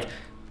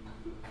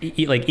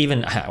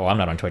even, well, I'm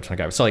not on Twitch,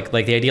 so like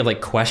the idea of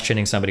like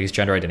questioning somebody's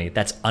gender identity,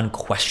 that's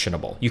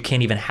unquestionable. You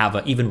can't even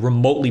even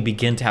remotely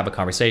begin to have a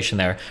conversation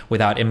there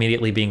without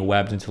immediately being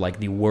webbed into like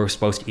the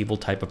worst, most evil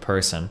type of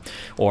person.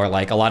 Or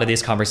like a lot of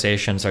these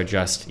conversations are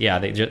just,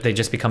 they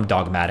just become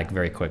dogmatic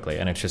very quickly,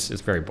 and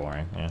it's very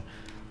boring. Yeah.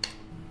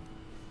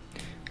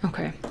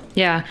 Okay.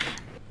 Yeah.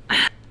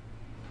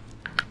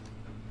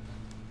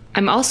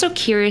 I'm also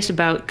curious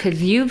about,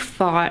 because you've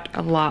fought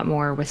a lot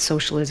more with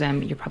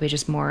socialism, you're probably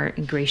just more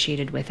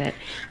ingratiated with it.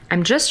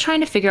 I'm just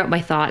trying to figure out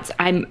my thoughts.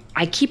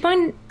 I keep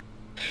on,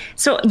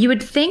 so you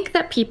would think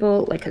that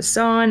people like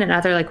Hasan and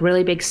other like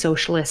really big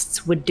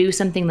socialists would do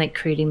something like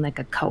creating like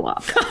a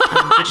co-op,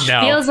 which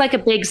feels like a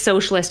big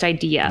socialist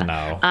idea.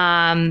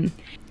 No.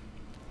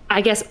 I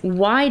guess,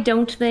 why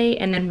don't they?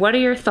 And then what are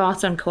your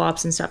thoughts on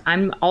co-ops and stuff?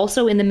 I'm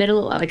also in the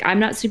middle, like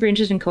I'm not super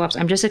interested in co-ops.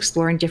 I'm just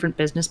exploring different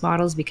business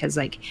models because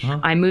like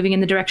I'm moving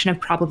in the direction of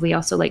probably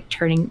also like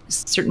turning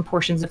certain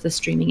portions of the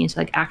streaming into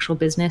like actual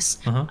business.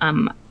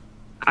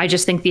 I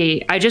just think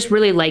I just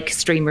really like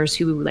streamers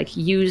who like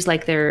use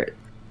like their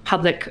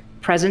public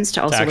presence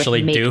to also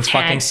actually like, do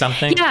fucking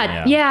something.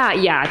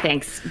 Yeah.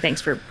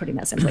 Thanks for putting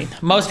that simply.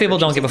 Most people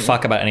don't give a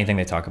fuck about anything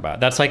they talk about.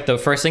 That's like the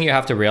first thing you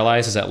have to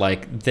realize is that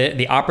like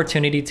the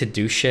opportunity to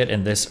do shit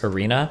in this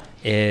arena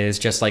is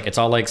just like, it's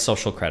all like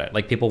social credit.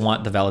 Like people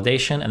want the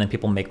validation and then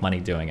people make money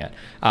doing it.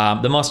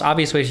 The most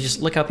obvious way is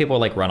just look how people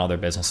like run all their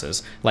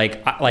businesses.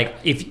 Like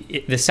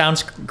if this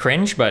sounds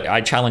cringe, but I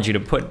challenge you to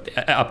put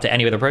up to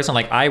any other person.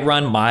 Like I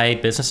run my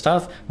business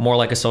stuff more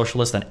like a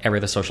socialist than every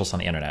other socialist on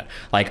the internet.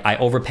 Like I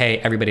overpay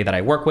everybody that I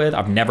work with.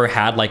 I've never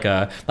had like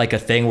a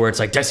thing where it's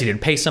like, Jesse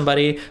didn't pay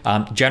somebody.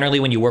 Generally,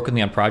 when you work with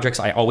me on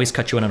projects, I always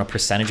cut you in on a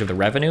percentage of the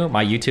revenue.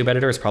 My YouTube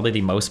editor is probably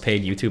the most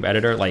paid YouTube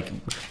editor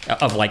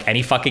of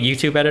any fucking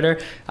YouTube editor,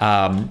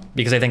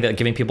 because I think that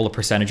giving people a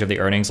percentage of the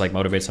earnings like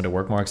motivates them to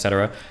work more,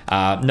 etc.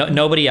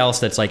 Nobody else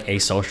that's like a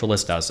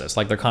socialist does this.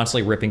 Like they're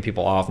constantly ripping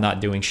people off,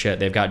 not doing shit.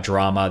 They've got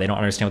drama. They don't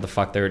understand what the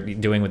fuck they're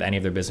doing with any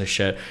of their business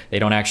shit. They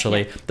don't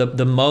actually.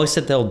 The most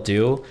that they'll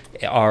do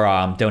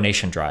are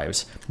donation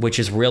drives, which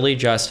is really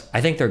just,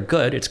 I think they're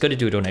good. It's good to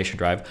do a donation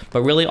drive,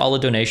 but really all a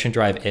donation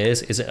drive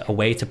is a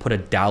way to put a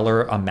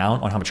dollar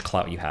amount on how much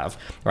clout you have,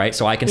 right?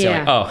 So I can say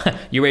like, oh,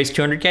 you raised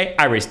 200K,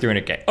 I raised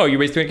 300K. Oh, you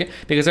raised 300K,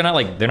 because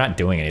they're not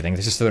doing anything.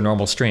 It's just their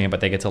normal stream, but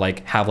they get to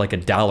like have like a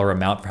dollar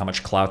amount for how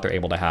much clout they're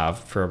able to have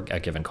for a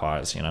given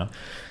cause, you know?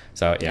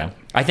 So yeah,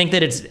 I think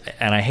that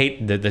and I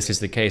hate that this is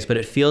the case, but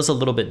it feels a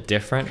little bit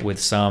different with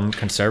some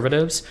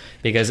conservatives,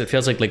 because it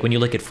feels like when you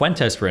look at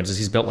Fuentes, for instance,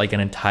 he's built like an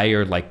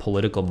entire like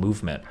political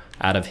movement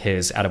out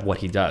of what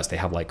he does. They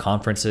have like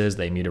conferences,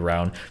 they meet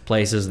around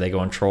places, they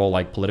go and troll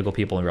like political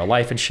people in real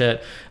life and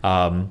shit.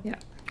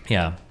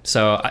 Yeah.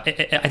 So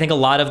I think a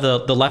lot of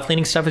the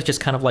left-leaning stuff is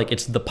just kind of like,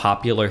 it's the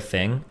popular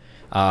thing.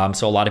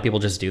 So a lot of people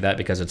just do that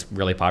because it's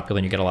really popular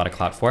and you get a lot of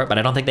clout for it. But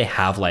I don't think they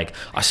have like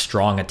a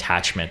strong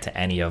attachment to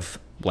any of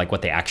like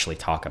what they actually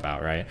talk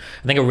about, right?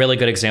 I think a really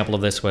good example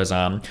of this was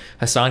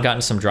Hasan got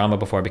into some drama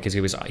before because he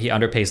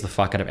underpays the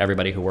fuck out of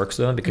everybody who works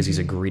with him because he's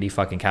a greedy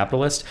fucking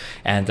capitalist.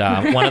 And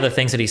one of the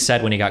things that he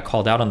said when he got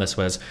called out on this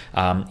was,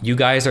 you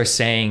guys are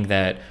saying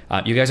that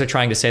you guys are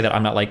trying to say that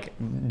I'm not like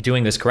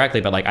doing this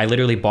correctly, but like I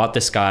literally bought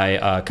this guy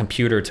a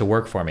computer to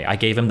work for me. I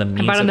gave him the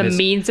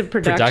means of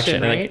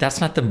production. Right? Like,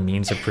 that's not the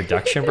means of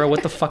production, bro.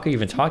 What the fuck are you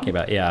even talking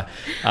about? Yeah.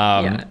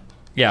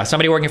 Yeah,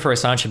 somebody working for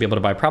Hasan should be able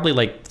to buy probably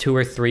like 2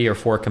 or 3 or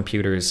 4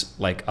 computers,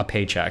 like a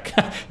paycheck,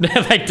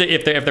 like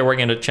if they're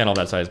working in a channel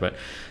that size. But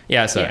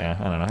yeah, so yeah,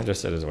 I don't know. It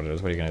is what it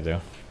is. What are you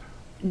gonna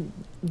do?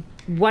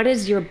 What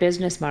is your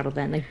business model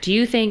then? Like, do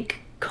you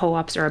think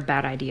co-ops are a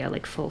bad idea,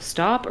 like full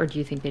stop, or do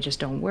you think they just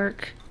don't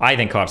work? I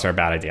think co-ops are a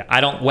bad idea.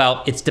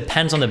 Well, it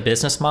depends on the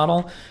business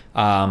model.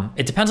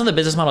 It depends on the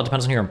business model, it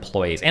depends on your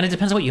employees, and it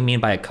depends on what you mean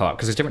by a co-op,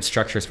 because there's different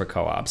structures for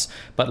co-ops.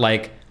 But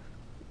like,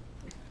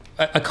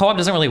 a co-op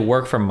doesn't really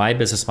work for my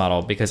business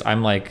model because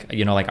I'm like,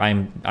 you know, like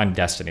I'm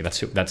Destiny.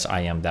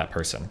 I am that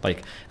person.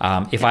 Like,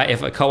 if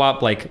a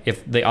co-op, like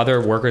if the other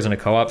workers in a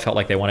co-op felt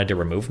like they wanted to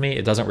remove me,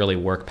 it doesn't really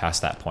work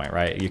past that point,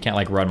 right? You can't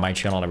like run my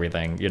channel and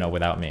everything, you know,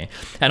 without me.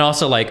 And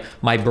also like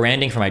my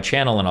branding for my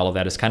channel and all of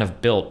that is kind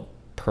of built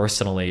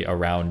personally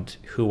around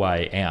who I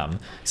am.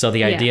 So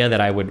the idea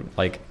that I would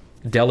like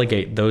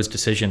delegate those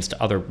decisions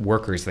to other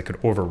workers that could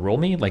overrule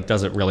me, like,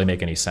 doesn't really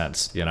make any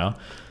sense, you know?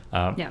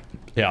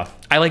 Yeah.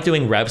 I like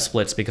doing rev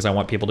splits because I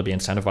want people to be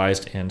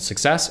incentivized in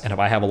success. And if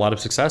I have a lot of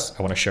success,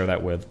 I want to share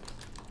that with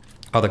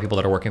other people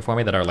that are working for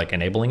me that are like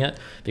enabling it,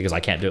 because I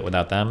can't do it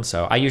without them.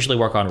 So I usually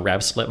work on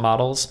rev split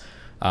models,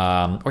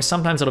 or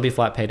sometimes it'll be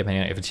flat pay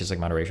depending on if it's just like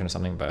moderation or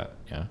something, but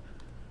yeah.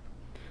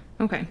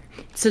 Okay.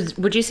 So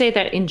would you say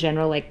that in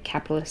general, like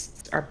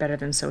capitalists are better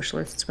than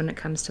socialists when it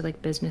comes to like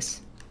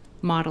business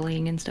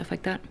modeling and stuff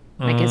like that?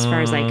 Like as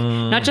far as like,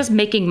 not just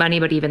making money,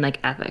 but even like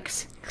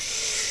ethics?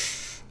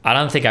 I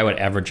don't think I would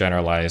ever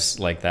generalize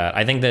like that.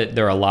 I think that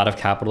there are a lot of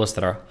capitalists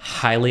that are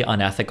highly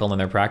unethical in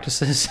their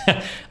practices.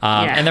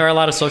 And there are a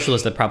lot of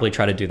socialists that probably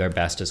try to do their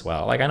best as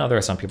well. Like I know there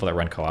are some people that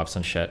run co-ops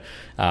and shit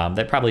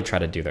that probably try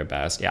to do their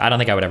best. Yeah, I don't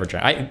think I would ever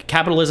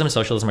capitalism and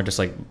socialism are just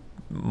like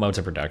modes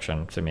of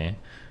production to me.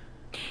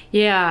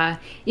 Yeah.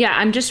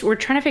 We're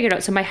trying to figure it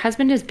out. So my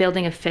husband is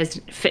building a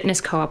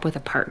fitness co-op with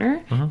a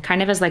partner,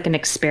 kind of as like an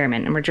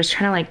experiment. And we're just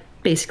trying to like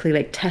basically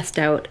like test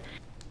out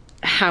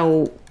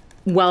how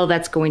well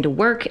that's going to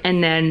work.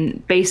 And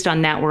then based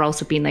on that, we're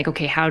also being like,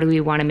 okay, how do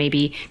we want to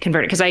maybe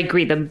convert it? Because I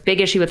agree, the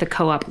big issue with a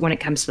co-op when it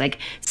comes to like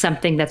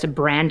something that's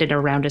branded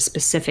around a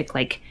specific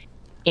like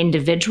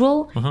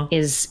individual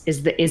is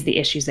the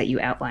issues that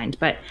you outlined.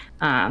 But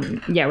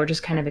we're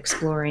just kind of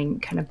exploring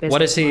kind of business.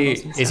 What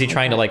is he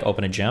trying to like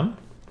open a gym?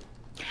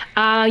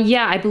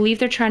 I believe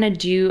they're trying to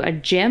do a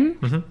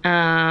gym.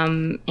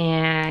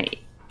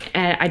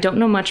 And I don't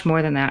know much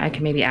more than that. I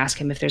can maybe ask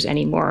him if there's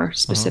any more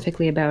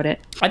specifically about it.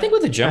 I think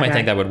with a gym, I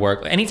think that would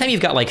work. Anytime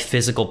you've got like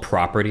physical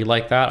property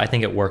like that, I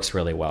think it works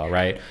really well,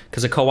 right?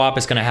 Because a co-op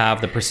is going to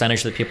have the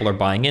percentage that people are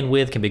buying in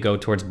with can go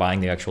towards buying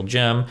the actual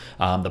gym.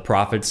 The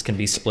profits can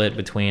be split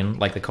between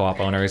like the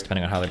co-op owners,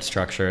 depending on how that's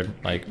structured.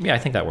 Like, yeah, I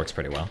think that works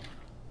pretty well.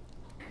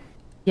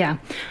 Yeah.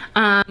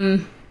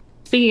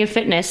 Speaking of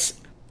fitness,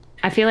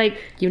 I feel like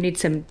you need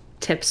some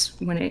tips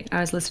when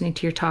I was listening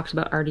to your talks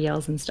about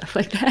RDLs and stuff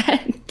like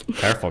that.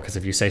 Careful, because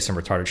if you say some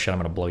retarded shit, I'm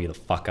going to blow you the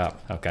fuck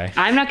up, okay?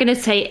 I'm not going to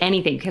say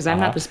anything because I'm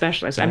not the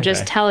specialist. I'm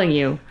just telling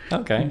you,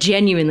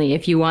 genuinely,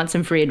 if you want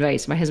some free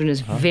advice, my husband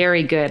is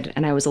very good,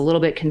 and I was a little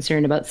bit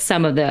concerned about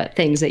some of the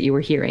things that you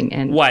were hearing.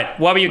 And what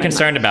were you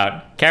concerned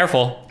about?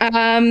 Careful.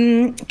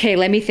 Okay,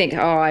 let me think.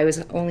 I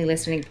was only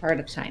listening part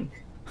of the time.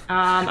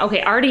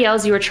 Okay,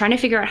 RDLs, you were trying to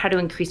figure out how to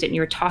increase it, and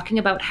you were talking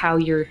about how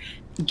you're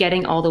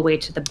getting all the way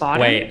to the bottom.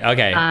 Wait,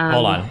 okay,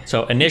 hold on.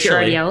 So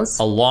initially,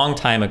 a long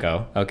time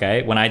ago,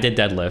 okay, when I did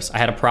deadlifts, I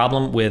had a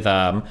problem with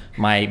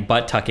my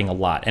butt tucking a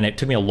lot. And it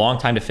took me a long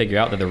time to figure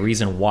out that the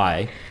reason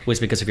why was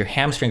because if your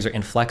hamstrings are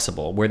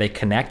inflexible, where they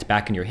connect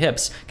back in your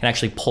hips can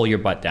actually pull your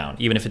butt down,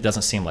 even if it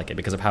doesn't seem like it,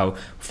 because of how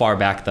far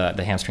back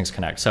the hamstrings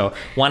connect. So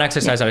one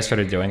exercise that I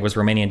started doing was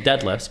Romanian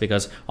deadlifts,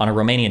 because on a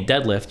Romanian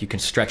deadlift, you can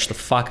stretch the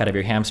fuck out of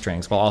your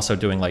hamstrings while also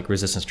doing like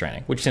resistance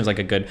training, which seems like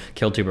a good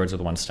kill two birds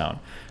with one stone.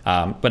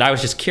 But I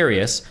was just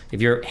curious if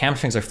your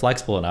hamstrings are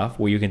flexible enough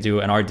where you can do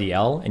an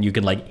RDL and you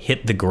can like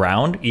hit the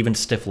ground even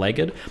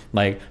stiff-legged,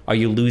 like are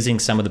you losing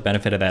some of the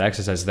benefit of that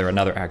exercise? Is there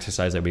another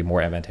exercise that would be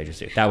more advantageous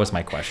to you? That was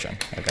my question.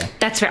 Okay,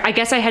 that's fair. I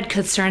guess I had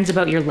concerns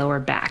about your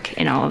lower back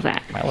and all of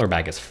that. My lower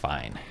back is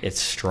fine.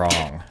 It's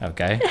strong.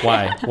 Okay,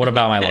 why? What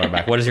about my lower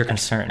back? What is your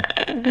concern?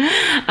 Do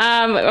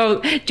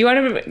you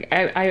want to?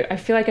 I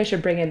feel like I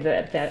should bring in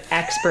the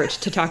expert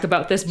to talk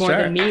about this more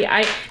than me.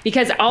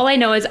 Because all I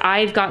know is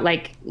I've got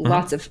like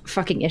lots of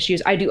fucking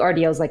issues. I do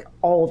RDLs like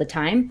all the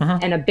time,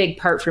 and a big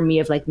part for me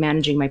of like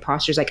managing my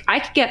postures, like I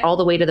could get all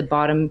the way to the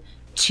bottom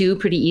too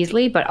pretty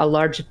easily, but a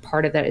large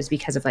part of that is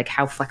because of like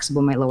how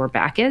flexible my lower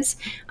back is.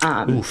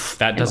 Oof,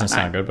 that doesn't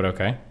sound good, but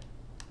okay.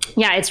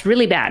 Yeah, it's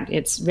really bad.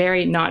 It's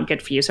very not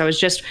good for you. So I was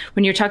just,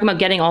 when you're talking about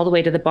getting all the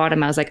way to the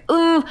bottom, I was like,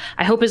 oh,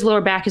 I hope his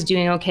lower back is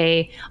doing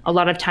okay. A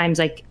lot of times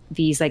like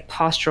these like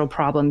postural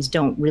problems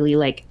don't really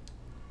like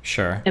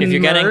Sure. If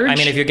you're getting,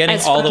 if you're getting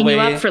all the way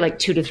up for like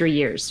 2 to 3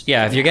 years.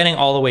 Yeah, if you're getting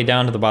all the way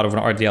down to the bottom of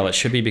an RDL, it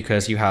should be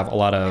because you have a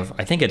lot of,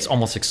 I think it's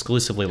almost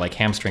exclusively like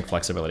hamstring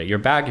flexibility. Your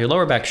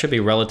lower back should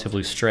be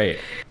relatively straight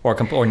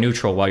or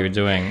neutral while you're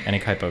doing any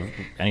type of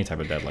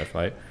deadlift,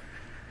 right?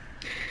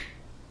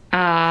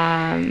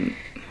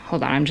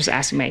 hold on, I'm just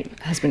asking my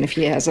husband if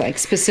he has like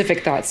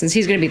specific thoughts, since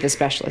he's going to be the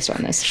specialist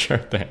on this. Sure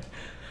thing.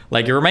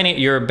 Like your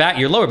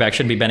lower back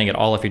shouldn't be bending at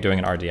all if you're doing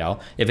an RDL.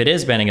 If it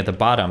is bending at the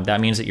bottom, that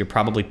means that you're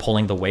probably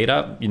pulling the weight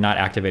up. You're not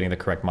activating the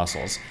correct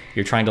muscles.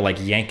 You're trying to like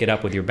yank it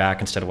up with your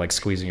back instead of like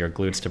squeezing your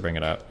glutes to bring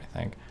it up, I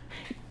think.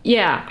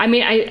 Yeah, I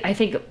mean, I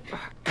think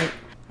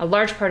a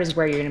large part is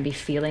where you're going to be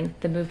feeling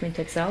the movement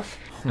itself.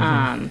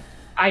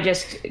 I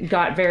just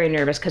got very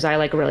nervous because I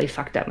like really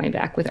fucked up my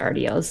back with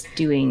RDLs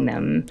doing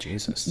them.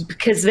 Jesus.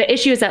 Because the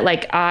issue is that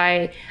like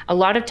a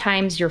lot of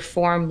times your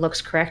form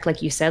looks correct,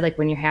 like you said, like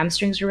when your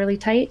hamstrings are really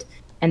tight,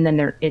 and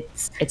then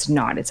it's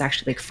not. It's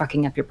actually like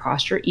fucking up your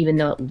posture, even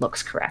though it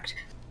looks correct.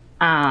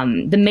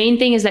 The main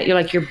thing is that you're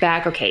like your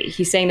back. Okay,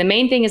 he's saying the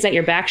main thing is that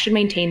your back should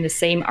maintain the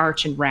same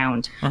arch and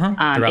round.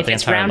 If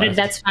it's rounded, lift.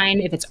 That's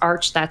fine. If it's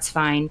arched, that's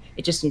fine.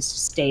 It just needs to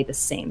stay the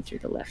same through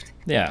the lift.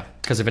 Yeah,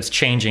 because if it's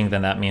changing,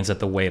 then that means that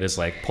the weight is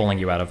like pulling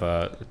you out of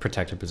a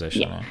protected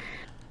position.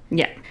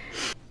 Yeah.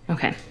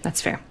 Okay,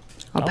 that's fair.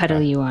 I'll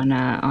peddle you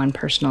on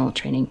personal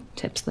training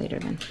tips later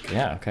then.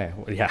 Yeah, okay.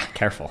 Well, yeah,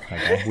 careful,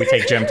 okay? We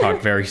take gym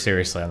talk very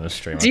seriously on this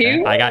stream, okay? Do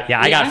you?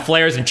 I got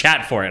flares in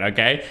chat for it,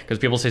 okay? Because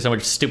people say so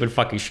much stupid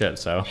fucking shit,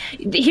 so.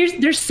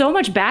 There's so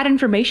much bad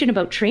information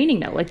about training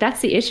though. Like that's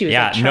the issue.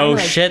 Yeah, no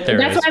shit there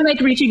is. That's why I'm like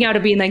reaching out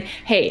and being like,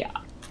 hey,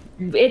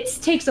 it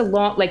takes a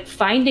long, like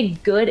finding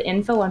good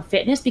info on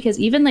fitness, because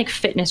even like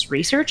fitness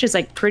research is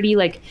like pretty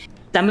like,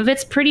 some of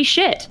it's pretty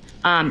shit.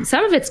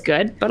 Some of it's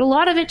good, but a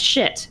lot of it's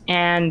shit.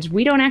 And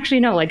we don't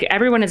actually know. Like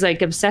everyone is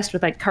like obsessed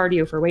with like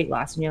cardio for weight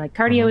loss. And you're like,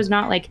 cardio is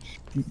not like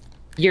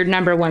your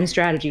 #1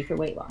 strategy for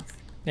weight loss.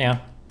 Yeah.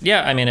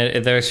 Yeah. I mean,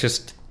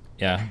 there's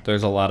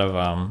a lot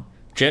of,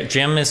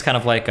 gym is kind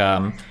of like,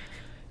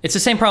 it's the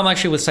same problem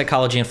actually with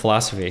psychology and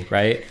philosophy,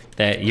 right?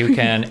 That you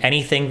can,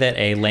 anything that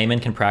a layman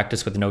can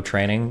practice with no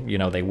training, you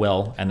know, they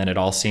will. And then it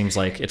all seems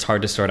like it's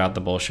hard to sort out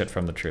the bullshit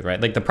from the truth, right?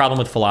 Like the problem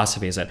with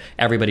philosophy is that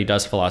everybody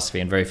does philosophy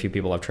and very few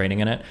people have training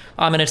in it.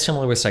 And it's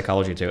similar with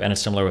psychology too. And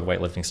it's similar with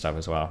weightlifting stuff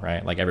as well,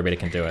 right? Like everybody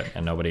can do it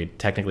and nobody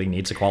technically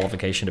needs a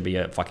qualification to be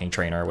a fucking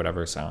trainer or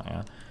whatever. So,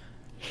 yeah.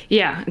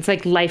 Yeah. It's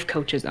like life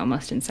coaches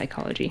almost in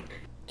psychology.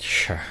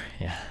 Sure.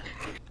 Yeah.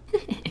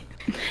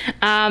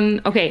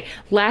 Okay,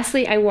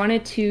 lastly, I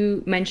wanted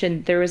to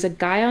mention there was a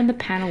guy on the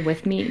panel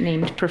with me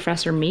named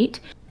Professor Meat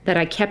that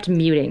I kept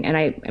muting, and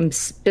I am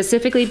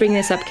specifically bringing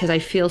this up because I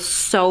feel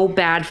so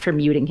bad for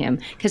muting him,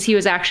 because he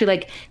was actually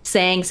like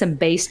saying some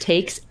base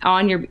takes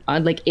on your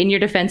like in your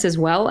defense as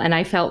well, and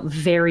I felt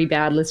very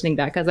bad listening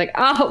back. I was like,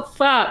 oh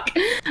fuck,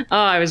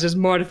 I was just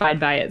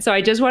mortified by it. So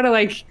I just want to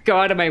like go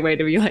out of my way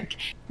to be like,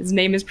 his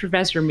name is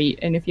Professor Meat,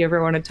 and if you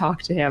ever want to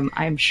talk to him,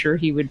 I'm sure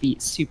he would be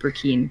super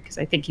keen, because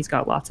I think he's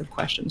got lots of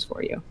questions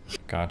for you.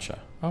 Gotcha.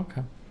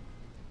 Okay.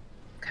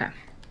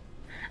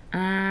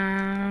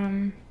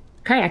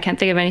 Okay, I can't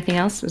think of anything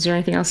else. Is there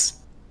anything else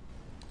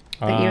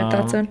that you had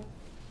thoughts on?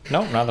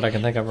 No, not that I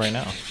can think of right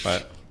now.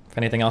 But if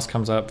anything else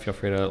comes up, feel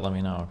free to let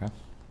me know, okay?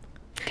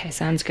 Okay,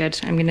 sounds good.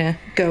 I'm going to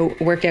go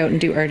work out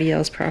and do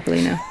RDLs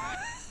properly now.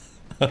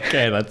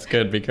 Okay, that's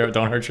good. Be careful.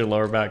 Don't hurt your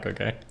lower back,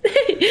 okay?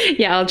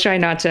 Yeah, I'll try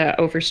not to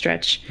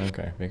overstretch.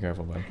 Okay, be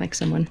careful, bud. Like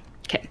someone.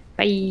 Okay,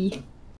 bye.